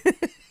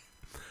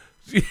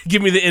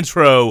the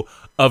intro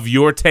of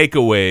your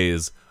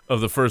takeaways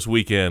of the first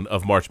weekend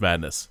of March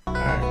Madness.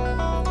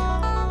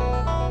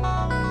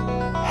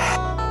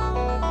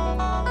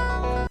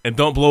 And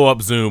don't blow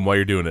up Zoom while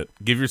you're doing it.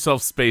 Give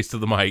yourself space to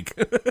the mic.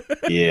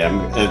 Yeah,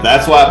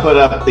 that's why I put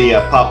up the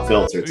pop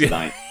filter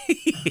tonight.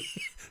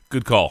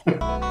 Good call.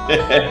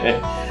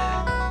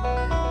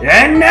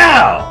 And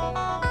now,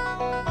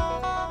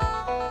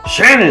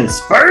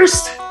 Shannon's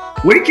first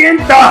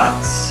weekend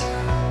thoughts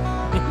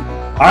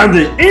on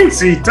the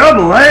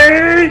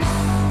NCAA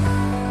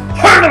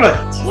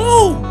tournament.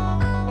 Woo!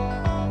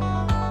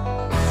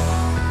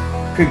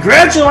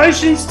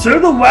 Congratulations to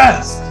the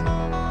West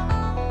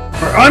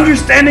for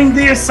understanding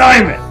the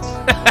assignment.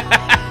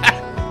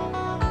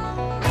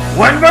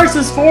 1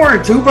 versus 4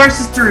 and 2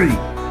 versus 3.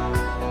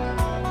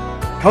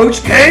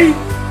 Coach K,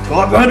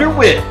 1,200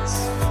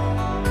 wins.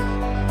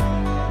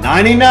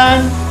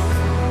 99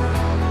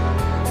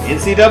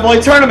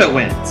 NCAA tournament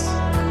wins.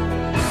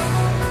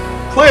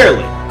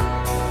 Clearly,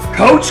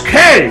 Coach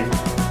K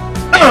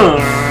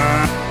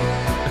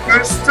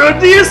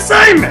understood the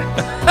assignment.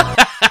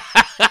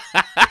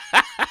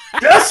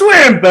 Just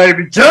win,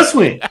 baby. Just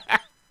win.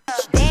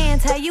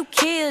 Dance how you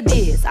killed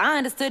this. I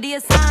understood the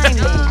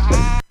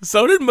assignment.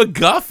 So did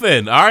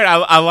McGuffin. All right,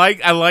 I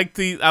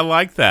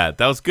like that.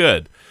 That was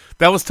good.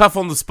 That was tough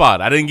on the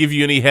spot. I didn't give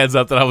you any heads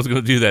up that I was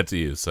going to do that to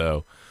you.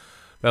 So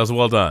that was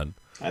well done.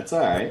 That's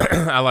all right.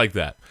 I like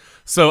that.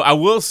 So I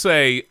will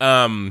say,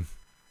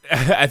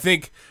 I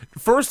think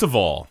first of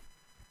all,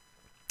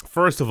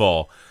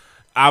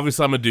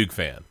 obviously I'm a Duke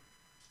fan.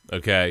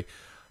 Okay,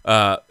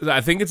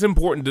 I think it's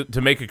important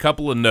to make a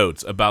couple of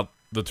notes about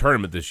the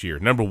tournament this year.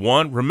 Number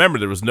one, remember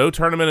there was no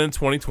tournament in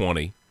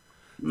 2020.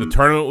 The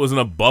tournament was in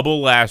a bubble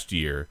last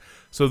year.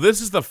 So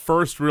this is the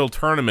first real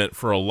tournament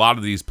for a lot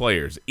of these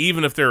players,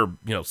 even if they're,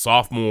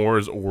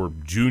 sophomores or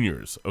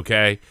juniors,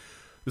 okay?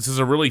 This is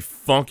a really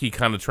funky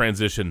kind of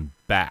transition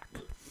back.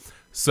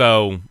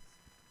 So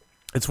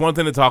it's one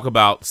thing to talk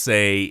about,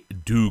 say,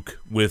 Duke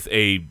with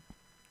a,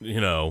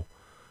 young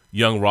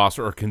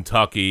roster, or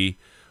Kentucky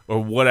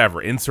or whatever.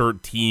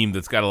 Insert team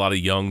that's got a lot of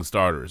young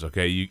starters,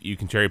 okay? You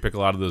can cherry pick a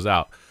lot of those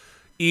out.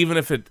 Even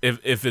if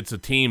it's a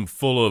team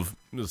full of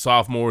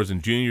sophomores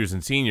and juniors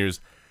and seniors,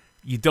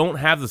 you don't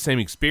have the same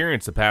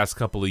experience the past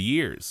couple of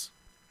years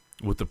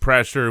with the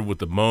pressure, with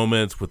the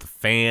moments, with the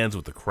fans,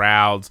 with the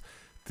crowds.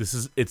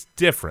 It's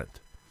different.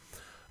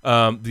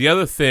 The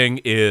other thing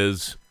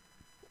is,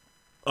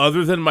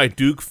 other than my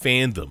Duke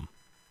fandom,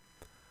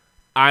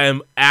 I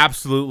am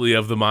absolutely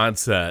of the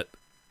mindset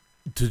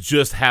to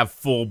just have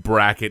full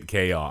bracket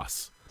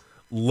chaos.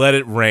 Let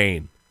it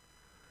rain.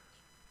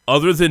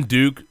 Other than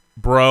Duke,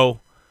 bro,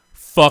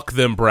 fuck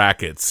them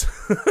brackets.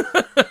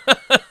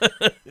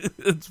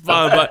 It's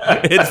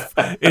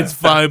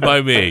fine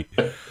by me.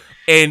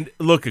 And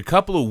look, a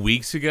couple of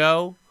weeks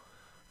ago,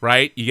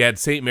 right? You had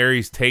St.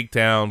 Mary's take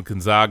down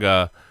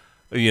Gonzaga,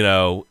 in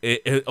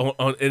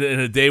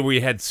a day where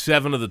you had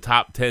 7 of the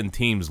top 10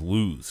 teams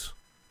lose.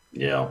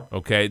 Yeah.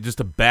 Okay,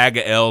 just a bag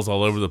of L's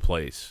all over the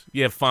place.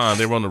 Yeah, fine,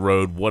 they were on the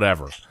road,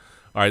 whatever.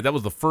 All right, that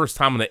was the first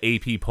time in the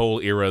AP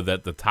poll era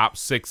that the top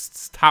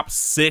six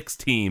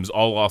teams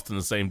all lost in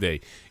the same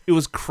day. It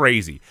was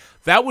crazy.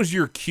 That was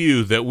your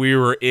cue that we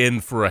were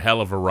in for a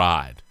hell of a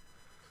ride.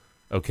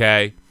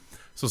 Okay?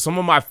 So some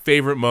of my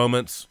favorite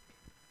moments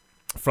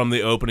from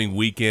the opening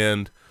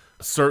weekend,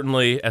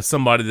 certainly as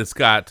somebody that's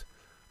got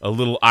a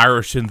little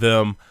Irish in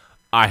them,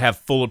 I have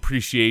full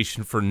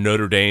appreciation for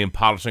Notre Dame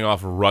polishing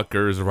off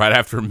Rutgers right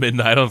after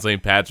midnight on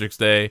St. Patrick's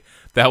Day.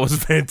 That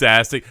was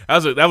fantastic.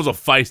 That was a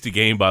feisty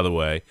game, by the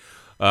way.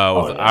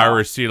 With the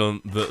Irish sealing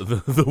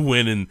the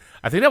win, and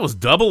I think that was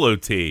double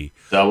OT.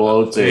 Double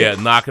OT. Yeah,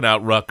 knocking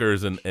out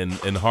Rutgers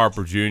and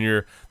Harper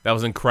Jr. That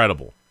was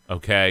incredible.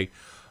 Okay,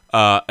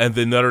 and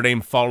then Notre Dame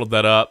followed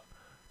that up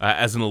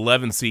as an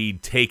 11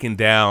 seed, taking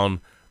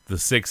down the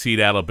 6 seed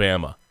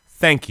Alabama.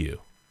 Thank you.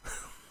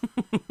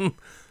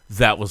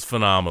 That was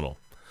phenomenal.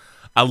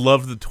 I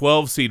loved the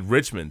 12 seed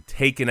Richmond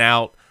taking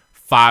out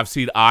 5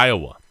 seed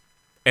Iowa.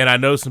 And I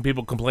know some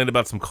people complained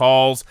about some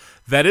calls.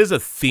 That is a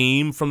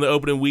theme from the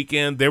opening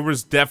weekend. There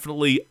was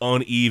definitely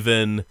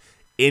uneven,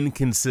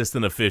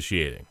 inconsistent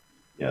officiating.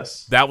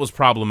 Yes. That was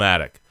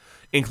problematic,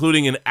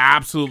 including an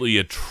absolutely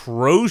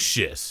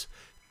atrocious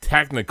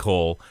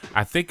technical.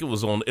 I think it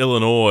was on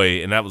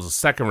Illinois, and that was a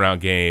second-round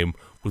game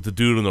with the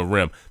dude on the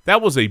rim.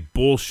 That was a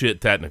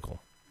bullshit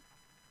technical.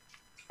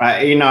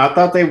 I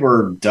thought they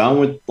were done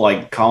with,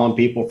 like, calling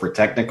people for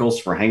technicals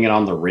for hanging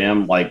on the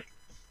rim. Like,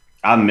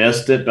 I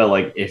missed it, but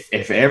like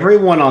if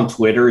everyone on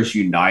Twitter is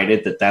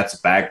united that that's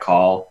a bad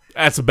call,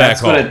 that's a bad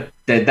call.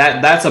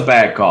 That's a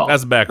bad call.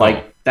 That's a bad call.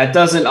 Like that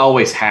doesn't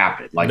always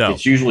happen. Like No.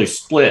 It's usually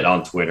split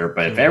on Twitter,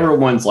 but if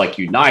everyone's like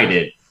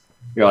united,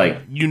 you're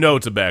like,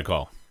 it's a bad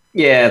call.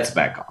 Yeah, it's a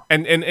bad call.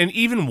 And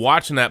even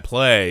watching that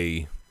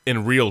play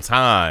in real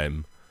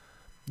time,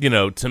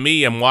 to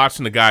me, I'm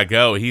watching the guy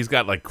go. He's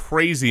got like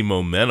crazy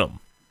momentum,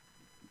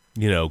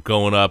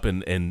 going up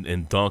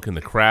and dunking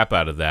the crap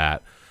out of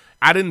that.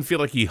 I didn't feel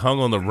like he hung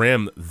on the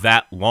rim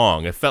that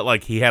long. It felt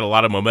like he had a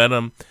lot of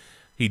momentum.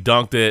 He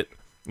dunked it.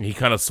 He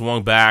kind of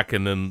swung back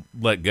and then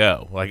let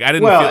go. Like I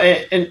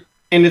didn't.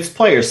 And it's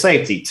player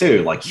safety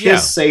too. Like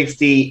his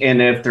safety,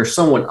 and if there's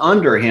someone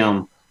under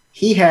him,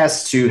 he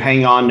has to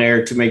hang on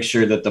there to make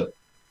sure that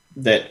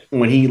that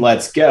when he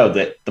lets go,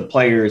 that the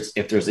players,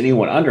 if there's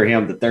anyone under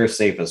him, that they're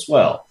safe as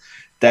well.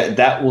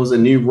 That was a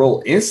new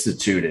rule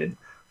instituted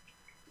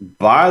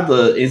by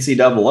the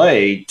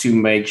NCAA to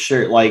make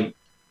sure, like.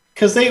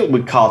 Because they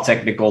would call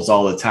technicals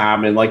all the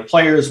time, and like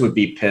players would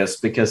be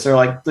pissed because they're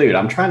like, dude,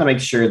 I'm trying to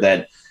make sure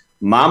that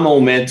my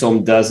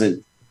momentum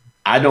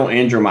I don't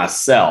injure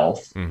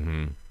myself.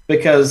 Mm-hmm.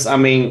 Because, I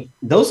mean,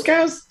 those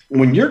guys,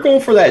 when you're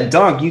going for that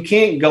dunk, you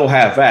can't go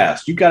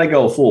half-assed. You got to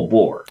go full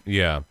bore.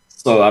 Yeah.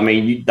 So, I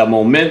mean, the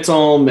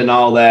momentum and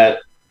all that,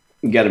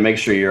 you got to make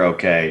sure you're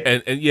okay.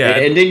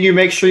 And then you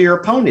make sure your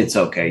opponent's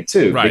okay,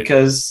 too. Right.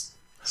 Because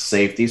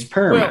safety's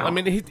paramount. Well, I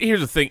mean, here's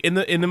the thing. In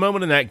the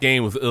moment in that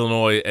game with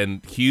Illinois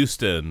and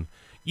Houston,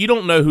 you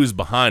don't know who's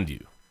behind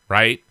you,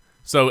 right?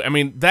 So, I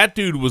mean, that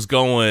dude was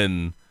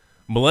going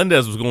 –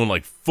 Melendez was going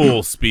like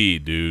full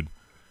speed, dude.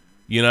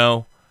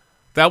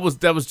 That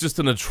was just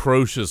an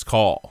atrocious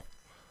call.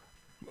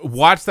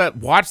 Watch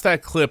that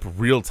clip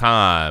real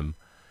time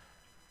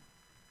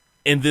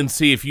and then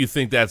see if you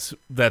think that's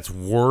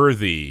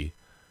worthy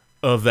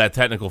of that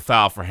technical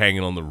foul for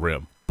hanging on the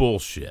rim.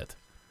 Bullshit.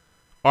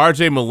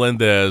 RJ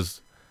Melendez,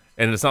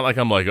 and it's not like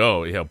I'm like,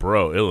 oh yeah,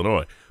 bro,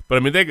 Illinois, but I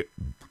mean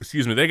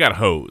they got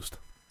hosed.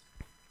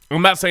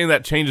 I'm not saying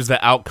that changes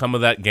the outcome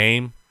of that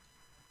game.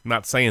 I'm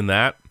not saying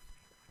that,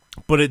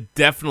 but it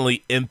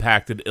definitely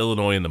impacted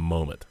Illinois in the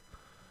moment.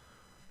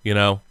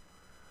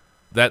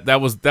 That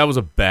was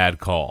a bad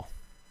call.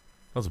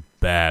 That was a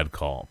bad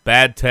call.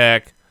 Bad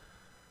tech,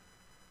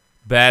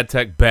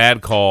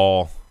 bad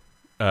call,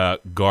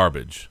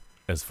 garbage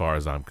as far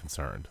as I'm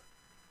concerned.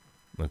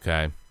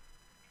 Okay.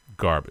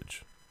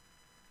 Garbage.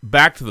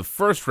 Back to the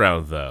first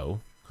round,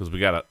 though, because we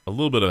got a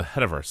little bit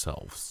ahead of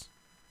ourselves.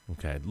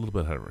 Okay, a little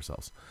bit ahead of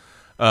ourselves.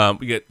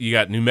 You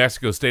got New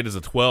Mexico State as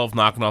a 12,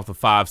 knocking off the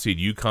 5 seed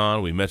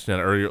UConn. We mentioned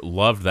that earlier.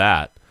 Loved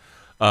that.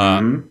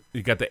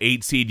 You got the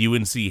 8 seed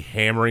UNC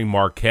hammering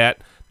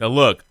Marquette. Now,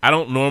 look, I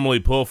don't normally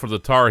pull for the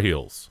Tar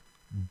Heels,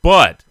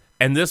 but,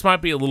 and this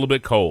might be a little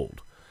bit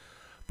cold,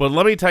 but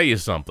let me tell you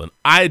something.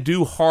 I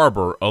do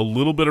harbor a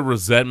little bit of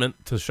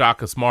resentment to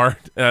Shaka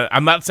Smart.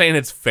 I'm not saying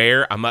it's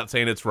fair. I'm not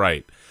saying it's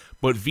right.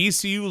 But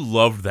VCU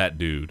loved that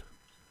dude.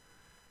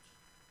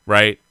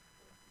 Right?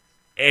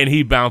 And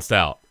he bounced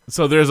out.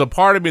 So there's a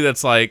part of me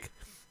that's like,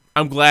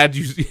 I'm glad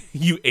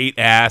you ate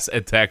ass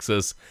at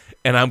Texas,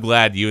 and I'm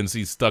glad UNC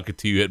stuck it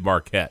to you at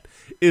Marquette.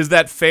 Is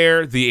that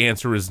fair? The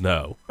answer is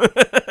no.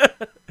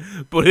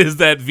 But is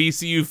that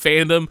VCU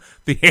fandom?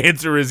 The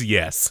answer is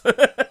yes.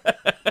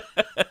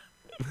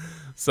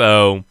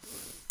 So,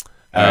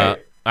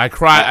 I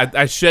cry.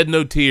 I shed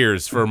no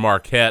tears for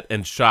Marquette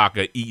and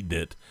Shaka eating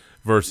it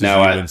versus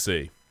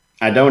UNC.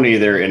 I don't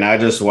either, and I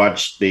just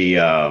watched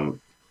the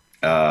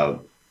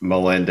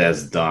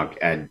Melendez dunk,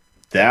 and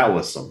that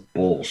was some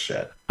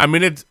bullshit. I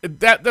mean,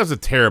 that's a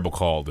terrible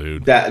call,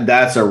 dude.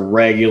 That's a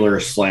regular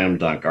slam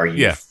dunk. Are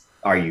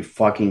you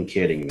fucking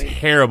kidding me?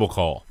 Terrible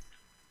call.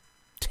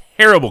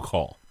 Terrible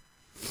call.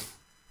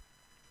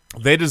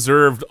 They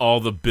deserved all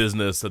the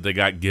business that they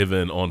got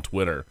given on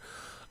Twitter.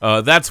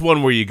 That's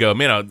one where you go,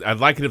 man, I'd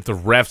like it if the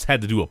refs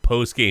had to do a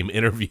post-game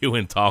interview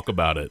and talk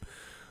about it.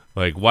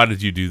 Like, why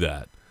did you do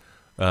that?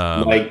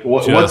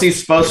 What's he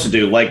supposed to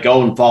do? Let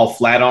go and fall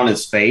flat on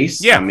his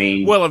face? Yeah. I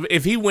mean, well,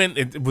 if he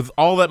went with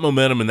all that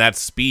momentum and that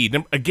speed,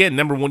 again,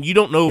 number one, you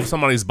don't know if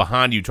somebody's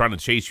behind you trying to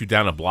chase you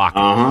down and block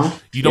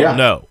it. You don't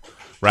know,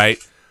 right?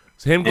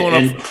 So him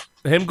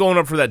going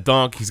up for that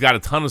dunk, he's got a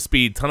ton of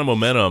speed, ton of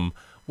momentum.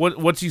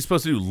 What's he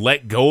supposed to do?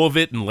 Let go of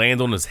it and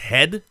land on his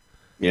head?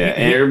 Yeah,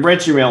 and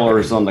Richie Miller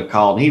is on the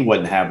call, and he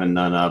wasn't having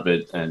none of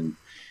it. And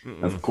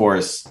of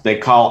course, they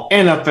call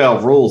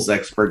NFL rules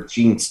expert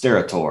Gene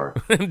Steratore.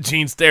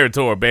 Gene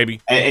Steratore, baby.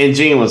 And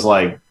Gene was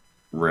like,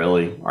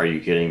 "Really? Are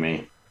you kidding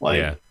me?" Like,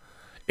 yeah,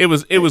 it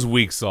was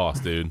weak sauce,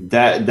 dude.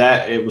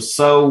 That it was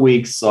so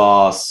weak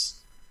sauce.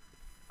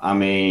 I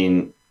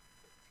mean,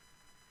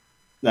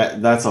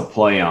 that's a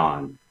play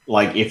on.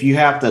 Like, if you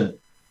have to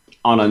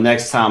on a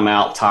next time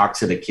out talk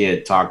to the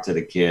kid.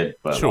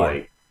 But sure.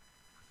 Like,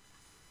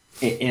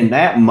 in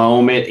that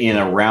moment in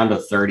a round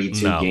of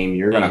 32 game,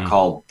 you're going to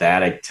call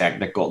that a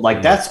technical.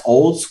 Like, that's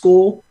old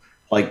school.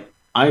 Like,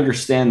 I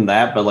understand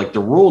that, but like the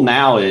rule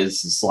now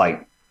is it's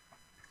like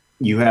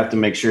you have to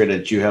make sure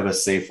that you have a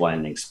safe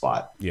landing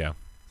spot. Yeah.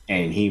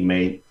 And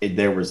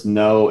there was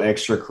no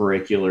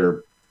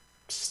extracurricular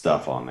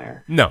stuff on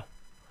there. No.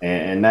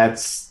 And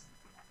that's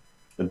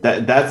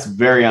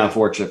very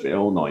unfortunate for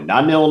Illinois.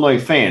 Not an Illinois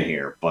fan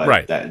here, but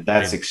right.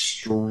 that's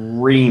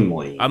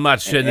extremely. I'm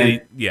not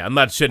shedding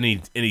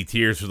any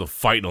tears for the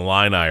fight in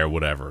Illini or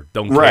whatever.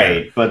 Don't care.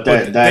 Right, but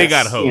they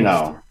got hope.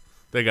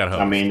 They got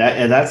hope. I mean,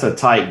 that's a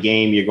tight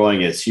game. You're going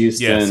against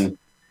Houston. Yes.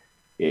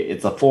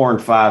 It's a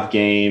 4-5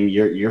 game.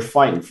 You're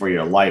fighting for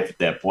your life at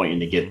that point, and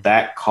to get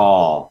that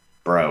call,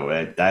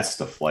 bro, that's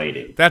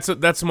deflating. That's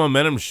a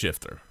momentum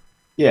shifter.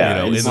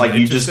 Yeah, it's like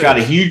you just got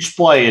a huge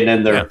play, and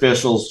then the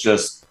officials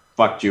just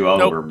fucked you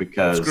over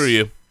because screw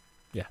you.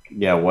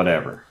 Yeah,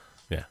 whatever.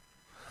 Yeah.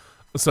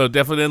 So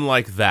definitely didn't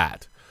like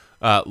that.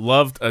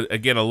 Loved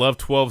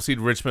 12 seed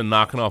Richmond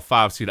knocking off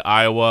 5 seed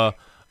Iowa.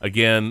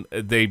 Again,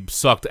 they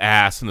sucked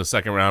ass in the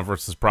second round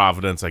versus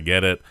Providence. I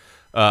get it.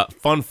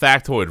 Fun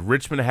factoid: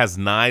 Richmond has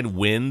 9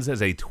 wins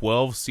as a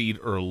 12 seed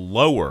or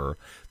lower.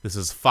 This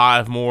is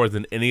 5 more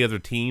than any other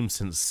team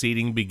since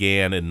seeding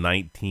began in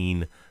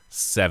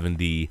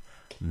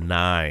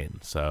 1979.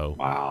 So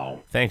wow,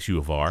 thanks U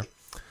of R.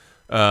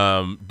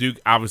 Duke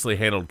obviously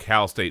handled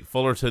Cal State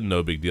Fullerton.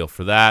 No big deal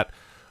for that.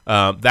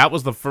 That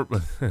was the first,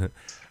 kind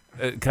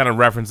of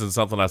referencing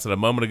something I said a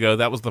moment ago,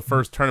 that was the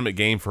first tournament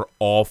game for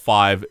all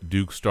 5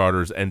 Duke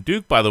starters. And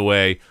Duke, by the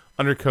way,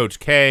 under Coach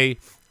K,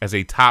 as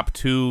a top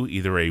 2,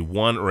 either a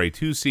 1 or a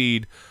 2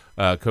 seed.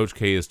 Coach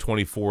K is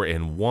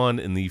 24-1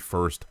 in the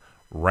first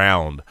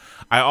round.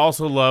 I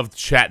also loved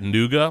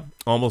Chattanooga,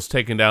 almost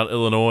taking down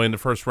Illinois in the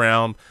first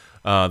round.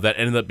 That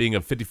ended up being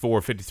a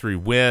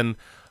 54-53 win.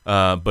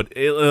 But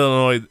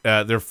Illinois,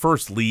 their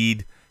first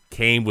lead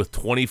came with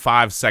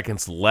 25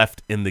 seconds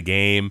left in the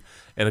game.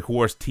 And, of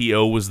course,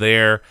 T.O. was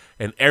there.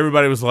 And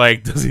everybody was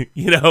like, this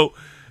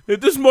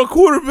is my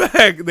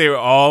quarterback. They were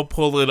all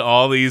pulling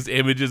all these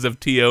images of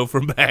T.O.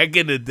 from back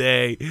in the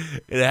day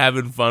and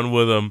having fun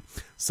with him.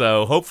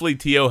 So hopefully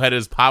T.O. had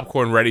his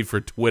popcorn ready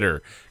for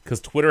Twitter because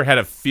Twitter had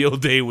a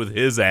field day with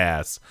his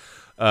ass.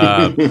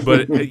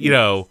 But,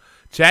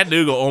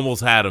 Chattanooga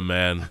almost had him,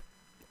 man.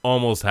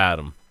 Almost had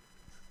him.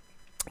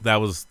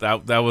 That was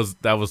tough.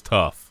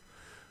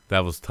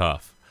 That was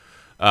tough.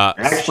 I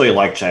actually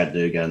like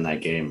Chattanooga in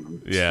that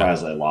game. I'm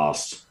surprised they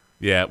lost.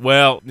 Yeah,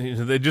 well,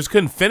 they just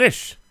couldn't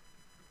finish.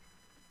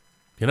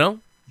 What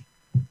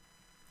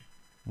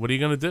are you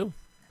gonna do?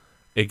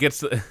 It gets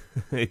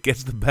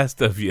the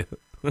best of you,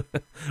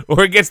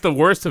 or it gets the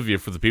worst of you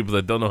for the people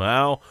that don't know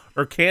how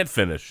or can't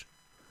finish.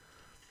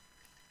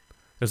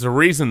 There's a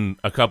reason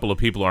a couple of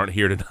people aren't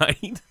here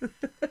tonight.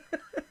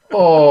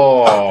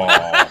 Oh.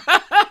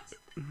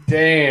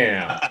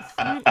 Damn.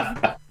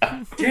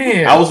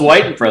 I was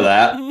waiting for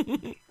that.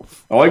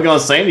 I wasn't going to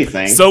say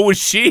anything. So was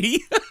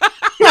she.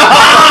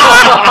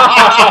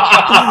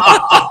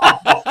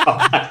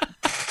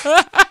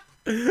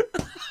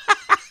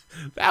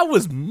 That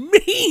was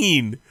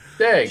mean.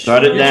 Thanks.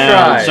 Shut it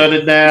down. Shut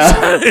it down.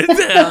 Shut it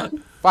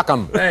down. Fuck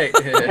them.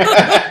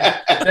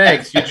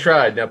 Thanks. You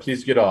tried. Now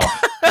please get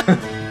off.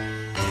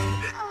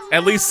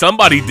 At least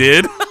somebody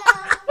did.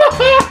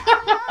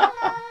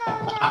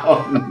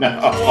 Oh,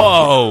 no.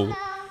 Whoa.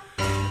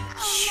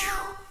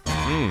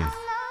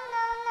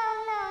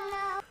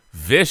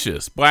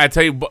 Vicious. But I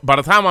tell you, by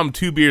the time I'm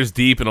 2 beers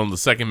deep and on the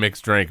second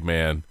mixed drink,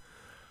 man,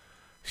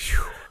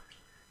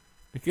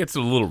 it gets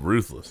a little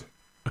ruthless.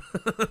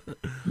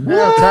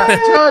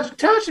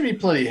 Todd should be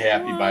plenty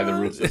happy by the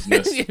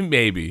ruthlessness.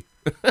 Maybe.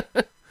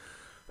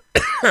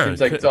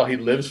 Seems like it's all he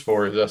lives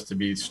for is us to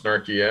be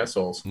snarky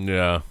assholes.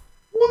 Yeah.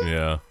 What?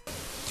 Yeah.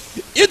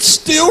 It's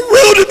still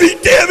real to me,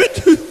 damn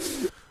it!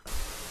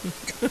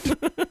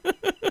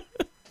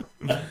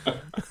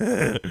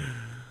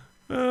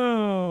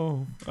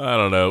 Oh. I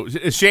don't know.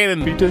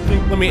 Shannon,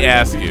 let me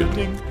ask you.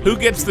 Who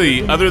gets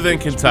the, other than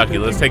Kentucky,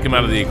 let's take him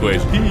out of the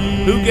equation.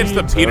 Who gets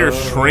the Peter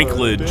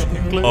Shrinklage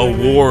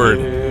Award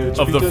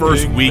of the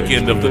first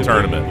weekend of the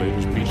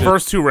tournament?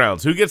 First 2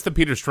 rounds. Who gets the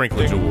Peter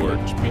Shrinklage Award?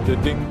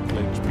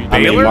 I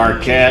mean,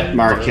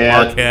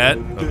 Marquette.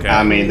 Okay.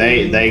 I mean,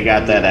 they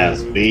got that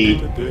ass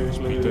beat.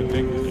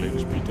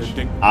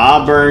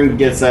 Auburn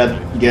gets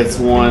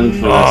one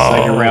for the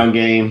second round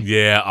game.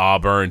 Yeah,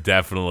 Auburn,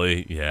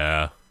 definitely.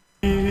 Yeah.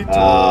 I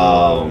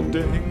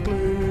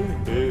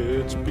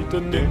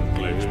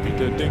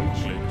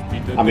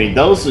mean,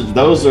 those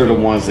are the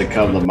ones that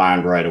come to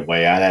mind right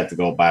away. I'd have to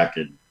go back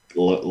and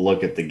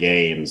look at the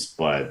games,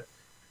 but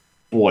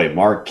boy,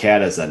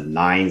 Marquette as a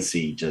 9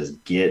 seed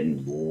just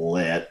getting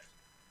lit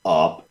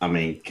up. I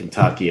mean,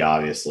 Kentucky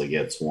obviously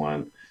gets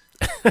one.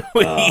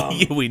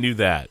 We knew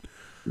that.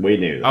 We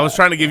knew that. I was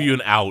trying to give you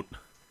an out.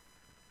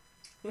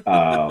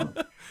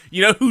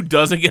 You know who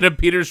doesn't get a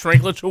Peter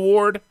Shrinklage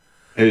Award?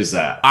 Who's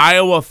that?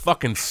 Iowa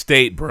fucking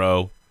State,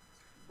 bro.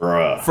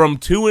 Bruh. From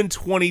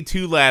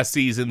 2-22 last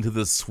season to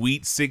the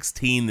Sweet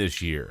 16 this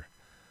year.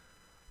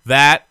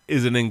 That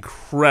is an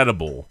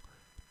incredible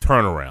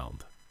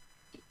turnaround.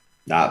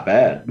 Not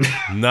bad.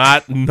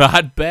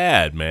 Not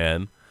bad,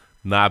 man.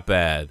 Not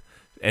bad.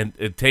 And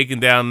taking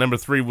down number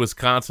 3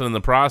 Wisconsin in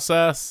the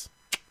process.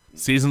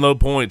 Season low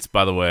points,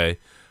 by the way,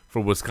 for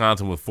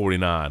Wisconsin with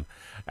 49.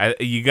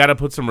 You got to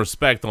put some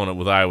respect on it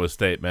with Iowa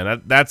State,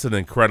 man. That's an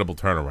incredible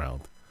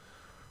turnaround.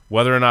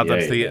 Whether or not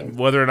that's the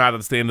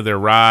end of their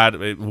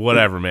ride,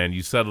 whatever, man.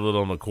 You settled it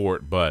on the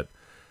court, but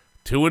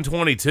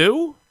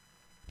 2-22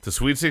 to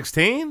Sweet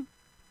 16.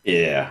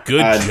 Yeah,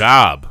 good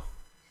job.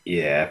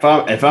 Yeah,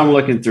 if I'm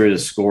looking through the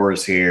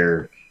scores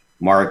here,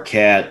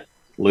 Marquette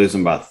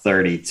losing by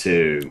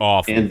 32.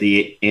 Awful.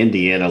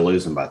 Indiana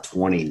losing by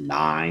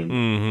 29.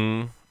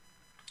 Mm-hmm.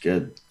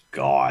 Good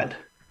God.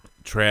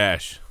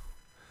 Trash.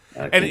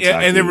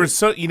 And there was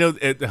so,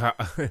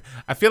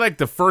 I feel like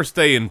the first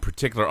day in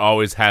particular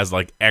always has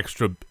like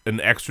an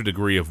extra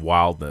degree of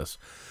wildness,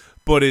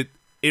 but it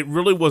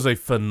really was a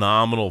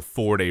phenomenal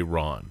 4-day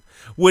run,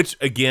 which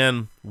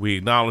again we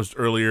acknowledged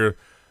earlier.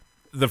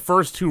 The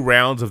first 2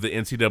 rounds of the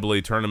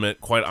NCAA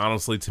tournament, quite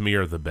honestly, to me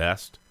are the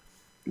best.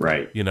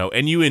 Right.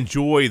 And you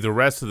enjoy the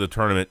rest of the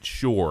tournament,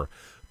 sure,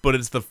 but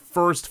it's the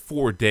first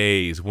 4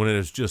 days when it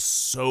is just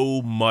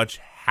so much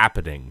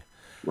happening.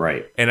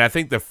 Right. And I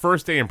think the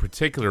first day in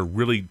particular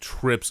really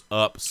trips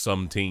up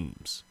some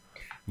teams,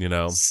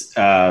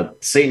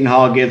 Seton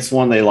Hall gets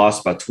one. They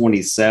lost by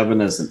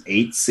 27 as an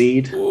 8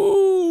 seed.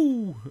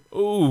 Ooh.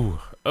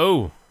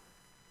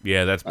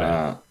 Yeah, that's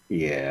bad.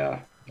 Yeah.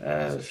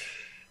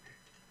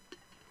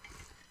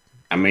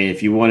 I mean,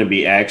 if you want to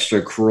be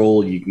extra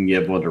cruel, you can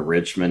give one to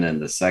Richmond in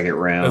the second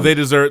round. They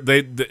deserve.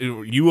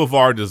 U of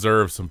R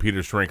deserves some Peter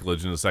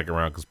Shrinklage in the second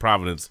round because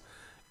Providence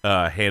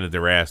handed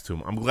their ass to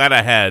them. I'm glad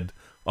I had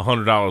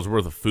 $100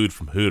 worth of food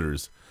from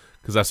Hooters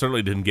because I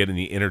certainly didn't get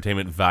any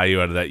entertainment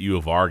value out of that U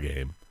of R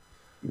game.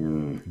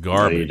 Garbage.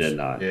 No, you did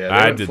not. Yeah,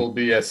 I did. Full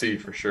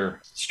BSE for sure.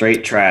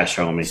 Straight trash,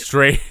 homie.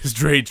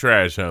 Straight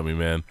trash, homie,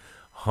 man.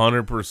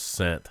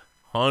 100%.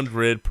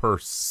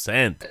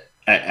 100%.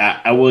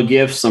 I will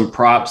give some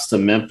props to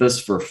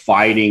Memphis for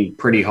fighting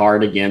pretty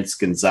hard against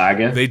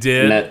Gonzaga. They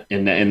did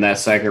in that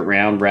second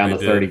round of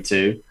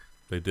 32.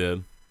 They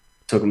did.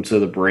 Took them to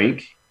the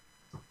brink.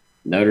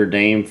 Notre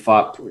Dame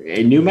fought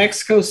New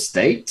Mexico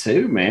State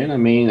too, man. I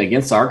mean,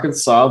 against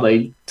Arkansas,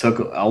 they took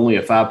only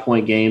a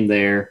 5-point game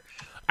there.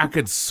 I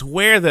could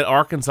swear that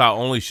Arkansas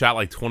only shot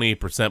like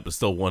 28%, but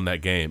still won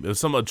that game. It was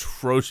some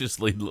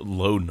atrociously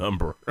low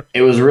number.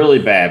 It was really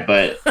bad,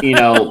 but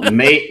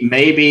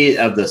maybe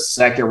of the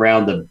second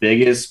round, the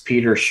biggest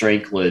Peter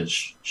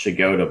Shrinklage should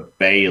go to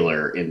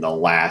Baylor in the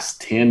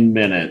last 10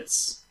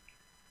 minutes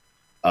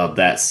of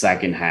that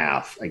second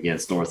half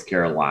against North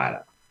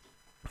Carolina.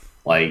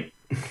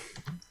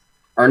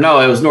 Or no,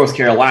 it was North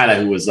Carolina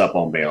who was up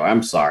on Baylor.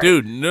 I'm sorry.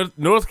 Dude,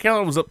 North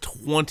Carolina was up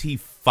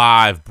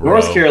 25, bro.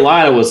 North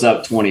Carolina was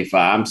up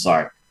 25. I'm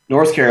sorry.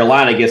 North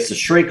Carolina gets the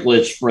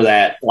Shrinklage for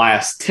that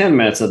last 10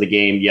 minutes of the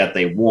game, yet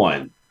they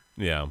won.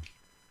 Yeah.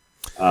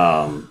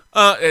 All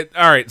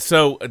right,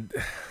 so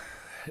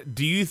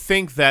do you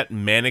think that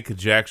manic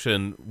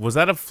ejection, was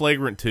that a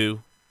flagrant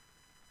 2?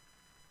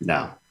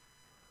 No.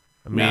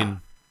 I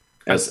mean.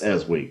 No.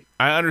 As weak.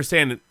 I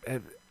understand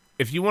it.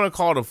 If you want to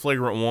call it a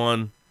flagrant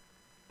 1,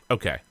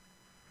 okay.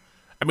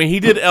 I mean, he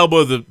did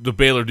elbow the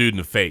Baylor dude in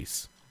the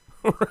face.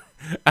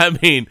 I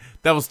mean,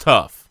 that was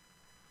tough,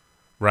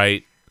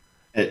 right?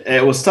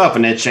 It was tough,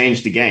 and it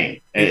changed the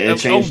game. It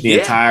changed the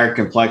entire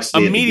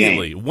complexity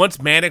immediately. Of the game.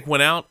 Once Manic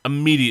went out,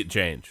 immediate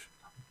change.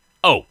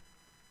 Oh,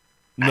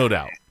 no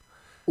doubt.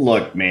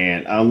 Look,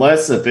 man,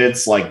 unless if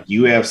it's like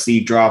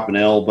UFC dropping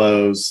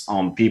elbows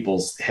on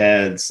people's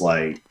heads,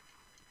 like,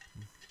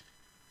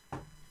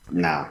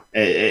 nah.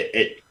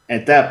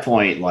 At that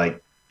point,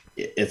 like,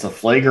 it's a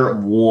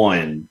flagrant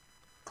 1,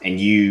 and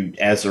you,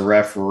 as a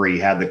referee,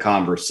 had the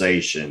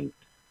conversation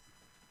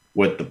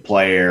with the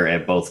player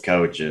and both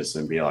coaches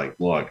and be like,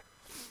 look,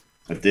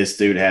 if this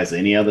dude has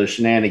any other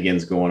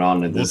shenanigans going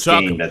on in this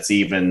game that's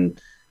even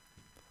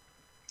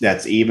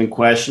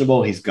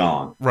questionable, he's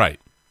gone. Right.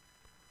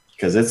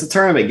 Because it's a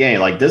tournament game.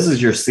 Like, this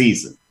is your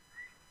season.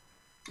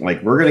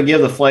 Like, we're going to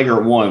give the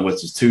flagrant one,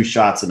 which is 2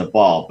 shots in the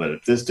ball. But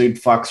if this dude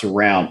fucks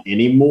around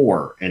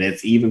anymore and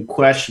it's even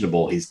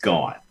questionable, he's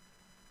gone.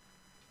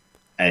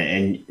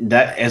 And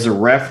that, as a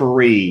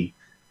referee,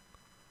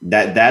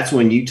 that's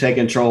when you take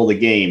control of the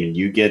game and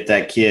you get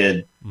that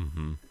kid,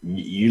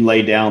 you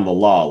lay down the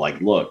law. Like,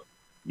 look,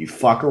 you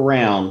fuck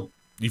around,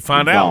 you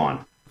find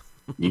out.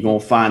 You're going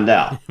to find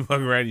out. You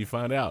fuck around, you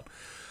find out.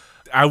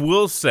 I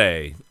will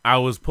say, I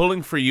was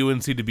pulling for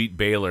UNC to beat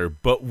Baylor,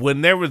 but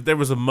when there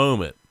was a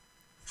moment,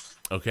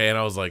 okay, and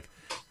I was like,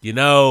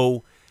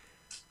 while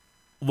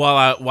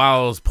I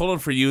was pulling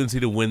for UNC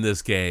to win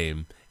this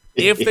game,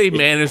 if they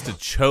managed to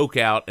choke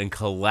out and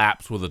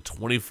collapse with a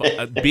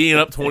 25, being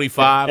up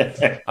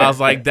 25, I was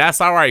like, that's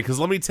all right. Because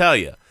let me tell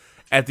you,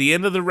 at the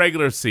end of the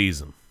regular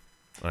season,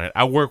 all right,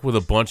 I work with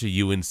a bunch of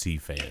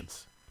UNC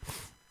fans,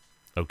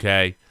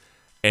 okay,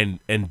 and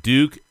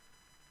Duke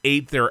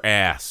ate their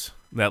ass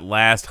that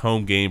last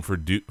home game for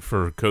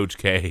Coach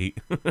K.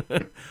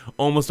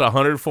 Almost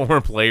 100 former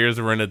players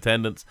were in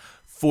attendance,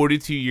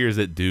 42 years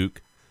at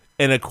Duke,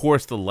 and of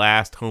course the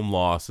last home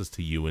loss is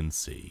to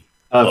UNC.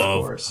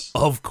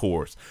 Of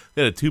course.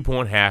 They had a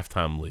 2-point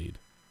halftime lead,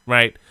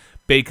 right?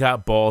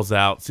 Baycott balls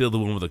out, sealed the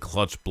win with a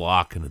clutch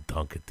block and a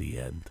dunk at the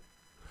end.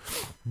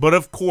 But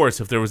of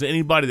course, if there was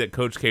anybody that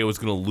Coach K was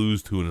going to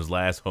lose to in his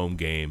last home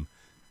game,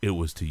 it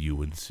was to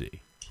UNC.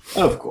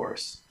 Of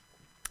course.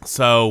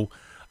 So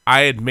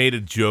I had made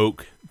a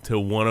joke to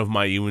one of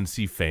my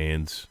UNC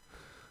fans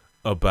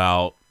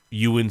about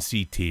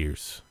UNC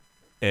tears.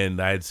 And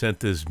I had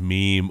sent this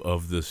meme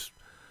of this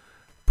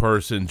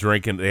person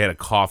drinking. They had a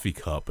coffee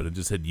cup, and it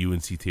just had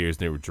UNC tears,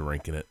 and they were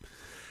drinking it.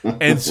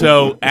 And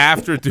so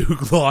after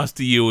Duke lost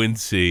to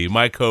UNC,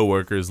 my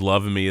coworkers,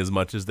 loving me as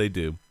much as they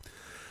do,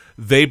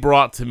 they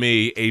brought to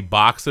me a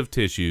box of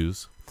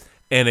tissues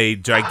and a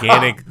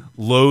gigantic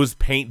Lowe's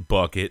paint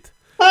bucket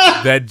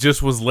that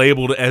just was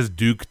labeled as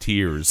Duke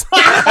Tears.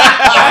 Because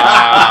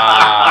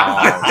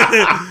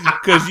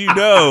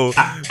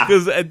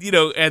at the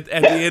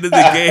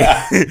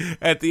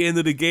end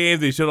of the game,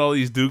 they showed all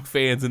these Duke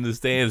fans in the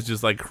stands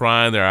just like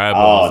crying their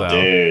eyeballs out.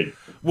 Dude.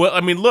 Well,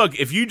 I mean, look,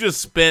 if you just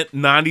spent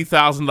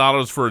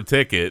 $90,000 for a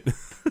ticket,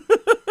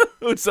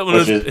 as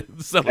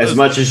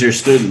much as your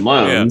student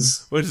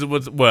loans, which is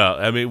what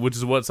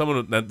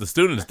the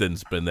students didn't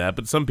spend that,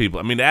 but some people.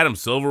 I mean, Adam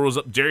Silver was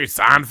up, Jerry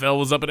Seinfeld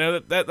was up in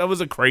there. That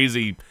was a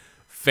crazy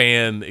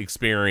fan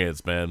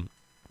experience, man.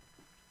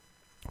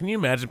 Can you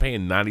imagine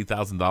paying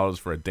 $90,000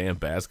 for a damn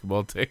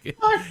basketball ticket?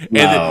 And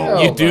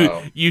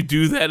then you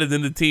do that, and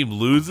then the team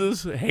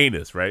loses?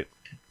 Heinous, right?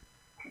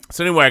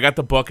 So anyway, I got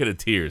the bucket of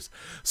tears.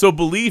 So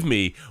believe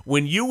me,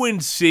 when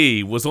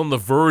UNC was on the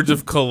verge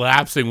of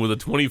collapsing with a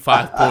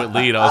 25-point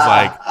lead,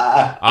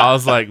 I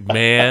was like,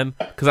 man,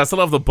 because I still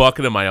have the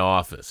bucket in my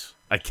office.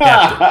 I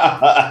kept it,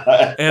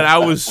 and I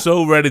was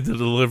so ready to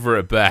deliver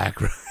it back.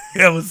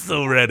 I was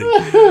so ready.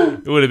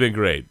 It would have been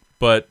great,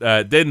 but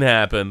it didn't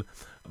happen.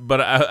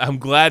 But I'm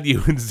glad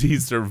UNC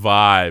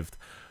survived.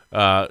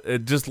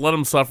 Just let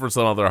them suffer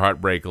some other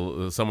heartbreak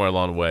somewhere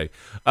along the way.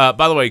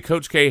 By the way,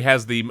 Coach K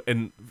has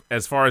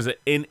as far as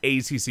in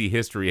ACC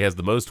history, has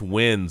the most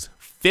wins,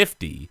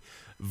 50,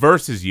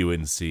 versus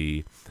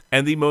UNC,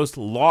 and the most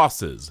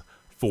losses,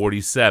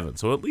 47.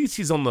 So at least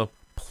he's on the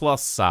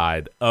plus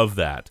side of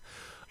that.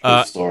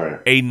 Story.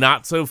 A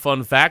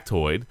not-so-fun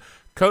factoid,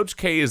 Coach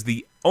K is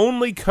the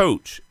only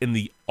coach in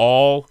the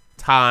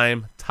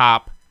all-time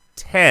top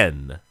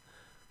 10,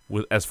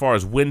 as far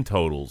as win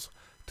totals,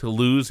 to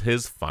lose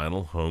his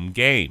final home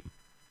game.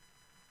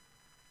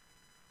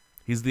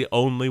 He's the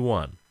only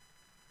one.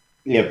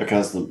 Yeah,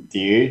 because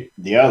the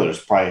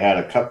others probably had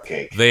a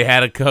cupcake. They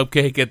had a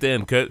cupcake at the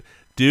end.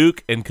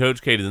 Duke and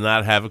Coach K did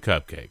not have a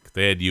cupcake.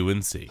 They had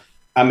UNC.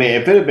 I mean,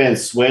 if it had been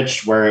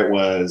switched where it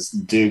was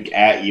Duke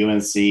at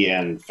UNC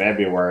in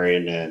February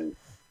and then,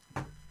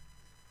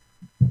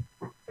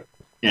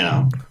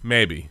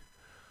 maybe.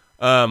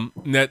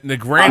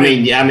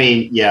 Granted,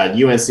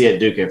 UNC at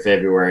Duke in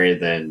February,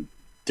 then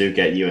Duke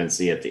at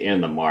UNC at the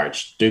end of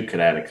March. Duke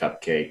could have had a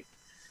cupcake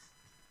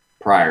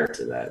prior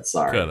to that.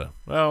 Sorry. Coulda.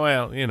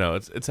 Well,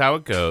 it's how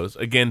it goes.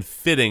 Again,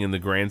 fitting in the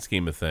grand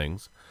scheme of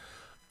things.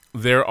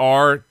 There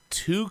are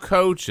 2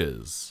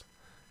 coaches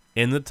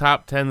in the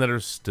top 10 that are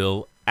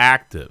still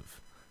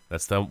active.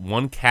 That's the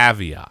one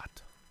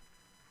caveat.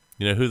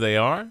 You know who they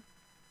are?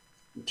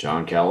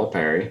 John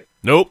Calipari.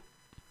 Nope.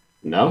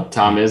 No?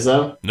 Tom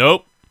Izzo?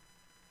 Nope.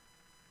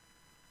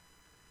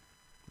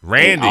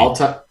 Randy.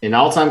 In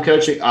all-time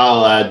coaching?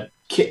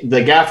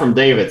 The guy from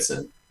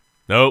Davidson.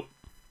 Nope.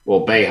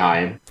 Well,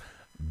 Boeheim.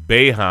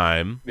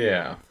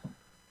 Yeah.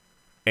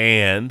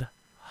 And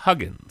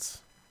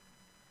Huggins.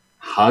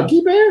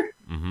 Huggy Bear?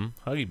 Mm-hmm.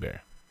 Huggy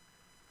Bear.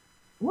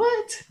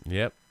 What?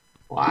 Yep.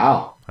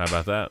 Wow. How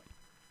about that?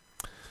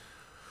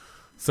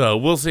 So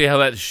we'll see how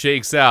that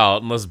shakes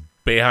out unless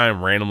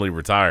Boeheim randomly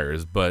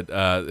retires. But,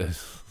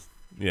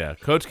 Yeah,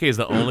 Coach K is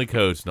the only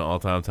coach in the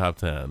all-time top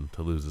 10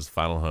 to lose his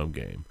final home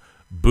game.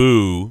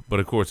 Boo, but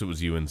of course it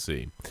was UNC.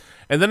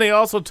 And then they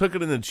also took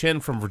it in the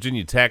chin from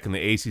Virginia Tech in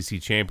the ACC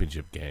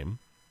championship game.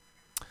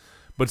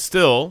 But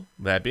still,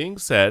 that being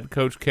said,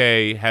 Coach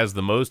K has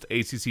the most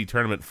ACC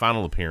tournament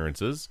final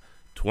appearances,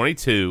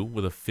 22,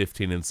 with a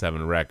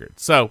 15-7 record.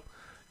 So,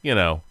 you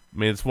know, I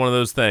mean, it's one of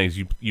those things.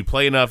 You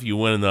play enough, you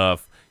win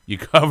enough, you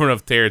cover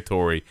enough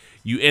territory,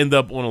 you end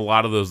up on a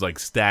lot of those like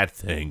stat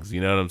things.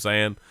 You know what I'm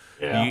saying?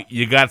 Yeah.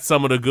 You got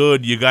some of the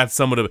good, you got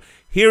some of the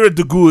here are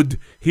the good,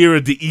 here are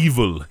the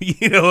evil.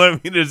 You know what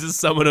I mean? There's just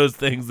some of those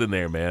things in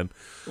there, man.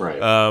 Right.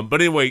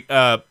 But anyway,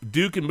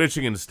 Duke and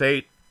Michigan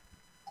State.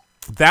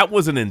 That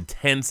was an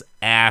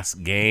intense-ass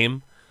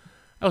game.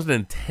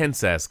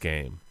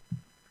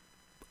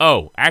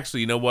 Oh, actually,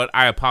 you know what?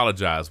 I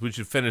apologize. We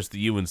should finish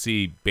the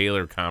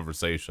UNC-Baylor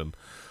conversation.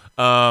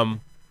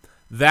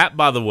 That,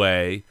 by the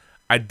way,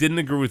 I didn't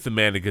agree with the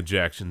Manic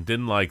ejection.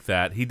 Didn't like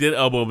that. He did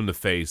elbow him in the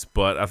face,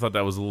 but I thought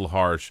that was a little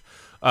harsh.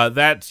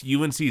 That's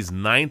UNC's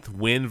 9th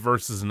win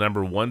versus the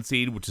number 1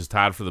 seed, which is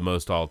tied for the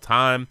most all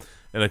time.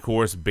 And, of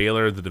course,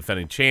 Baylor, the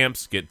defending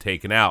champs, get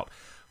taken out.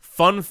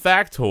 Fun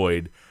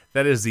factoid,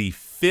 that is the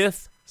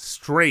 5th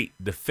straight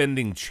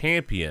defending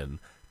champion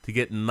to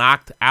get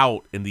knocked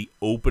out in the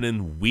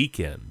opening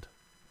weekend.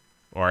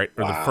 All right,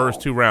 or the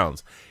first 2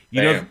 rounds.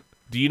 Do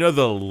you know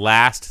the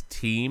last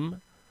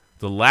team,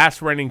 the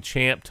last reigning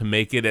champ to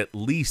make it at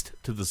least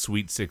to the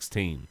Sweet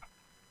 16?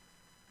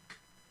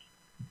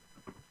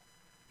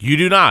 You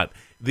do not.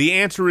 The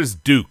answer is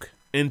Duke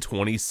in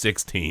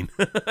 2016.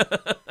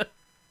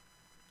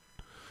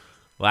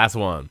 Last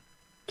one.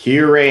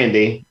 Cue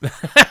Randy.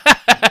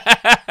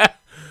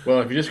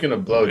 Well, if you're just going to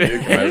blow Duke, you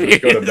might as well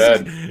just go to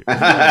bed.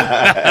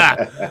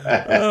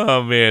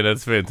 Oh, man,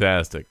 that's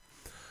fantastic.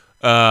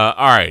 All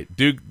right,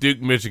 Duke,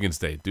 Michigan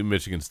State.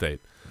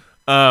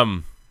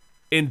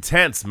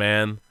 Intense,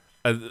 man.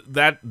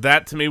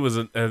 That to me was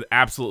an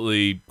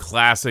absolutely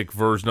classic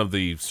version of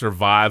the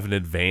survive and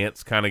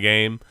advance kind of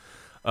game.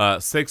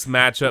 6th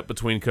matchup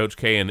between Coach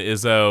K and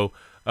Izzo,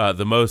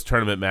 the most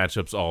tournament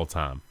matchups all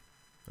time.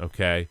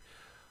 Okay.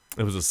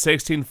 It was a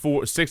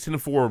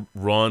 16-4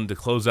 run to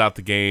close out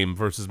the game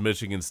versus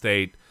Michigan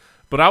State.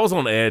 But I was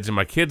on edge, and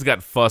my kids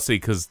got fussy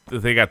because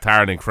they got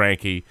tired and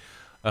cranky.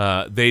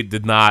 They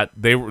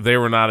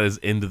were not as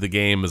into the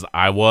game as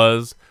I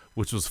was,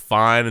 which was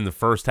fine in the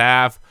first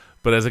half.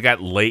 But as it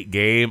got late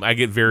game, I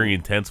get very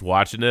intense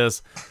watching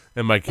this.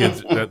 And my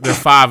kids, they're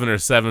 5 and they're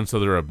 7,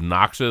 so they're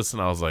obnoxious.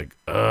 And I was like,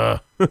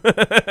 ugh, what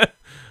are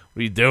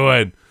you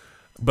doing?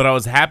 But I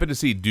was happy to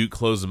see Duke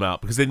close them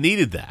out because they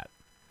needed that.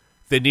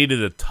 They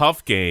needed a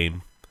tough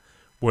game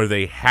where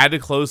they had to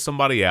close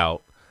somebody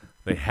out.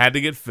 They had to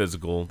get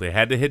physical. They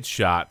had to hit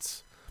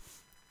shots.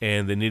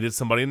 And they needed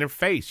somebody in their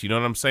face. You know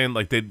what I'm saying?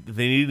 Like they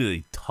needed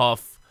a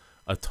tough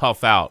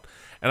out.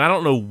 And I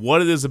don't know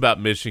what it is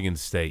about Michigan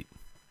State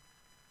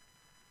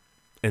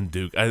and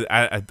Duke.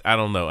 I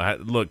don't know.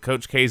 Look,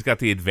 Coach K's got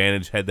the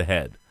advantage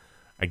head-to-head.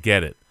 I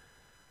get it.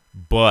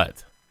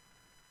 But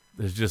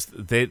there's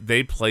just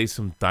they play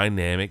some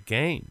dynamic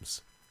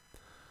games.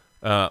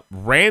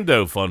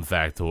 Rando fun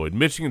factoid.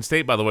 Michigan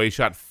State, by the way,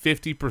 shot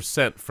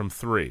 50% from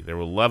 3. They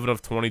were 11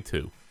 of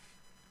 22.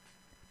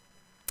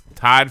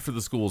 Tied for the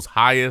school's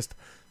highest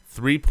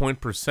 3-point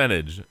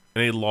percentage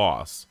in a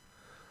loss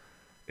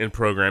in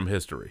program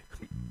history.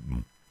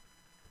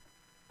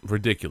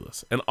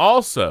 Ridiculous. And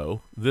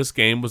also, this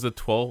game was a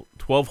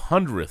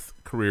 1200th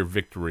career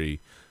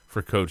victory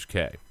for Coach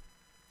K.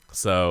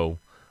 So,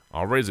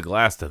 I'll raise a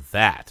glass to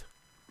that.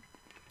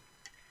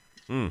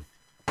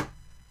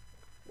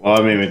 Well,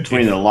 I mean,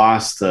 between the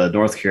loss to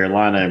North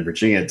Carolina and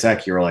Virginia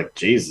Tech, you were like,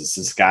 Jesus,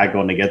 this guy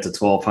going to get to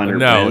 1,200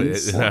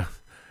 wins? Yeah,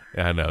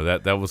 I know.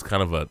 That was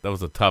kind of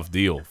a tough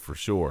deal for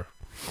sure.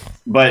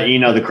 But, you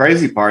know, the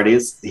crazy part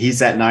is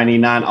he's at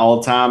 99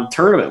 all-time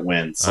tournament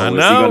wins. So is he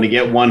going to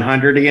get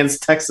 100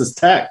 against Texas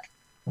Tech?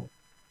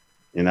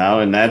 You know,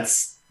 and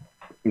that's,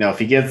 you know, if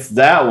he gets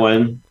that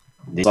one,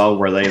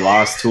 where they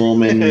lost to him.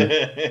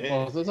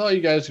 Well, if that's all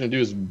you guys are going to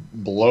do is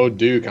blow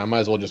Duke, I might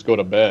as well just go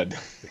to bed.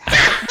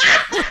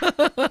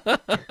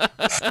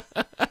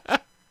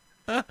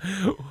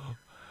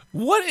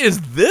 What is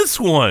this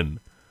one?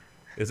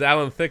 Is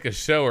Alan Thicke a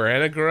shower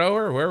and a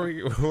grower? Where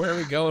are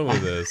we going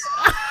with this?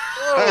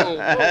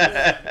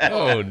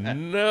 Oh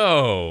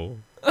no.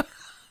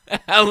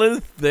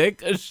 Alan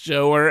Thicke, a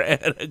shower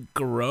and a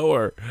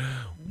grower.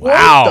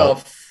 Wow. What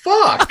the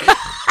fuck?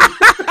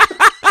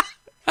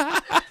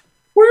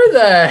 Where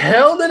the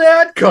hell did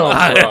that come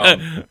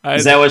from?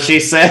 Is that what she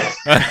said?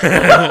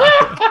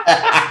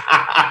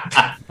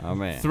 Oh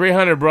man.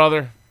 300,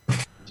 brother.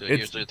 So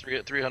usually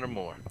 300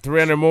 more.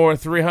 300 more.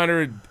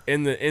 300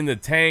 in the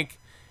tank,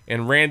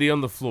 and Randy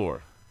on the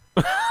floor.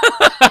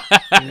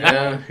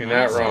 Yeah, you're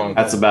not wrong.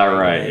 That's about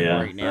right.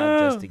 Yeah. Right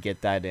now, just to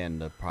get that in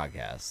the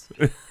podcast.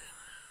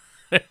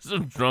 There's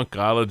some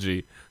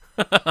drunkology.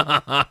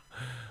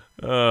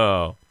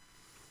 Oh,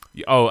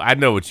 I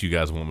know what you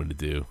guys want me to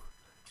do.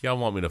 Y'all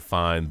want me to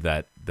find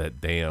that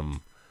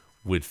damn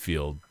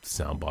Whitfield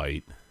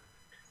soundbite.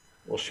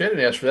 Well, Shannon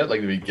asked for that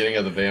like the beginning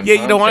of the Van. Yeah,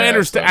 I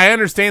understand. I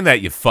understand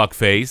that, you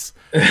fuckface.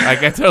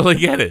 Like, I totally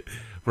get it,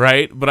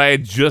 right? But I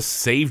had just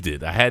saved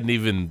it. I hadn't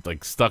even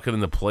like stuck it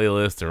in the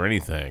playlist or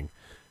anything.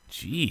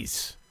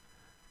 Jeez,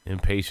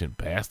 impatient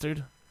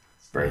bastard.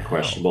 Very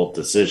questionable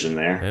decision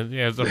there.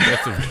 Yeah,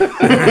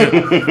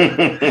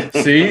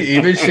 See,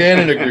 even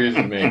Shannon agrees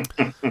with me.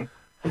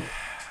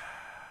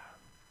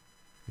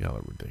 Y'all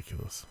are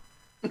ridiculous.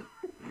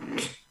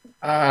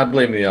 I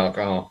blame the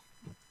alcohol.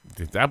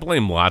 I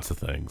blame lots of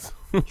things.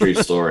 True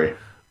story.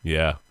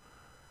 Yeah.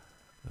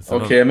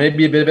 Okay, I may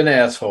be a bit of an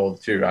asshole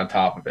too on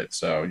top of it.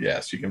 So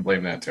yes, you can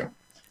blame that too.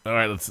 All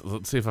right, let's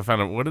see if I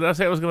found it. What did I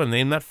say I was going to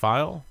name that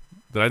file?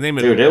 Did I name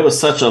it? Dude, it was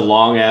such a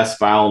long ass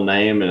file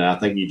name, and I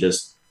think you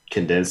just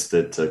condensed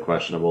it to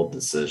questionable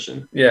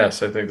decision.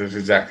 Yes, I think that's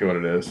exactly what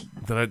it is.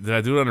 Did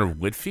I do it under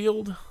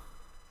Whitfield?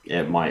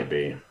 It might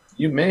be.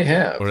 You may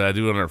have. Or did I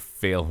do it under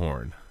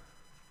Failhorn?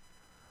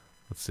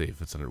 Let's see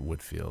if it's under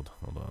Whitfield.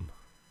 Hold on.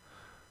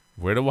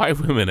 Where the white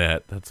women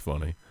at? That's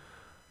funny.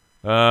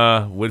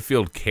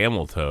 Whitfield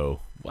Camel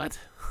Toe. What?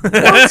 We'll play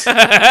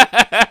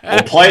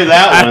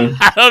that one.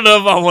 I don't know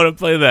if I want to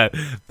play that.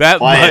 That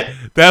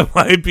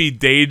might be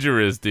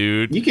dangerous,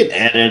 dude. You can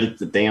edit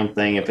the damn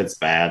thing if it's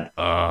bad.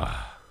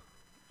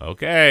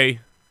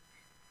 Okay.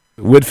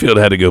 Whitfield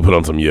had to go put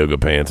on some yoga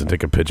pants and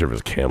take a picture of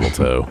his camel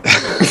toe.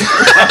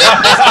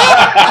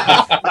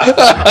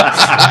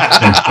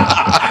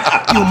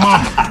 Your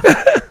mama.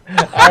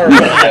 I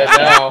remember that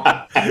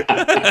now.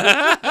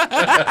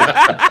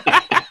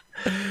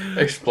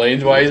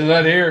 Explains why he's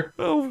not here.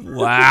 Oh,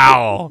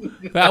 wow.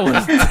 That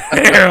was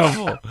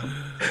terrible.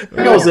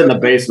 I was in the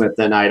basement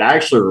that night. I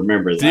actually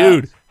remember that.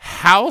 Dude,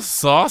 how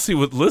saucy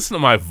listen to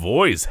my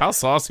voice. How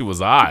saucy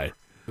was I?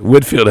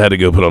 Whitfield had to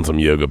go put on some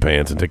yoga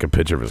pants and take a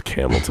picture of his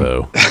camel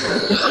toe.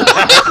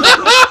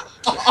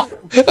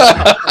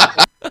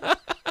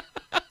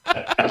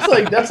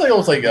 That's like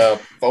almost like a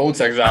phone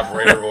sex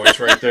operator voice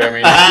right there. I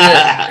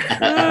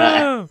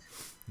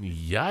mean,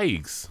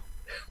 yikes.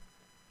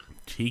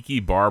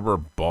 Tiki Barber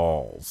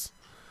balls.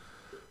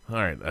 All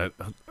right,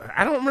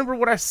 I don't remember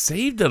what I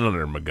saved it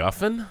under,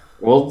 MacGuffin.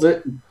 Well,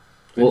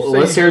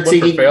 let's hear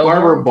Tiki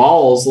Barber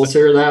balls. Let's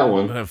hear that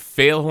one.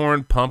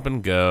 Failhorn Pump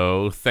and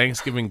Go,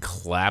 Thanksgiving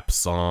Clap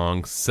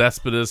Song,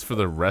 Cespedes for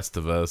the Rest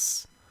of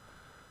Us,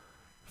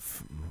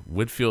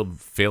 Whitfield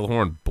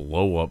Failhorn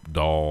Blow Up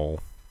Doll.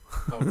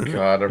 Oh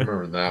God, I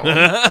remember that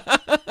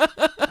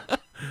one.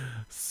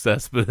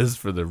 Cespedes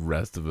for the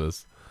Rest of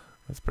Us.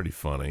 That's pretty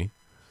funny.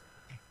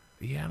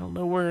 Yeah, I don't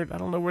know where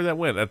that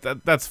went.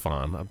 That's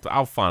fine.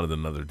 I'll find it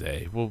another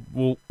day.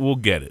 We'll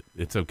get it.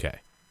 It's okay.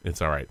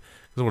 It's all right.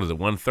 Because what is it?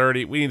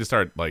 1:30. We need to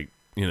start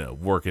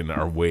working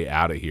our way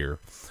out of here.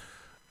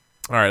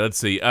 All right. Let's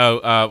see.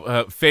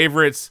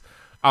 Favorites.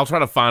 I'll try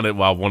to find it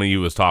while one of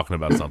you is talking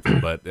about something.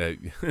 But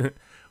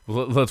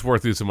let's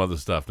work through some other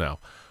stuff now.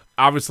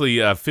 Obviously,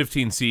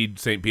 15 seed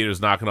St. Peter's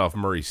knocking off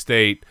Murray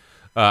State.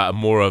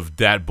 More of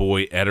dat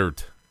boy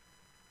Eddard.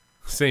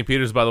 St.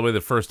 Peter's, by the way, the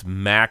first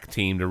MAC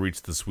team to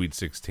reach the Sweet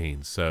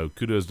 16. So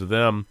kudos to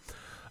them.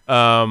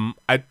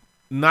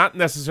 Not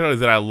necessarily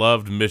that I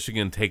loved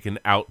Michigan taking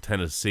out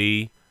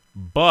Tennessee,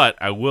 but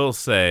I will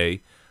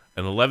say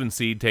an 11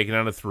 seed taking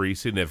out a 3,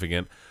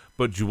 significant.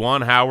 But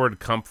Juwan Howard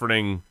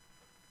comforting,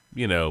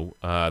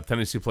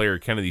 Tennessee player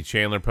Kennedy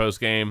Chandler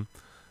post-game.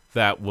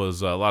 That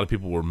was a lot of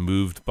people were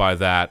moved by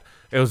that.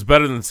 It was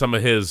better than some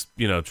of his,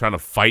 trying to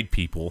fight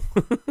people,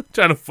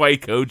 trying to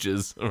fight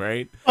coaches,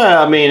 right?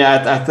 Well, I mean,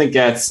 I think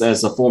that's,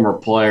 as a former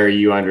player,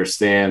 you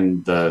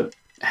understand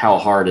how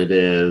hard it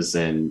is,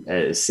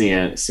 and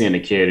seeing a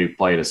kid who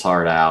played his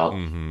heart out,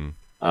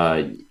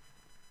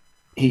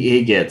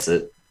 he gets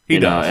it. He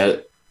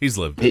does. He's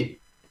lived it.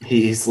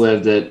 He's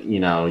lived it. You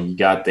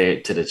got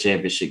to the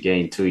championship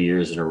game 2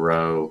 years in a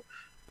row.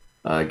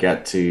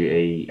 Got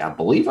to I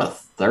believe a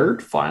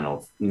third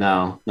final.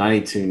 No,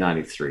 92,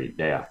 93.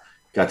 Yeah.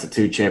 Got to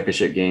 2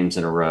 championship games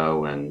in a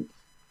row. And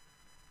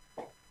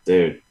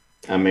dude,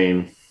 I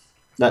mean,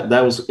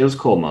 it was a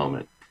cool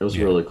moment. It was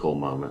a really cool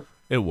moment.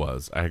 It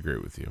was. I agree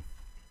with you.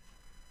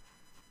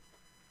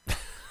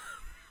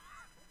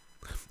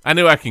 I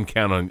knew I could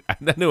count on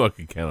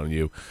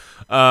you.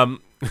 I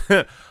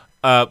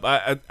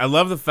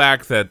love the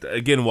fact that,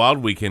 again, Wild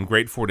Weekend,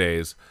 great 4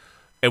 days,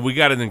 and we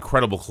got an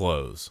incredible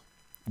close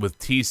with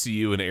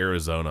TCU and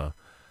Arizona.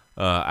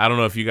 I don't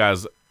know if you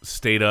guys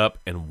stayed up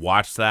and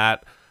watched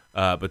that,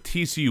 but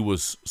TCU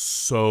was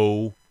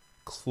so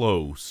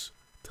close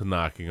to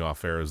knocking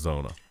off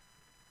Arizona.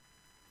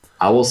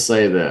 I will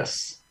say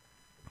this,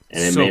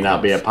 and it may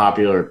not be a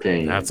popular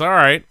opinion. That's all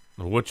right.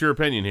 What's your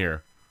opinion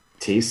here?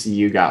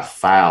 TCU got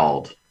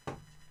fouled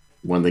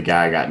when the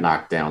guy got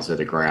knocked down to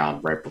the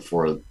ground right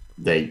before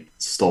they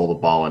stole the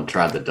ball and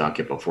tried to dunk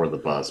it before the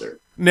buzzer.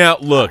 Now,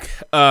 look,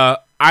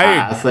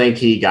 I think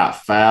he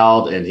got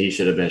fouled and he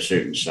should have been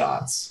shooting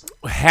shots.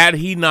 Had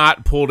he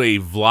not pulled a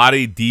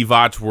Vlade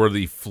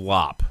Divac-worthy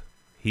flop,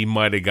 he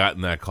might have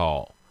gotten that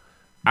call.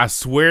 I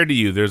swear to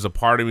you, there's a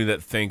part of me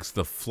that thinks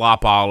the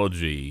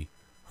flopology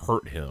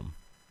hurt him.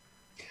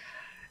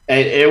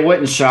 It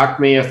wouldn't shock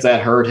me if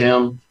that hurt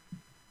him,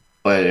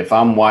 but if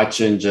I'm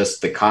watching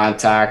just the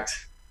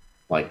contact,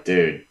 like,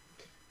 dude,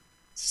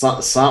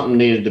 something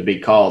needed to be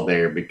called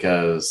there,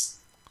 because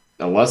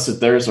unless if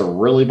there's a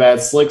really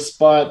bad slick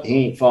spot,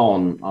 he ain't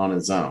falling on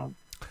his own.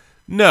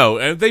 No,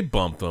 and they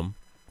bumped him.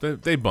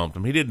 They bumped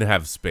him. He didn't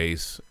have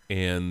space,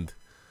 and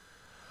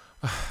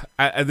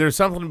there's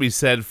something to be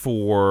said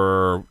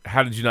for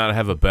how did you not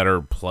have a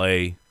better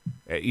play?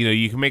 You know,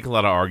 you can make a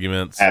lot of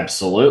arguments.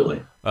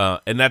 Absolutely.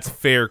 And that's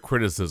fair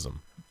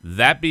criticism.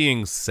 That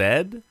being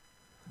said,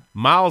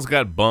 Miles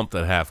got bumped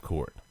at half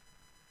court.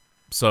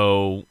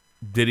 So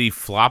did he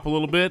flop a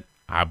little bit?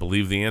 I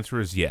believe the answer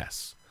is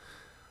yes.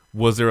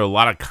 Was there a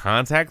lot of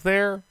contact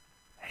there?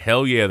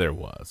 Hell yeah, there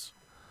was.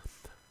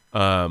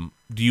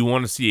 Do you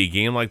want to see a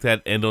game like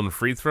that end on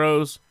free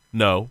throws?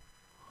 No.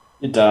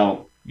 You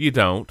don't. You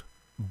don't.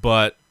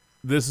 But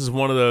this is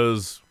one of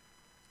those,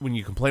 when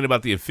you complain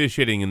about the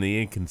officiating and the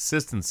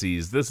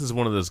inconsistencies, this is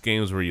one of those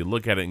games where you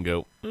look at it and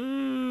go,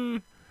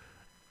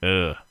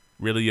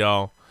 really,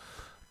 y'all?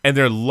 And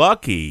they're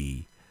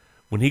lucky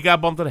when he got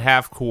bumped at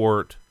half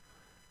court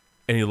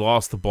and he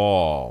lost the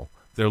ball.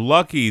 They're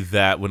lucky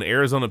that when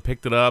Arizona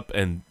picked it up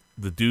and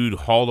the dude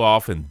hauled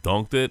off and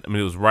dunked it, I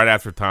mean, it was right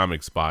after time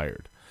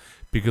expired,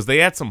 because they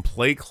had some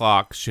play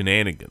clock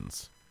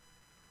shenanigans.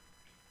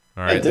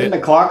 All right. Didn't the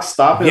clock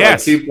stop at like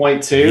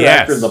 2.2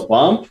 after the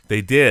bump?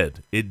 They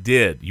did. It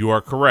did. You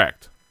are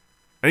correct.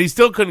 And he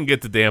still couldn't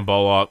get the damn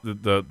ball off,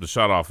 the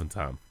shot off in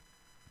time.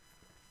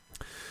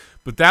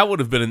 But that would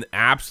have been an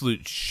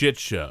absolute shit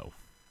show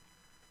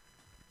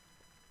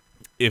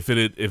if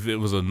it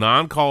was a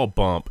non-call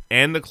bump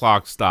and the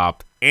clock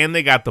stopped and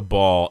they got the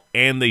ball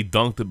and they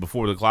dunked it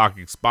before the clock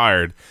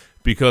expired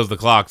because the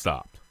clock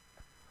stopped.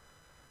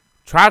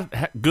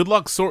 Good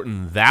luck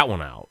sorting that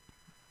one out.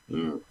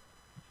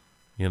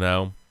 You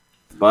know,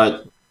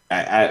 but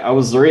I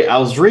was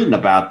reading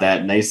about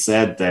that, and they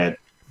said that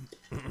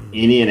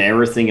any and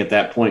everything at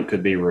that point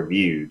could be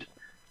reviewed.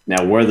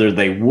 Now, whether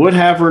they would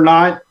have or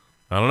not,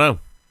 I don't know.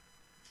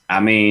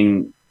 I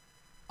mean,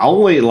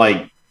 only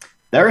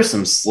there are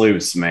some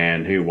sleuths,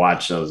 man, who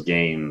watch those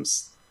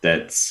games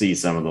that see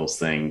some of those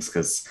things,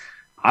 because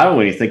I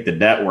don't even think the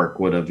network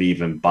would have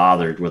even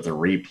bothered with a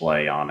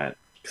replay on it,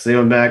 because they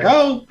would be like,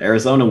 "Oh,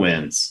 Arizona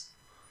wins."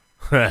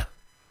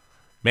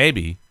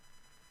 Maybe.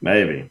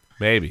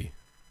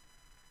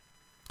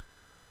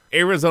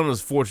 Arizona's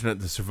fortunate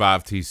to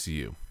survive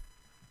TCU.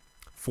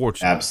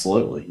 Fortunate.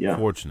 Absolutely, yeah.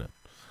 Fortunate.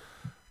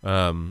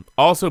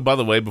 Also, by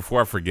the way,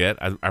 before I forget,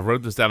 I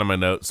wrote this down in my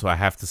notes, so I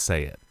have to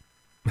say it.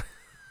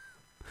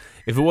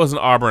 If it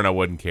wasn't Auburn, I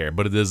wouldn't care,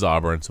 but it is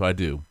Auburn, so I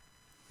do.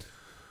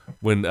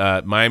 When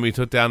Miami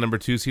took down number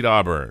 2 seed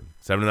Auburn,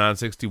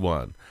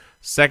 79-61,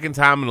 second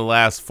time in the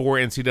last 4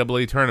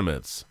 NCAA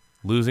tournaments,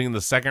 losing in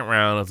the second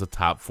round as a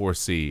top 4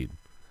 seed.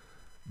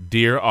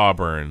 Dear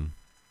Auburn,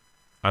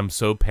 I'm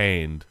so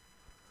pained.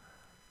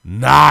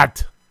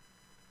 Not.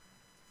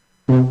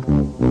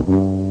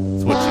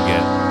 That's what you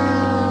get.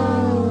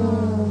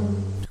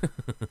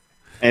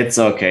 It's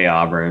okay,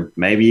 Auburn.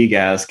 Maybe you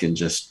guys can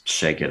just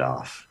shake it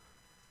off.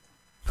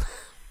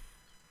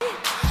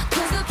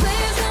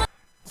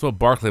 That's what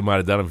Barkley might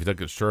have done if he took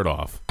his shirt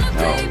off.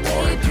 Oh,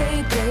 Lord.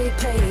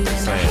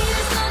 Just saying.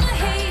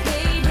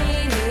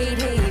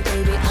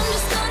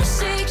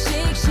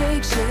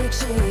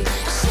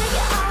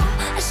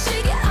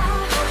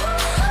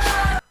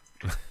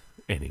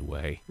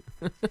 Anyway.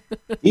 Do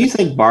you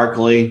think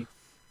Barkley?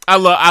 I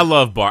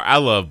love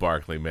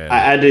Barkley, man.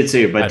 I do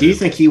too. But do you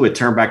think he would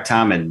turn back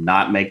time and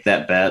not make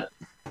that bet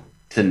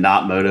to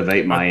not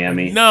motivate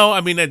Miami? No,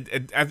 I mean,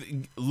 I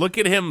look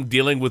at him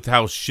dealing with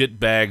how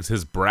shitbags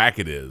his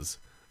bracket is.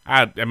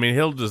 I mean,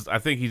 I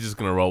think he's just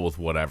gonna roll with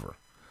whatever.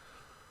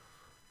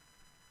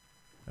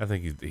 I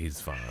think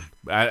he's fine.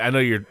 I know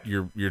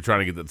you're trying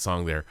to get that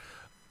song there.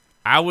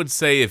 I would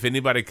say if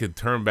anybody could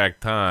turn back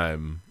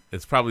time,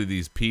 it's probably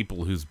these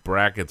people whose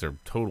brackets are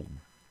total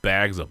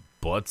bags of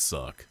butt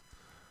suck.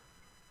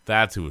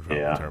 That's who would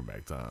probably turn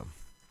back time.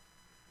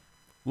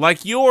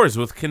 Like yours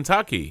with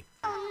Kentucky.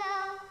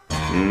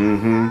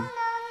 Mm-hmm.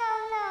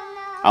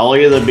 I'll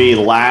either be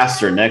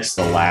last or next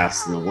to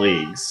last in the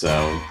league,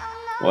 so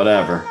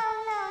whatever.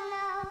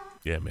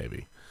 Yeah,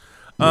 maybe.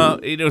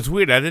 It's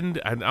weird. I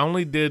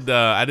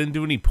didn't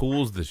do any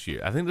pools this year.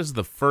 I think this is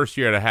the first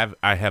year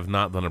I have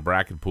not done a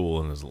bracket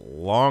pool in as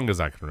long as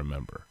I can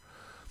remember.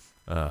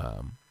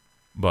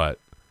 But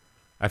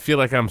I feel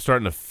like I'm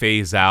starting to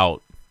phase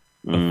out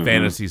of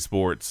fantasy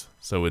sports.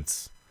 So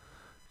it's,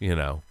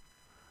 I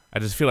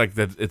just feel like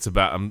that it's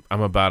about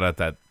I'm about at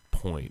that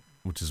point,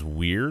 which is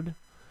weird.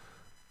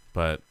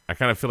 But I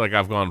kind of feel like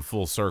I've gone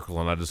full circle,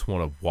 and I just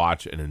want to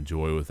watch and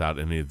enjoy without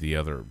any of the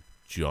other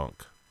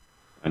junk.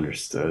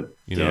 Understood.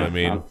 You know what I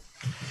mean?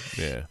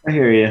 Yeah. I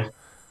hear you.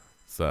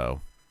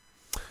 So,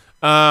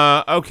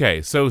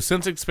 okay. So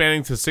since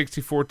expanding to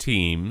 64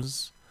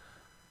 teams,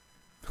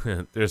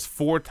 there's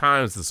 4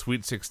 times the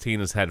Sweet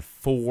 16 has had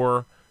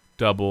 4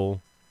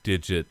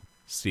 double-digit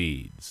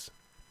seeds.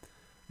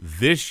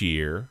 This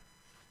year,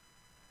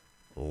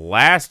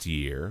 last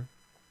year,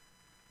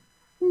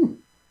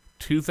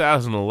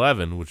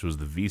 2011, which was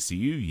the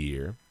VCU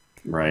year,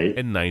 right,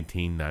 in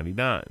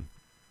 1999.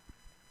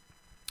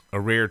 A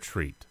rare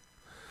treat.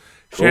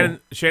 Cool.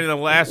 Shannon, I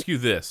will ask you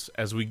this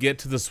as we get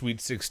to the Sweet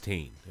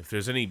 16. If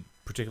there's any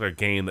particular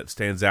game that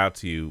stands out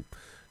to you,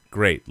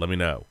 great, let me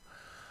know.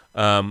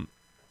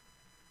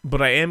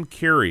 But I am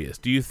curious,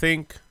 do you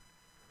think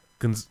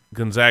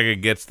Gonzaga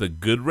gets the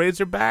good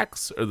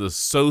Razorbacks or the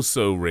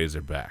so-so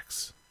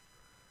Razorbacks?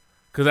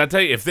 Because I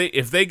tell you, if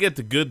they get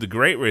the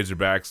great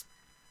Razorbacks,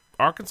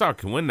 Arkansas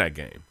can win that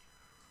game.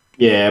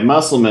 Yeah,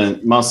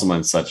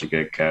 Musselman's such a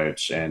good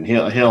coach, and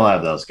he'll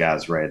have those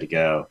guys ready to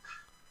go.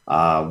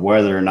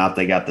 Whether or not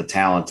they got the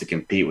talent to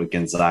compete with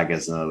Gonzaga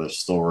is another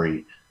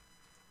story.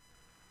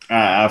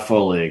 I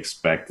fully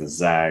expect the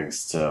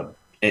Zags to.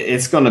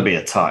 It's going to be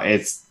a tough.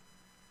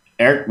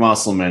 Eric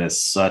Musselman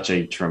is such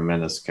a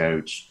tremendous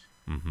coach.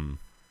 Mm-hmm.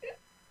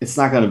 It's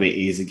not going to be an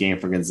easy game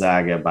for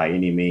Gonzaga by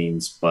any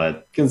means,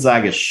 but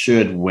Gonzaga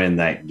should win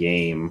that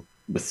game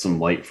with some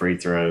late free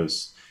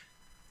throws.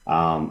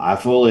 I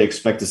fully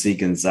expect to see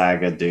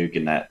Gonzaga Duke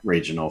in that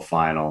regional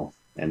final,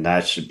 and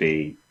that should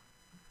be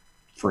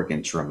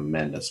freaking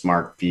tremendous.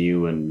 Mark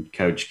Few and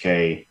Coach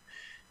K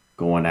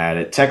going at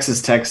it.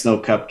 Texas Tech's no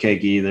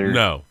cupcake either.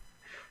 No.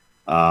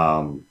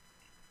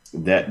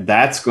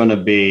 That's going to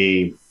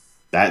be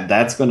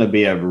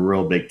a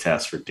real big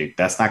test for Duke.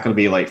 That's not going to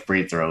be like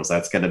free throws.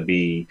 That's going to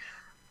be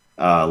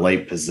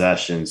late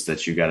possessions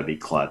that you got to be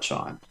clutch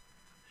on.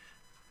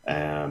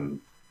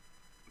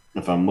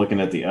 If I'm looking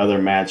at the other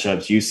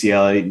matchups,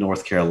 UCLA,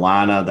 North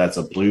Carolina, that's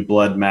a blue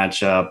blood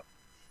matchup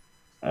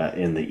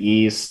in the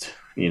East.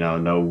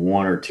 No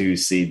 1 or 2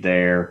 seed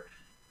there.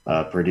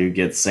 Purdue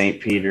gets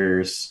St.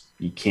 Peter's.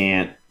 You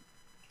can't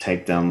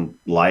take them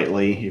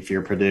lightly if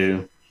you're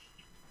Purdue.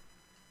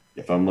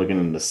 If I'm looking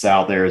in the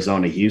South,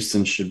 Arizona,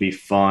 Houston should be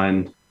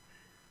fun.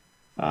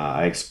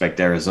 I expect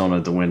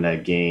Arizona to win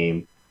that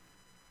game.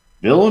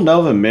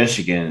 Villanova,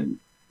 Michigan,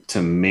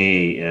 to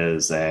me,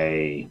 is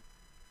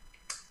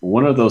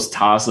one of those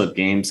toss-up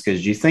games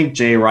because you think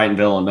Jay Wright and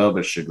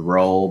Villanova should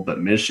roll, but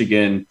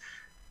Michigan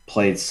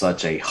played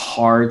such a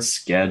hard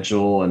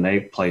schedule, and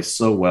they play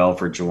so well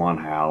for Juwan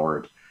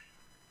Howard.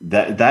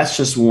 That's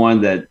just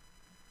one that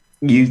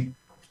you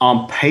 –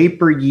 on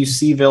paper, you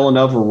see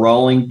Villanova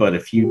rolling, but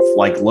if you've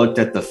looked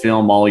at the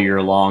film all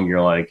year long,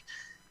 you're like,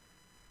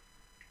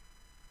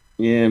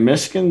 yeah,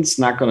 Michigan's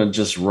not going to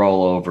just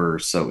roll over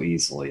so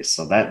easily.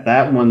 So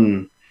that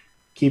one,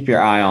 keep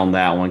your eye on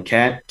that one.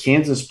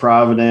 Kansas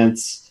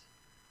Providence,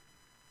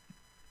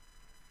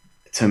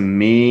 to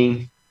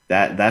me,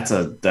 that's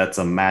a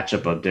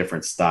matchup of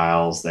different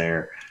styles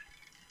there.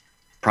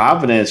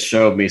 Providence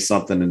showed me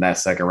something in that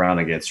second round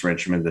against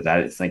Richmond that I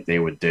didn't think they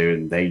would do,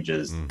 and they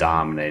just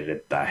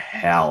dominated the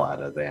hell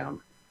out of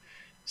them.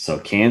 So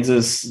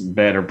Kansas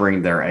better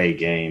bring their A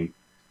game.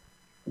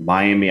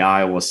 Miami,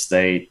 Iowa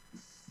State,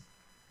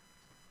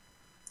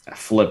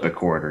 flip a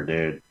quarter,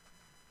 dude.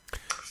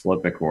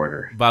 Flip a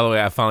quarter. By the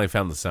way, I finally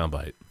found the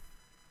soundbite.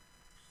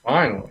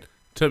 Finally.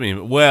 Took me.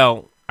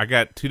 Well, I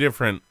got 2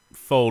 different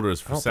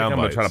folders for sound bites. I'm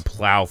going to try to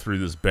plow through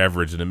this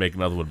beverage and then make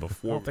another one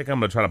before. I think I'm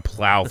going to try to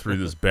plow through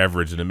this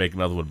beverage and then make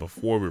another one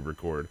before we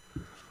record.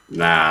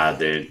 Nah,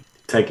 dude.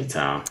 Take your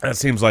time. That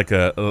seems like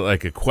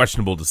a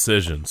questionable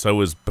decision.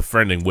 So is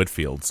befriending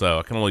Whitfield, so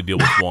I can only deal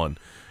with one.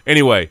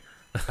 Anyway,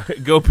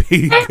 go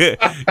pee. Go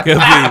pee.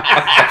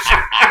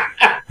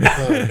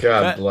 Oh,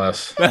 God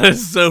bless. That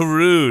is so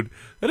rude.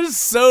 That is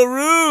so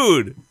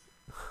rude.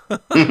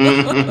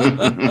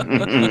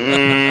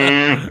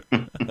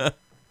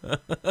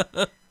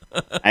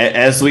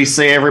 As we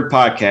say every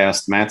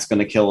podcast, Matt's going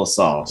to kill us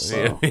all.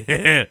 So.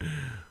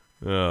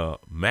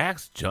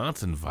 Max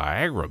Johnson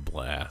Viagra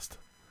blast.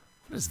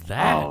 What is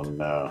that? Oh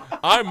no!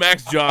 I'm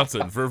Max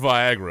Johnson for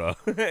Viagra.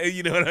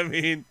 You know what I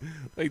mean?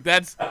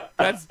 That's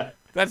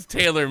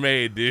tailor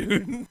made,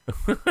 dude.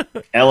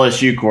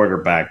 LSU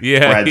quarterback,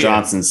 Brad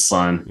Johnson's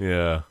son.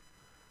 Yeah,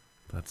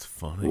 that's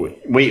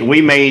funny.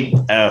 We made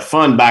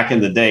fun back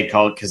in the day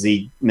because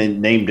he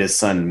named his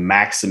son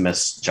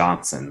Maximus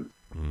Johnson.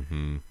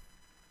 Mm-hmm.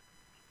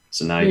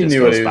 So now he just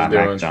goes by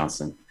Mac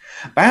Johnson.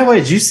 By the way,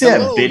 did you see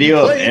that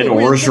video of Ed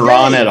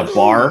Orgeron at a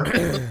bar?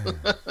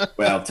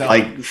 Well,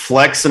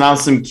 flexing on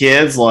some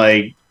kids,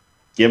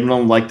 giving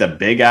them the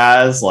big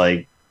eyes.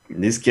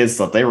 These kids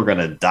thought they were going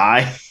to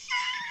die.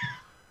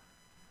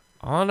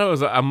 All I know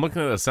is I'm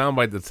looking at a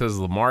soundbite that says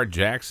Lamar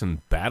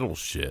Jackson battle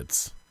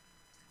shits.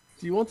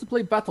 Do you want to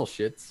play battle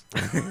shits?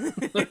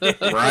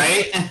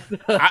 Right?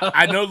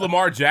 I know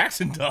Lamar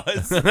Jackson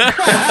does.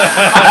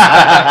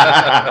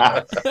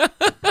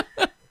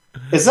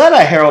 Is that a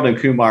Harold and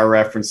Kumar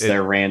reference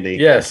there, Randy?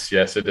 Yes,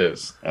 it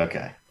is.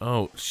 Okay.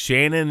 Oh,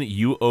 Shannon,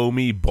 you owe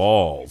me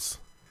balls.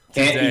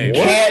 You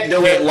can't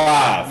do it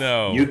live.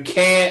 No. You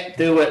can't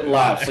do it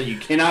live, so you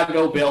cannot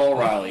go Bill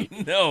O'Reilly.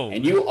 No.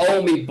 And you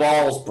owe me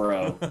balls,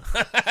 bro. Wow.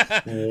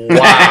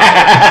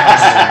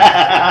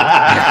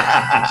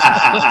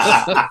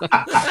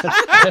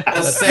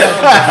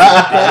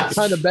 That's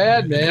kind of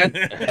bad, man.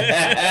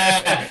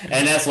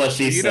 And that's what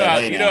she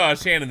said. You know how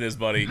Shannon is,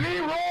 buddy.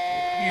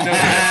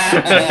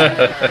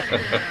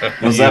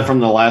 Was that from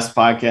the last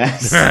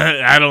podcast?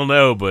 I don't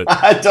know, but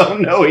I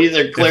don't know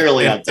either.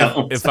 Clearly, I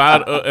don't. If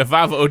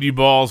I've owed you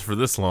balls for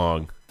this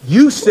long,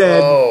 you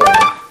said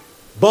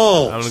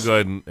balls. I'm gonna go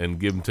ahead and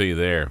give them to you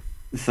there.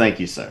 Thank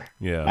you, sir.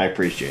 Yeah, I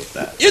appreciate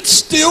that. It's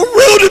still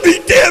real to me,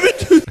 damn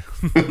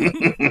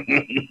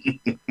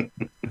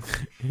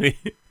it.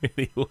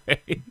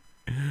 Anyway,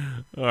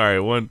 all right,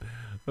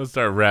 let's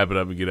start wrapping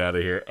up and get out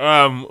of here.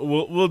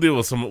 We'll deal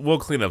with we'll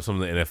clean up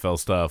some of the NFL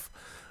stuff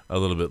a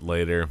little bit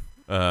later.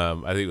 I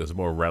think it was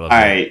more relevant. All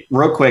right,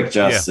 real quick,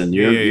 Justin,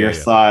 your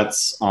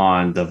thoughts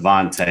on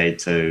Devontae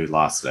to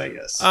Las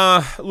Vegas?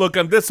 Look,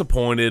 I'm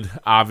disappointed.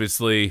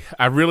 Obviously,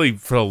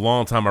 for a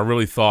long time, I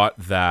really thought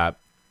that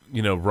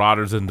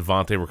Rodgers and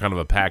Devontae were kind of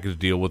a package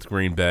deal with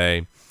Green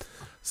Bay.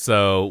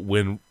 So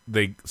when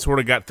they sort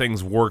of got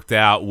things worked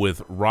out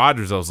with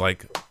Rodgers, I was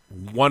like,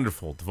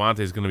 wonderful.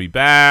 Devontae's going to be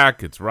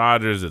back. It's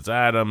Rodgers. It's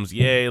Adams.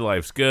 Yay,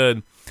 life's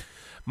good.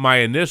 My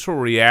initial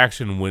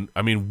reaction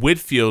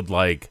Whitfield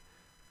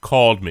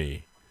called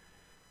me.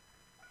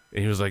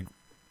 And he was like,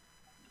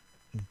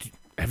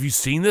 have you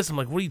seen this? I'm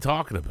like, what are you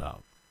talking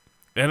about?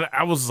 And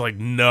I was like,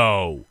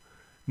 no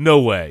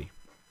way.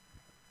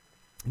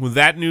 When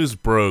that news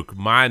broke,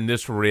 my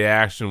initial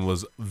reaction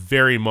was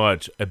very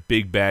much a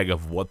big bag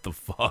of what the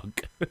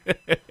fuck.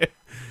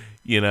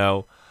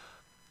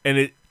 And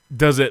it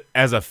does it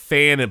as a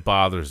fan, it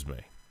bothers me,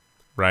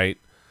 right?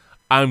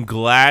 I'm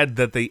glad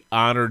that they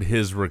honored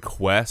his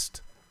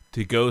request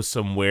to go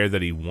somewhere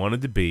that he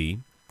wanted to be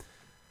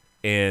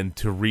and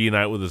to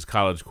reunite with his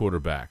college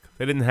quarterback.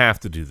 They didn't have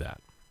to do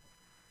that.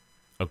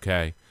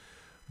 Okay?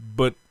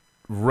 But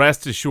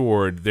rest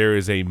assured, there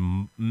is a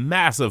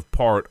massive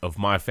part of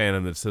my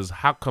fandom that says,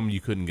 how come you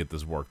couldn't get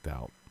this worked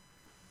out?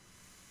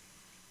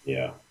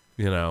 Yeah.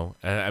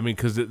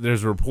 Because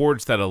there's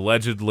reports that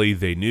allegedly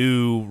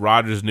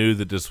Rodgers knew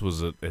that this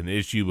was an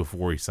issue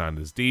before he signed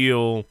his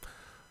deal.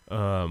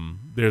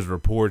 There's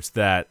reports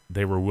that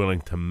they were willing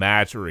to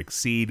match or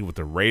exceed what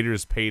the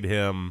Raiders paid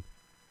him.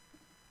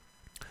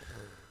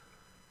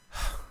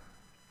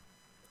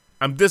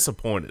 I'm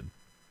disappointed.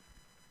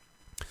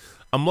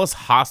 I'm less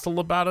hostile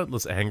about it,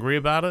 less angry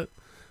about it.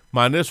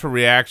 My initial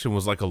reaction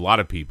was like a lot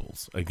of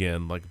people's.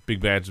 Again, like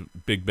big bag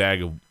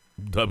of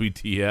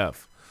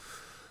WTF.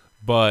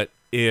 But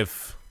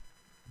if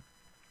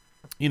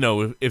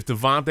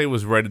Devontae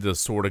was ready to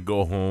sort of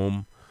go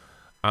home,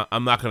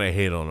 I'm not going to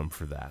hate on him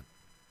for that.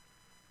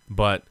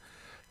 But,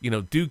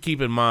 do keep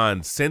in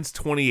mind, since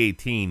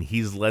 2018,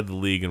 he's led the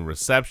league in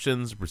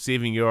receptions,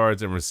 receiving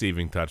yards, and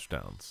receiving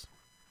touchdowns.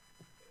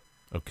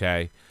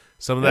 Okay?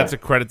 Some of that's a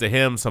credit to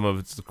him. Some of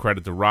it's a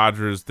credit to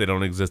Rodgers. They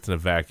don't exist in a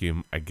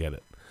vacuum. I get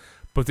it.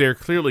 But they're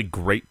clearly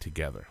great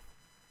together.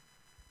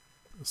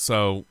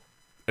 So,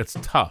 it's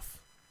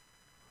tough.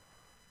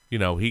 He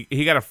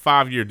got a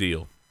 5-year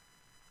deal.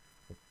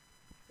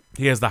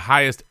 He has the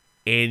highest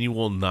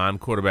annual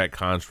non-quarterback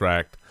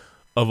contract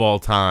of all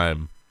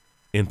time,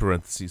 in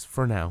parentheses,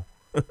 for now.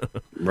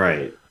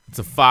 Right. It's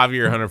a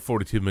 5-year,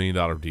 $142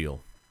 million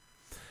deal.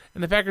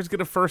 And the Packers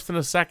get a first and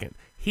a second.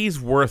 He's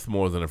worth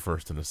more than a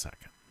first and a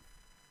second.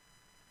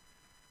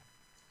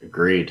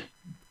 Agreed.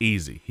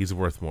 Easy. He's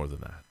worth more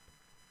than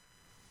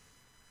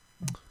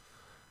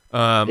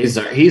that.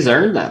 He's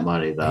earned that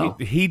money, though.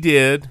 He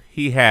did.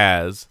 He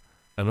has.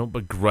 I don't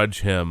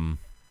begrudge him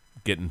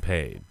getting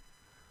paid.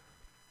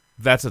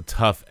 That's a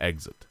tough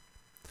exit.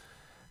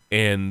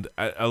 And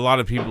a lot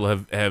of people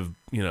have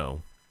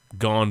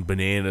gone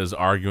bananas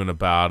arguing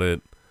about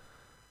it.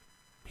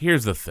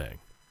 Here's the thing.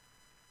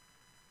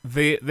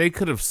 They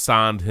could have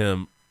signed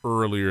him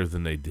earlier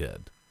than they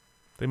did.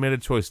 They made a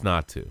choice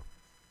not to.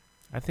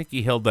 I think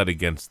he held that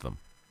against them.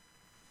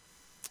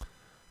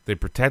 They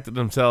protected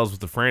themselves with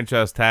the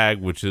franchise tag,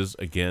 which is,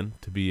 again,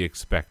 to be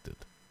expected.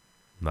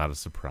 Not a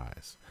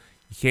surprise.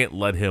 You can't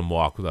let him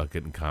walk without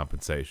getting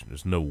compensation.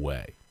 There's no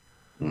way.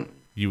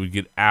 You would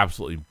get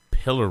absolutely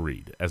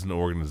pilloried as an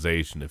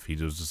organization if he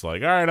was just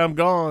like, all right, I'm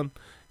gone.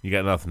 You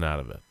got nothing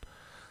out of it.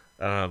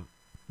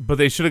 But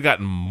they should have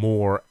gotten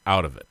more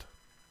out of it.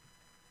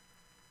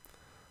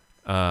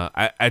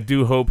 I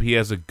do hope he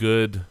has a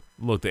good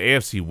look. The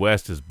AFC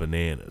West is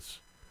bananas.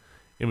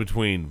 In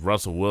between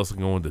Russell Wilson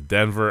going to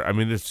Denver,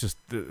 it's just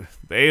the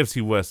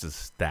AFC West is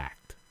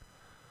stacked.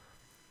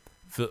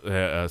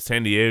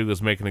 San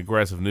Diego's making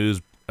aggressive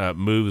moves.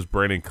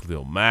 Brandon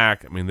Khalil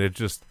Mack.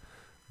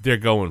 They're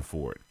going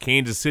for it.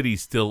 Kansas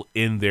City's still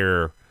in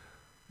their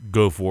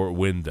go for it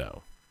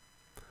window.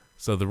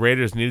 So the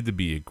Raiders needed to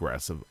be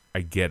aggressive. I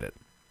get it.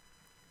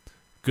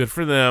 Good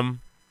for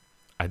them.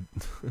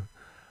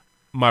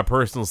 My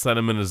personal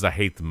sentiment is I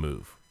hate the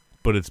move,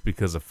 but it's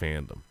because of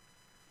fandom.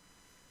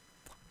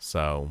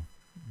 So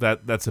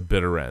that's a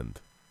bitter end.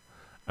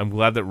 I'm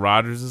glad that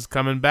Rodgers is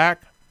coming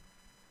back.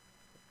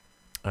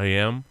 I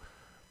am,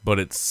 but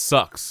it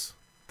sucks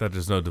that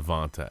there's no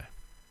Devontae.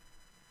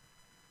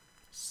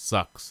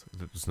 Sucks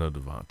that there's no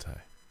Devontae.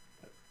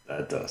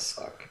 That does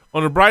suck.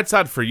 On the bright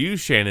side for you,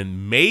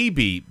 Shannon,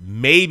 maybe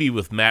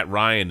with Matt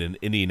Ryan in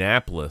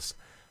Indianapolis,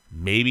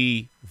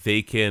 maybe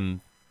they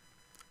can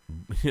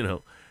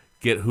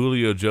get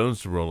Julio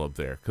Jones to roll up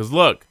there. Because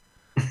look,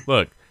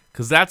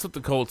 because that's what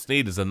the Colts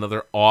need is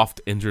another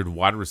oft-injured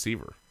wide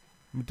receiver.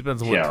 It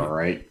depends on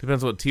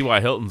depends on what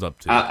T.Y. Hilton's up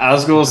to. I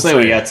was going to say,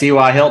 we got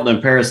T.Y. Hilton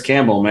and Paris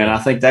Campbell, man. I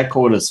think that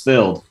quota's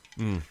filled.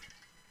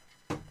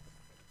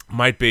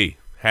 Might be.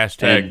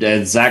 Hashtag.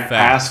 And Zach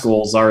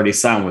Pascal's already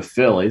signed with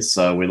Philly,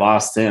 so we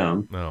lost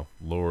him. Oh,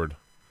 Lord.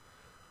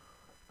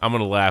 I'm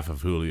going to laugh if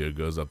Julio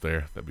goes up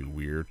there. That'd be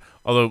weird.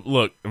 Although,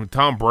 look,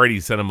 Tom Brady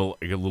sent him a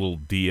little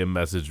DM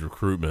message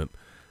recruitment.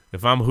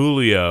 If I'm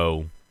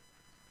Julio,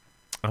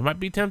 I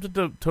might be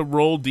tempted to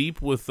roll deep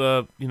with,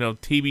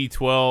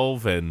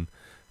 TB12 and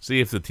see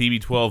if the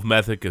TB12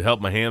 method could help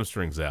my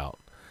hamstrings out.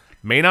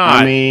 May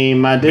not. I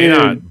mean, my dude. May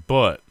not,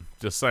 but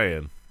just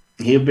saying.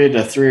 He'll be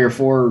the 3 or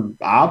 4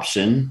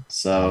 option,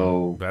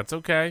 so. That's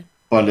okay.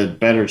 But a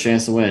better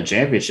chance to win a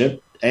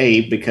championship,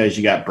 A, because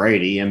you got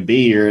Brady, and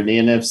B, you're in the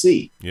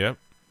NFC. Yep.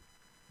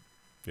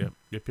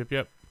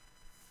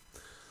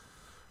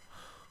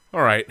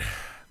 All right.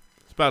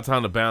 It's about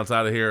time to bounce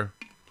out of here.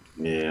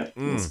 Yeah,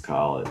 let's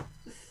call it.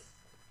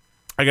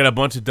 I got a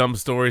bunch of dumb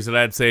stories that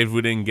I'd saved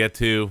we didn't get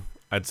to.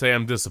 I'd say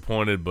I'm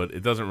disappointed, but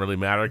it doesn't really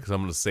matter because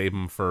I'm going to save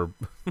them for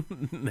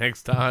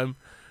next time.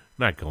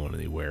 Not going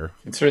anywhere.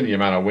 Considering the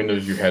amount of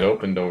windows you had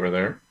opened over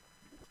there.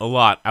 A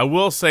lot. I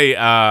will say,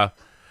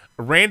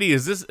 Randy,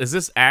 is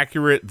this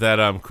accurate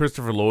that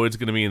Christopher Lloyd's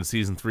going to be in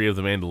season 3 of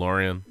The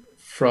Mandalorian?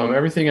 From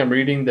everything I'm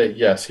reading, that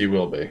yes, he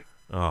will be.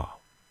 Oh,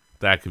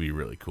 that could be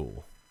really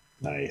cool.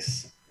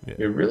 Nice. Yeah.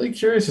 You're really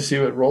curious to see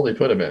what role they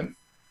put him in.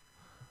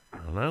 I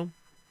don't know.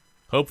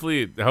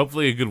 Hopefully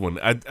a good one.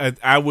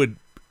 I would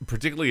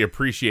particularly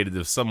appreciate it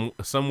if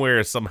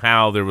somewhere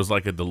somehow there was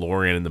like a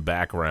DeLorean in the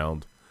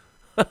background.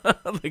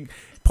 Like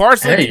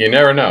Parsley. Hey, you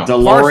never know.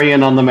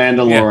 DeLorean on the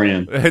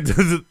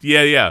Mandalorian.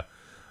 Yeah.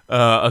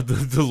 A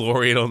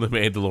DeLorean on the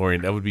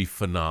Mandalorian. That would be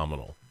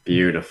phenomenal.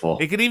 Beautiful.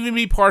 It could even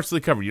be partially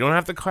covered. You don't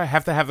have to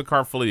have the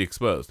car fully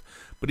exposed.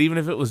 But even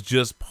if it was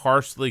just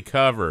partially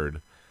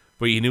covered,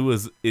 but you knew it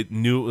was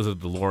a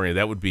DeLorean,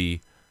 that would be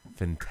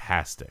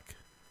fantastic.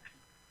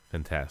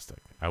 Fantastic.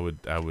 I would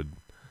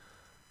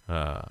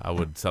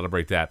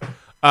celebrate that.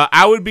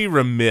 I would be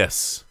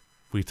remiss.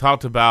 We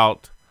talked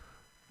about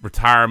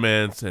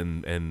retirements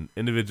and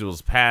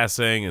individuals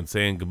passing and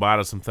saying goodbye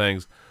to some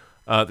things.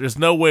 There's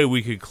no way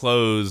we could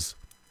close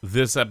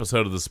this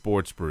episode of the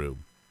Sports Brew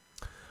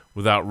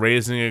without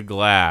raising a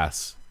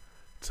glass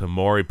to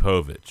Maury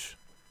Povich,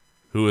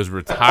 who is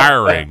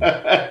retiring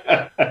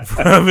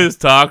from his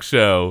talk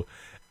show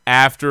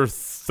after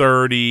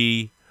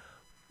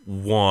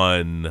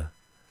 31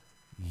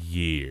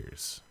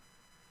 years.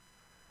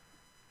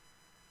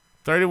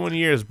 31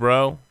 years,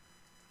 bro.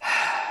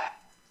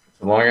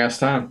 It's a long-ass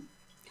time.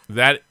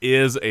 That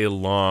is a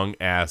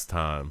long-ass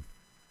time.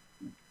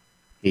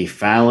 He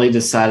finally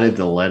decided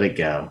to let it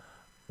go.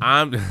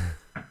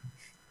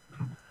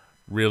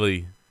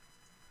 Really?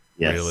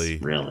 Yes, really?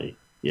 Really.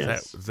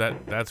 Yes.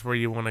 That's where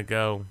you want to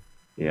go?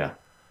 Yeah.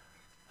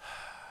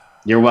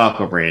 You're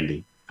welcome,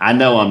 Randy. I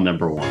know I'm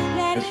number 1.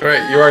 That's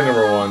right. You are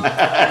number 1.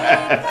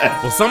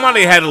 Well,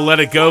 somebody had to let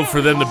it go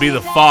for them to be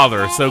the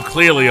father, so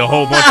clearly a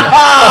whole bunch of...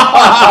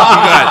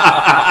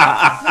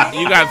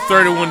 you got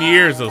 31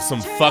 years of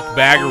some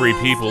fuckbaggery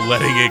people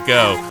letting it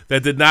go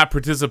that did not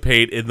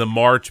participate in the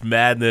March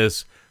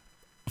Madness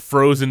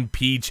Frozen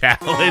Pea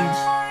Challenge.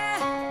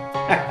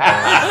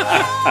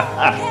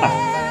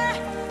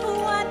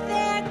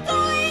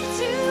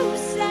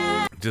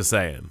 Just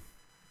saying.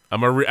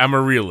 I'm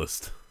a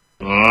realist.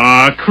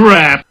 Aw,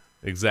 crap.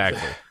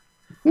 Exactly.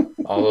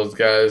 All those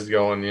guys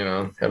going,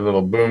 have a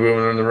little boom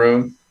boom in the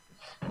room.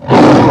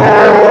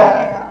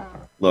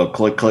 Little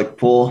click click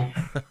pull.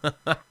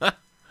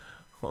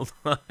 Hold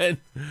on.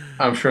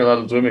 I'm sure a lot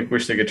of those women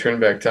wish they could turn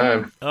back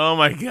time. Oh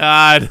my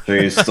God.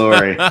 True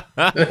story. All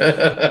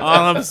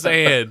I'm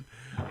saying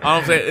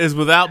is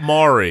without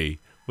Maury,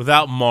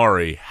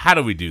 how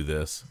do we do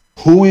this?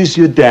 Who is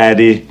your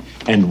daddy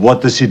and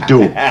what does he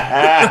do?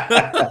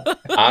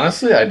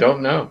 Honestly, I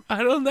don't know.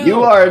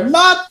 You are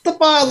not the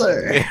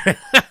father.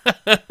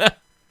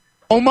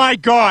 Oh my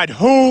God,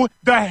 who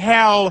the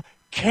hell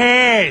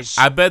cares?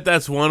 I bet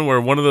that's one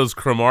where one of those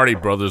Cromartie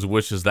brothers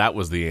wishes that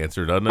was the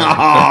answer, doesn't it?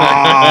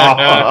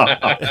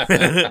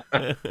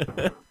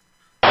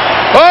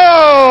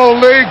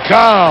 Holy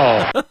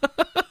cow!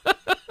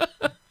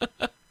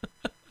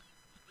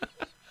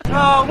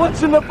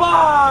 What's in the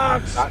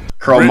box?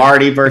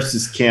 Cromartie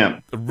versus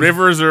Kemp.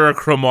 Rivers or a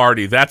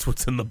Cromartie. That's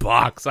what's in the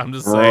box. I'm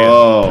just saying.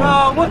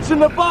 What's in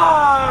the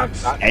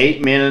box?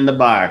 8 men in the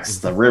box.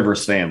 The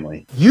Rivers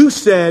family. You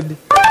said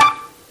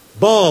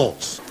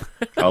balls.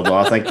 Although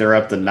I think they're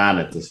up to 9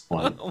 at this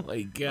point. Oh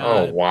my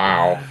God. Oh,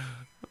 wow.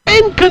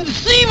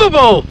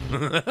 Inconceivable!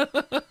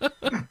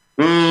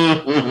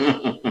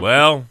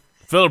 Well,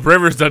 Phillip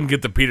Rivers doesn't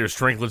get the Peter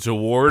Strinklage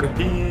Award.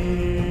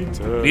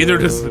 Neither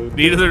does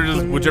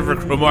whichever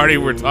Cromartie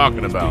we're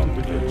talking about.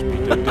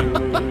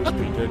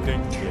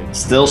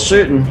 Still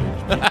shooting.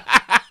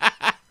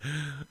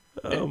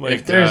 Oh my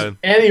if God. there's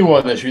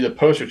anyone that should be the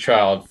poster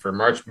child for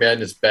March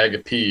Madness bag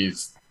of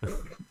peas,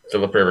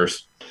 Phillip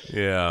Rivers.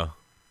 Yeah.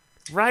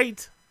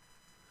 Right?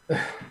 You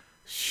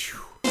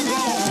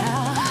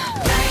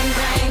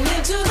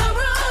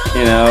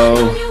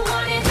know.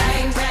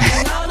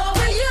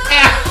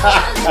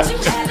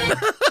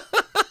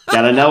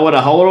 Gotta know when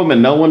to hold them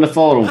and know when to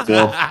fold them,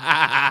 Phil.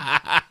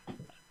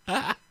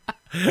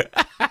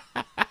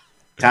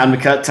 Time to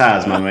cut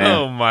ties, my man.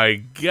 Oh, my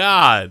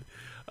God.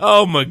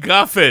 Oh,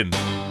 MacGuffin.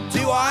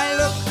 Do I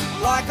look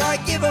like I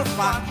give a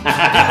fuck?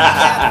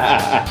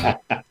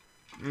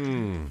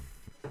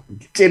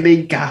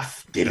 Dilly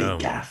gaff. Oh,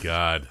 my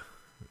God.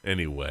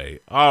 Anyway.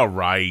 All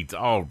right.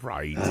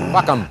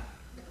 Fuck 'em.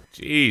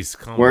 Jeez.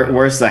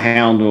 Where's the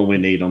hound when we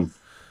need him?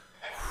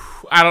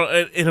 I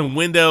don't. In a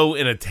window,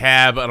 in a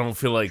tab, I don't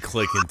feel like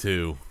clicking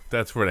to.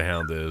 That's where the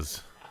hound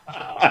is.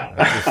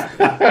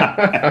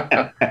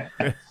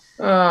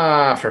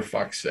 For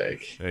fuck's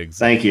sake. Exactly.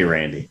 Thank you,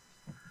 Randy.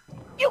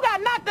 You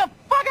got knocked the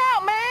fuck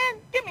out,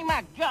 man. Give me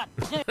my gun.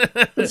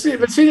 But see,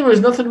 there was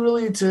nothing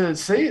really to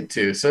say it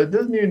to, so it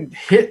doesn't even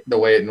hit the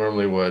way it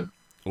normally would.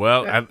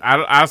 Well,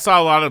 I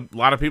saw a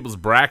lot of people's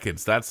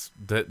brackets. That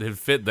it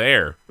fit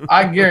there.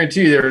 I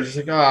guarantee you they were just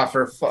like,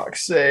 for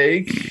fuck's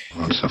sake.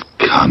 Bunch of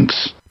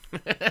cunts.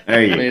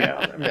 There you go.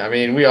 I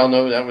mean, we all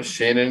know that was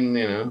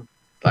Shannon,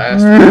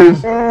 last.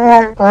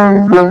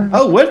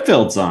 Oh,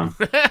 Whitfield's on.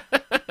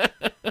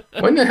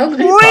 When the hell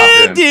did he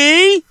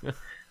Randy! pop in?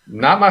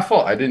 Not my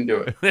fault. I didn't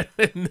do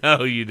it.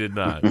 No, you did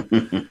not.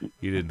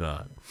 You did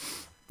not.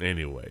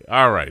 Anyway,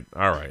 all right.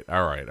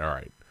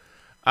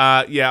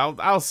 Yeah,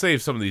 I'll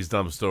save some of these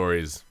dumb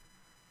stories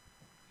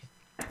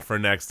for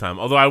next time.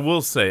 Although I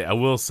will say,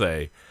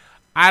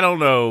 I don't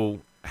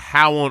know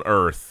how on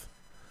earth.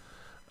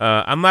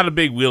 I'm not a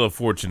big Wheel of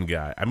Fortune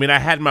guy. I mean, I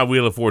had my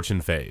Wheel of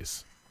Fortune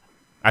phase.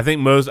 I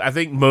think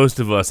most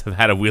of us have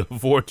had a Wheel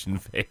of Fortune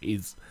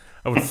phase.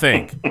 I would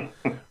think,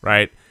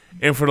 right?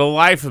 And for the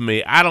life of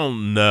me, I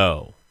don't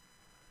know.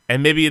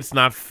 And maybe it's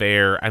not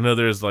fair. I know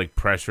there's like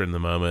pressure in the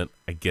moment.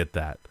 I get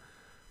that.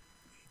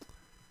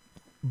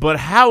 But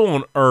how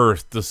on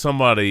earth does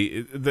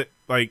somebody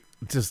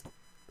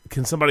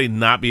can somebody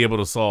not be able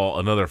to saw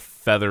another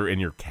feather in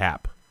your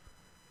cap?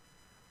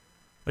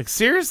 Like,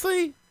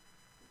 seriously?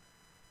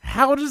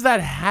 How does that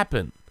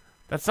happen?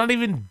 That's not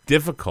even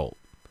difficult.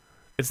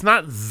 It's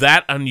not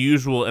that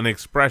unusual an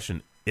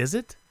expression, is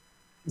it?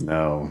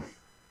 No.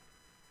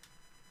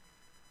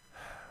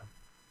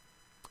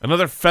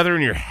 Another feather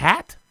in your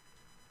hat?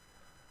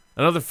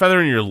 Another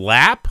feather in your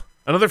lap?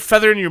 Another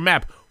feather in your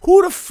map?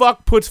 Who the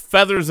fuck puts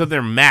feathers in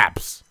their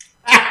maps?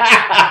 Better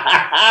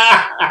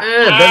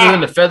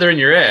than the feather in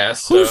your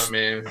ass. So, I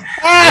mean,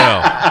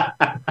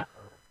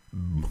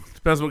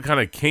 depends what kind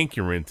of kink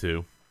you're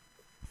into.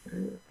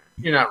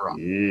 You're not wrong.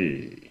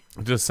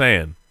 Just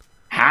saying.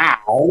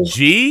 How?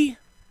 G?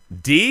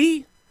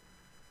 D?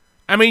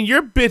 I mean,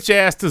 your bitch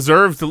ass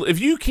deserves to. If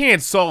you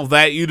can't solve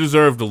that, you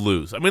deserve to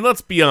lose. I mean,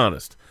 let's be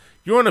honest.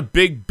 You're on a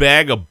big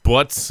bag of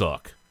butt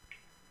suck.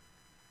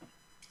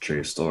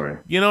 True story.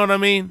 You know what I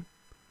mean?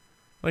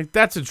 Like,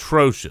 that's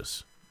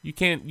atrocious. You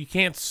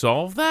can't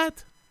solve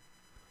that?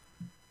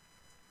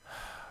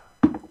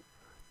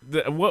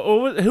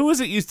 Who was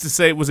it used to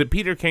say? Was it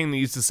Peter King that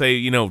used to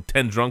say,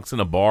 10 drunks in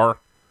a bar?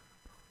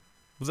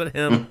 Was that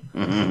him?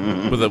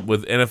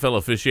 with NFL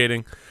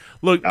officiating?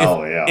 Look,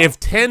 if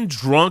 10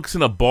 drunks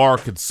in a bar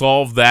could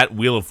solve that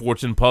Wheel of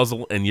Fortune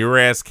puzzle and your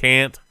ass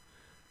can't,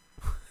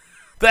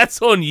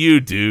 that's on you,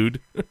 dude.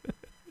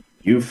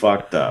 You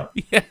fucked up.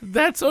 Yeah,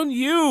 that's on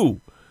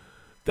you.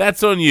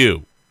 That's on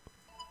you.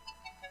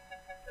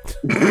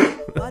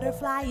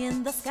 Butterfly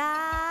in the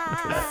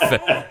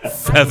sky.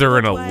 Feather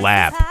in a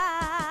lap.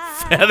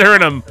 Feather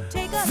in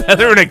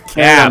a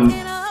cap.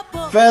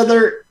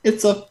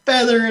 It's a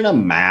feather in a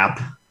map.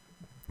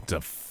 It's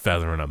a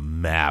feather in a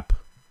map.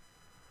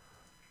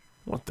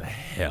 What the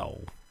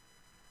hell?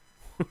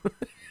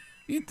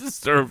 You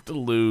deserve to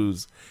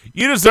lose.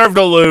 You deserve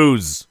to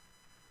lose.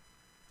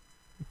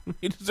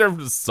 You deserve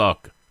to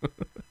suck.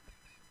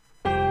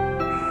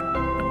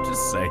 I'm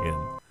just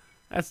saying.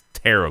 That's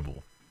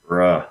terrible.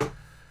 Bruh.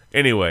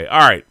 Anyway,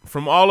 all right.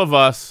 From all of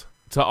us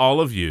to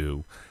all of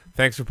you,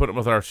 thanks for putting up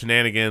with our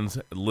shenanigans,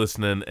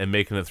 listening, and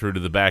making it through to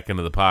the back end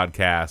of the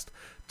podcast.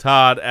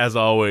 Todd, as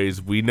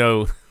always, we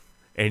know,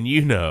 and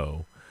you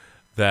know,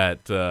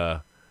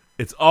 that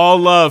it's all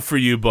love for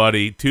you,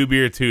 buddy. Two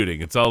beer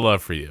tooting. It's all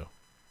love for you.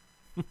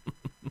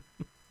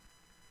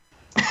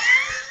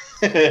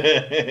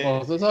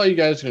 Well, if that's all you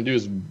guys are going to do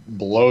is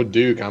blow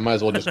Duke, I might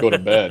as well just go to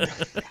bed.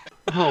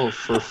 Oh,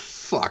 for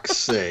fuck's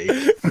sake.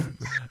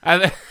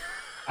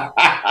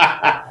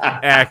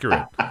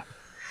 Accurate.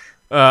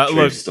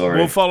 Look, story.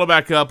 We'll follow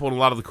back up on a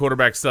lot of the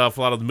quarterback stuff,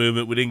 a lot of the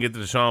movement. We didn't get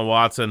to Deshaun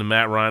Watson and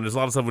Matt Ryan. There's a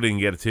lot of stuff we didn't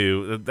get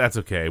to. That's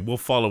okay. We'll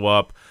follow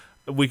up.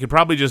 We could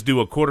probably just do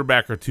a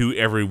quarterback or two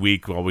every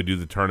week while we do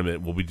the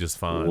tournament. We'll be just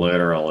fine.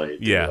 Literally.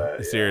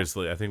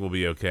 Seriously. I think we'll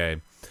be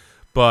okay.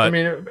 But I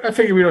mean, I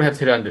figure we don't have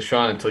to hit on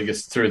Deshaun until he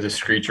gets through the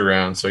screech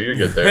around, so you're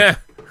good there.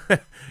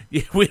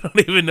 Yeah, we don't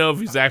even know if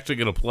he's actually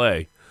going to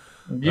play.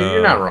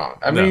 You're not wrong.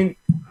 I mean,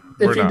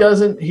 if he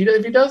doesn't,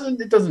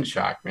 it doesn't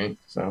shock me.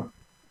 So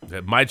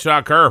It might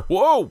shock her.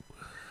 Whoa.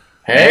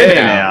 Hey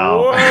now.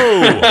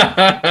 Whoa.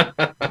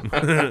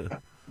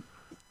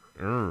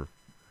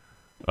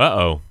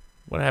 Uh-oh.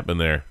 What happened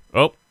there?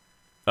 Oh.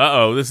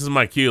 Uh-oh. This is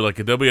my cue. Like,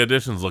 Adobe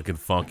Audition's looking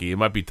funky. It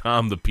might be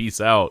time to peace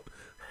out.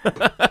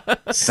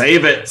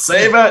 Save it.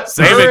 Save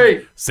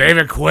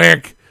it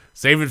quick.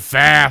 Save it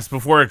fast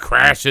before it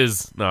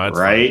crashes. No, it's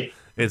right. Fine.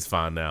 It's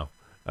fine now.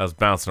 I was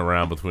bouncing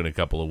around between a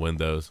couple of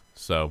windows.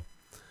 So,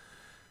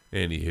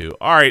 anywho.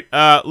 All right.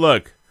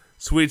 Look.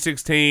 Sweet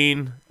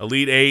 16,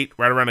 Elite 8,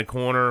 right around the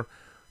corner.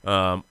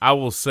 I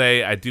will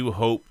say I do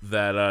hope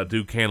that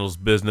Duke handles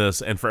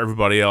business. And for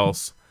everybody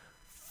else,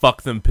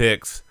 fuck them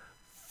picks.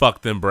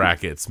 Fuck them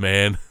brackets,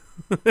 man.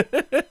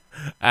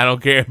 I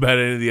don't care about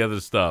any of the other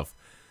stuff.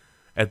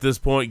 At this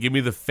point, give me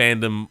the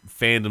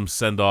fandom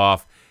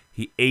send-off.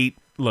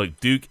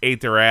 Duke ate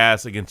their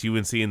ass against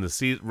UNC in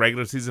the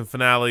regular season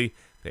finale.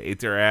 They ate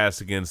their ass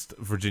against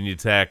Virginia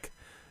Tech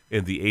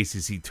in the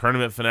ACC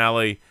tournament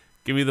finale.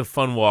 Give me the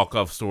fun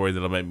walk-off story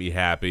that'll make me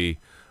happy.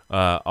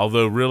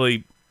 Although,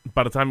 really,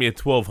 by the time you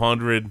hit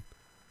 1,200,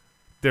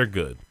 they're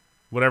good.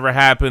 Whatever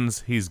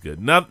happens, he's good.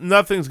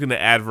 Nothing's going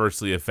to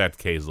adversely affect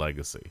K's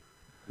legacy.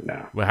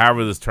 No. But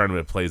however this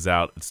tournament plays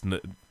out,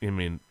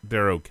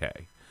 they're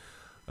okay.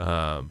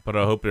 But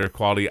I hope they're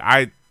quality.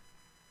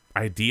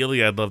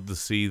 Ideally, I'd love to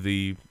see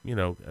the,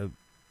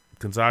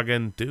 Gonzaga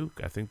and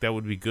Duke. I think that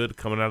would be good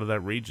coming out of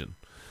that region.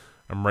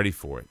 I'm ready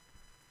for it.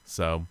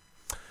 So,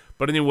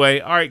 but anyway,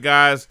 all right,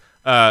 guys.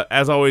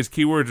 As always,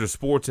 keywords are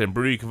sports and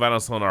brew. You can find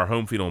us on our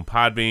home feed on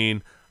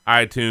Podbean,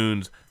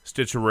 iTunes,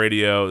 Stitcher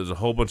Radio. There's a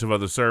whole bunch of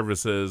other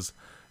services.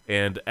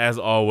 And as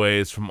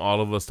always, from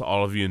all of us to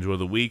all of you, enjoy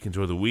the week,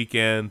 enjoy the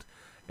weekend,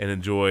 and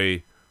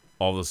enjoy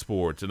all the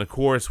sports. And, of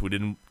course, we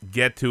didn't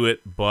get to it,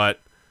 but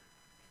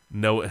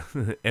no,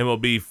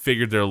 MLB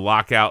figured their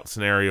lockout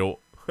scenario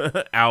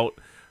out.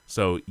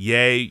 So,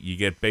 yay, you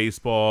get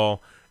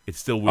baseball. It's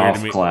still weird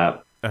to me.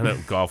 Clap. I know,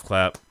 golf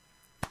clap.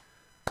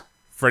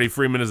 Freddie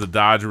Freeman as a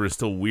Dodger is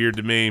still weird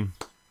to me.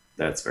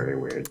 That's very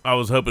weird. I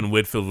was hoping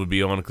Whitfield would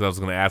be on because I was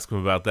going to ask him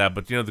about that.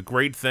 But, the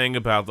great thing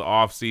about the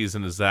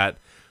offseason is that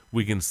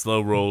we can slow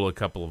roll a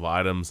couple of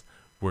items.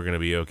 We're going to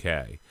be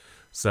okay.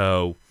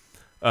 So,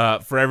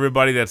 for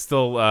everybody that's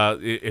still,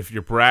 if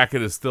your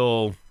bracket is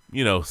still,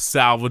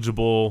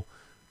 salvageable,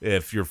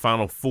 if your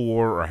Final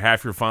Four or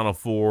half your Final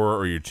Four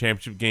or your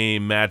championship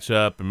game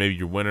matchup and maybe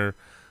your winner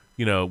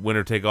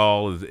take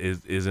all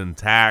is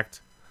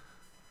intact,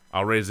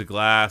 I'll raise a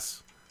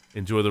glass.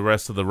 Enjoy the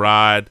rest of the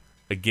ride.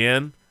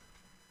 Again,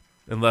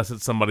 unless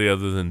it's somebody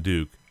other than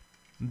Duke.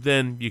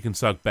 Then you can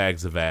suck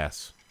bags of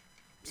ass.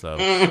 So,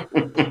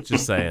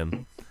 just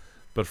saying.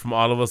 But from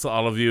all of us to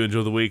all of you,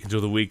 enjoy the week, enjoy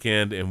the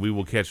weekend, and we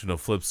will catch you on the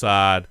flip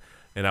side.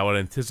 And I would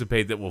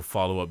anticipate that we'll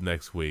follow up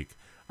next week.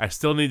 I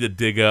still need to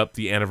dig up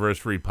the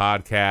anniversary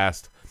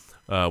podcast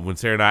when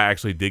Sarah and I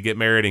actually did get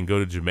married and go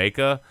to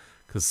Jamaica,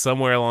 because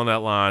somewhere along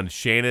that line,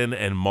 Shannon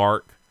and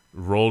Mark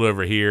rolled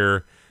over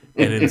here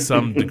and in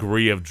some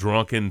degree of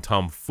drunken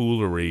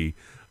tomfoolery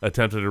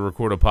attempted to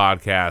record a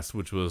podcast,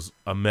 which was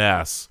a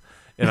mess,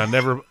 and I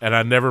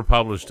never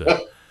published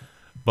it.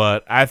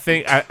 But I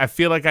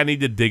feel like I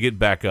need to dig it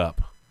back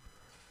up.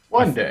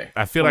 One day.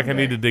 I feel like I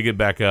need to dig it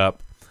back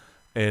up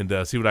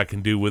and see what I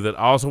can do with it.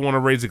 I also want to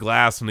raise a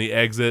glass on the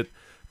exit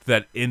to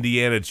that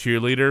Indiana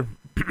cheerleader.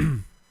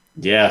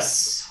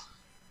 Yes.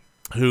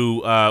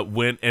 who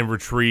went and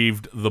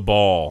retrieved the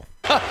ball.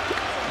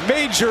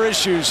 Major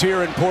issues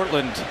here in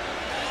Portland.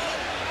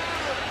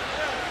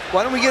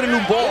 Why don't we get a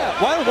new ball?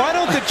 Yeah, why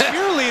don't the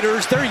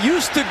cheerleaders, they're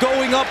used to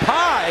going up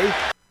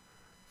high.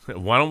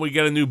 Why don't we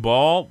get a new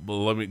ball?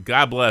 Well,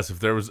 God bless, if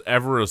there was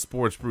ever a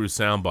Sports Brew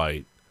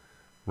soundbite,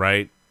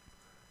 right?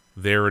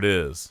 There it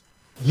is.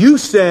 You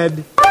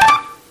said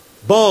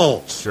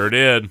balls. Sure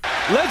did.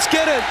 Let's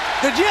get it.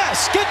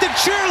 Yes, get the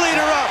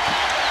cheerleader up.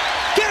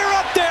 Get her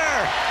up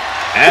there.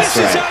 That's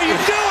this right. is how you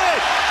do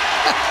it.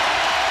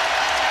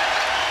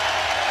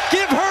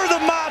 Give her the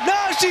mob.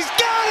 No, she's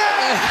got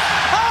it.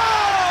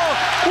 Oh,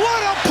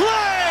 what a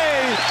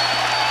play.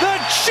 The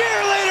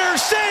cheerleader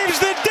saves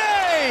the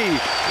day.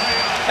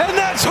 And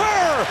that's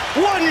her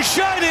one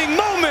shining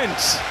moment.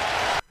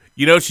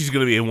 You know she's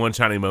going to be in one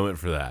shining moment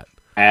for that.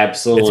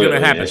 Absolutely. It's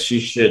going to happen. Yes, she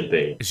should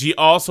be. She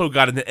also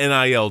got an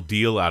NIL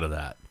deal out of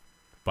that,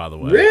 by the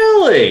way.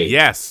 Really?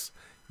 Yes.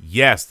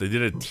 Yes, they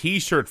did a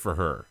T-shirt for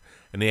her.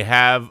 And they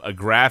have a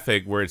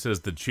graphic where it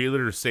says the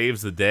cheerleader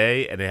saves the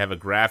day, and they have a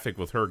graphic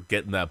with her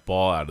getting that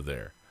ball out of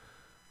there.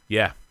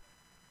 Yeah.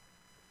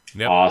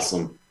 Yep.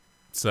 Awesome.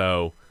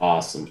 So.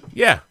 Awesome.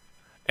 Yeah.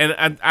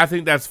 And I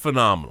think that's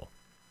phenomenal.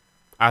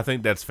 I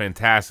think that's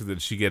fantastic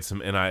that she gets some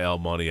NIL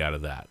money out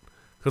of that.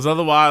 Because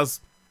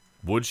otherwise,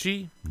 would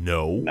she?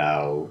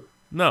 No.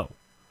 No.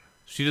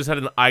 She just had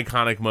an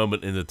iconic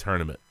moment in the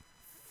tournament.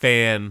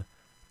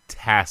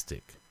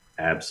 Fantastic.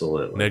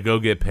 Absolutely. Now go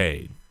get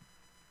paid.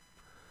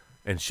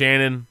 And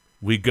Shannon,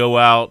 we go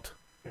out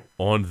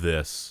on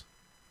this.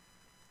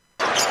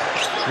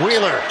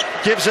 Wheeler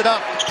gives it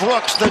up.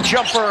 Brooks, the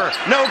jumper.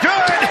 No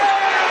good.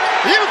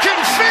 You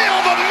can feel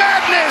the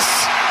madness.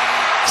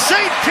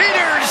 St.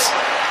 Peter's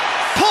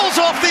pulls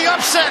off the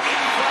upset.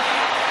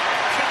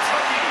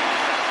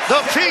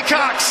 The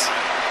Peacocks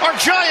are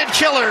giant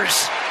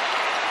killers.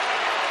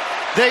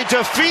 They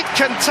defeat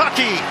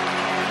Kentucky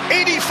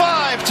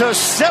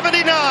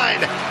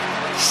 85-79.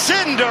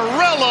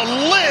 Cinderella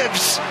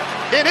lives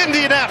in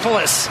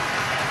Indianapolis.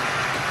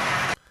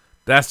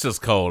 That's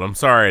just cold. I'm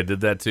sorry I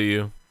did that to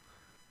you.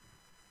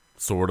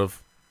 Sort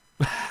of.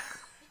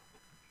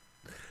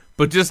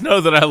 But just know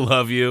that I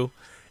love you.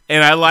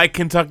 And I like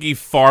Kentucky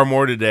far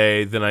more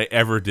today than I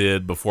ever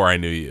did before I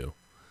knew you.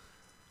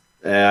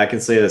 Yeah, I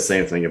can say the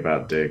same thing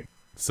about Duke.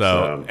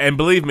 So, and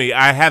believe me,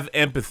 I have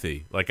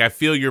empathy. Like, I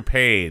feel your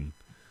pain.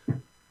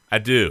 I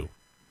do.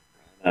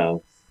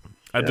 Oh,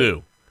 I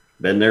do.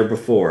 Been there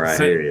before. I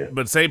hear you.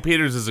 But St.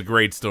 Peter's is a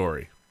great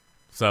story.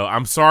 So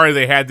I'm sorry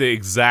they had to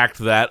exact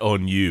that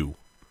on you.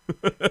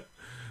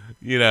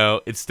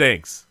 It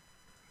stinks.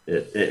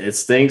 It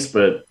stinks,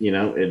 but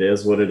it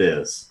is what it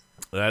is.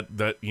 That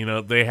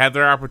they had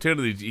their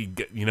opportunities.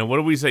 What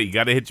do we say? You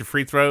got to hit your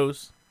free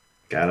throws.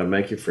 Got to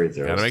make your free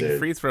throws. Got to make your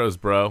free throws,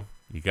 bro.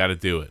 You got to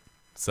do it.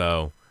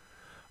 So,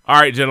 all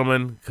right,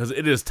 gentlemen, because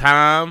it is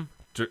time.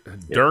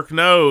 Dirk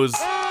knows.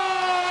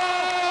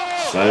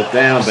 Shut it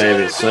down,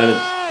 baby. Shut it.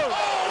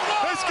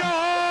 Let's go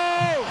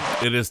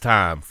home. It is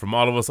time. From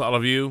all of us, all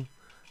of you.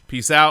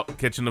 Peace out.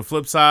 Catching the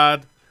flip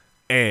side.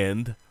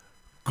 And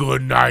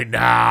good night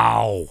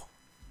now.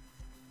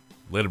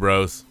 Later,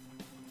 bros.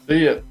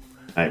 See ya.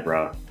 Night,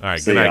 bro. All right,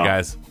 See good night, y'all.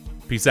 guys.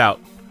 Peace out.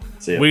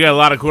 See ya. We got a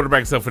lot of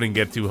quarterback stuff we didn't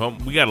get to. Home.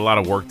 We got a lot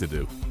of work to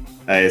do.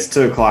 Hey, it's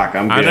 2:00.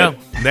 I'm good. I know.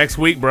 Next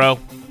week, bro.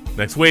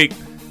 Next week.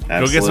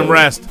 Absolutely. Go get some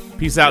rest.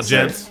 Peace out, Yes,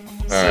 gents. All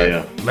right. See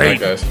ya. Bye,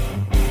 guys.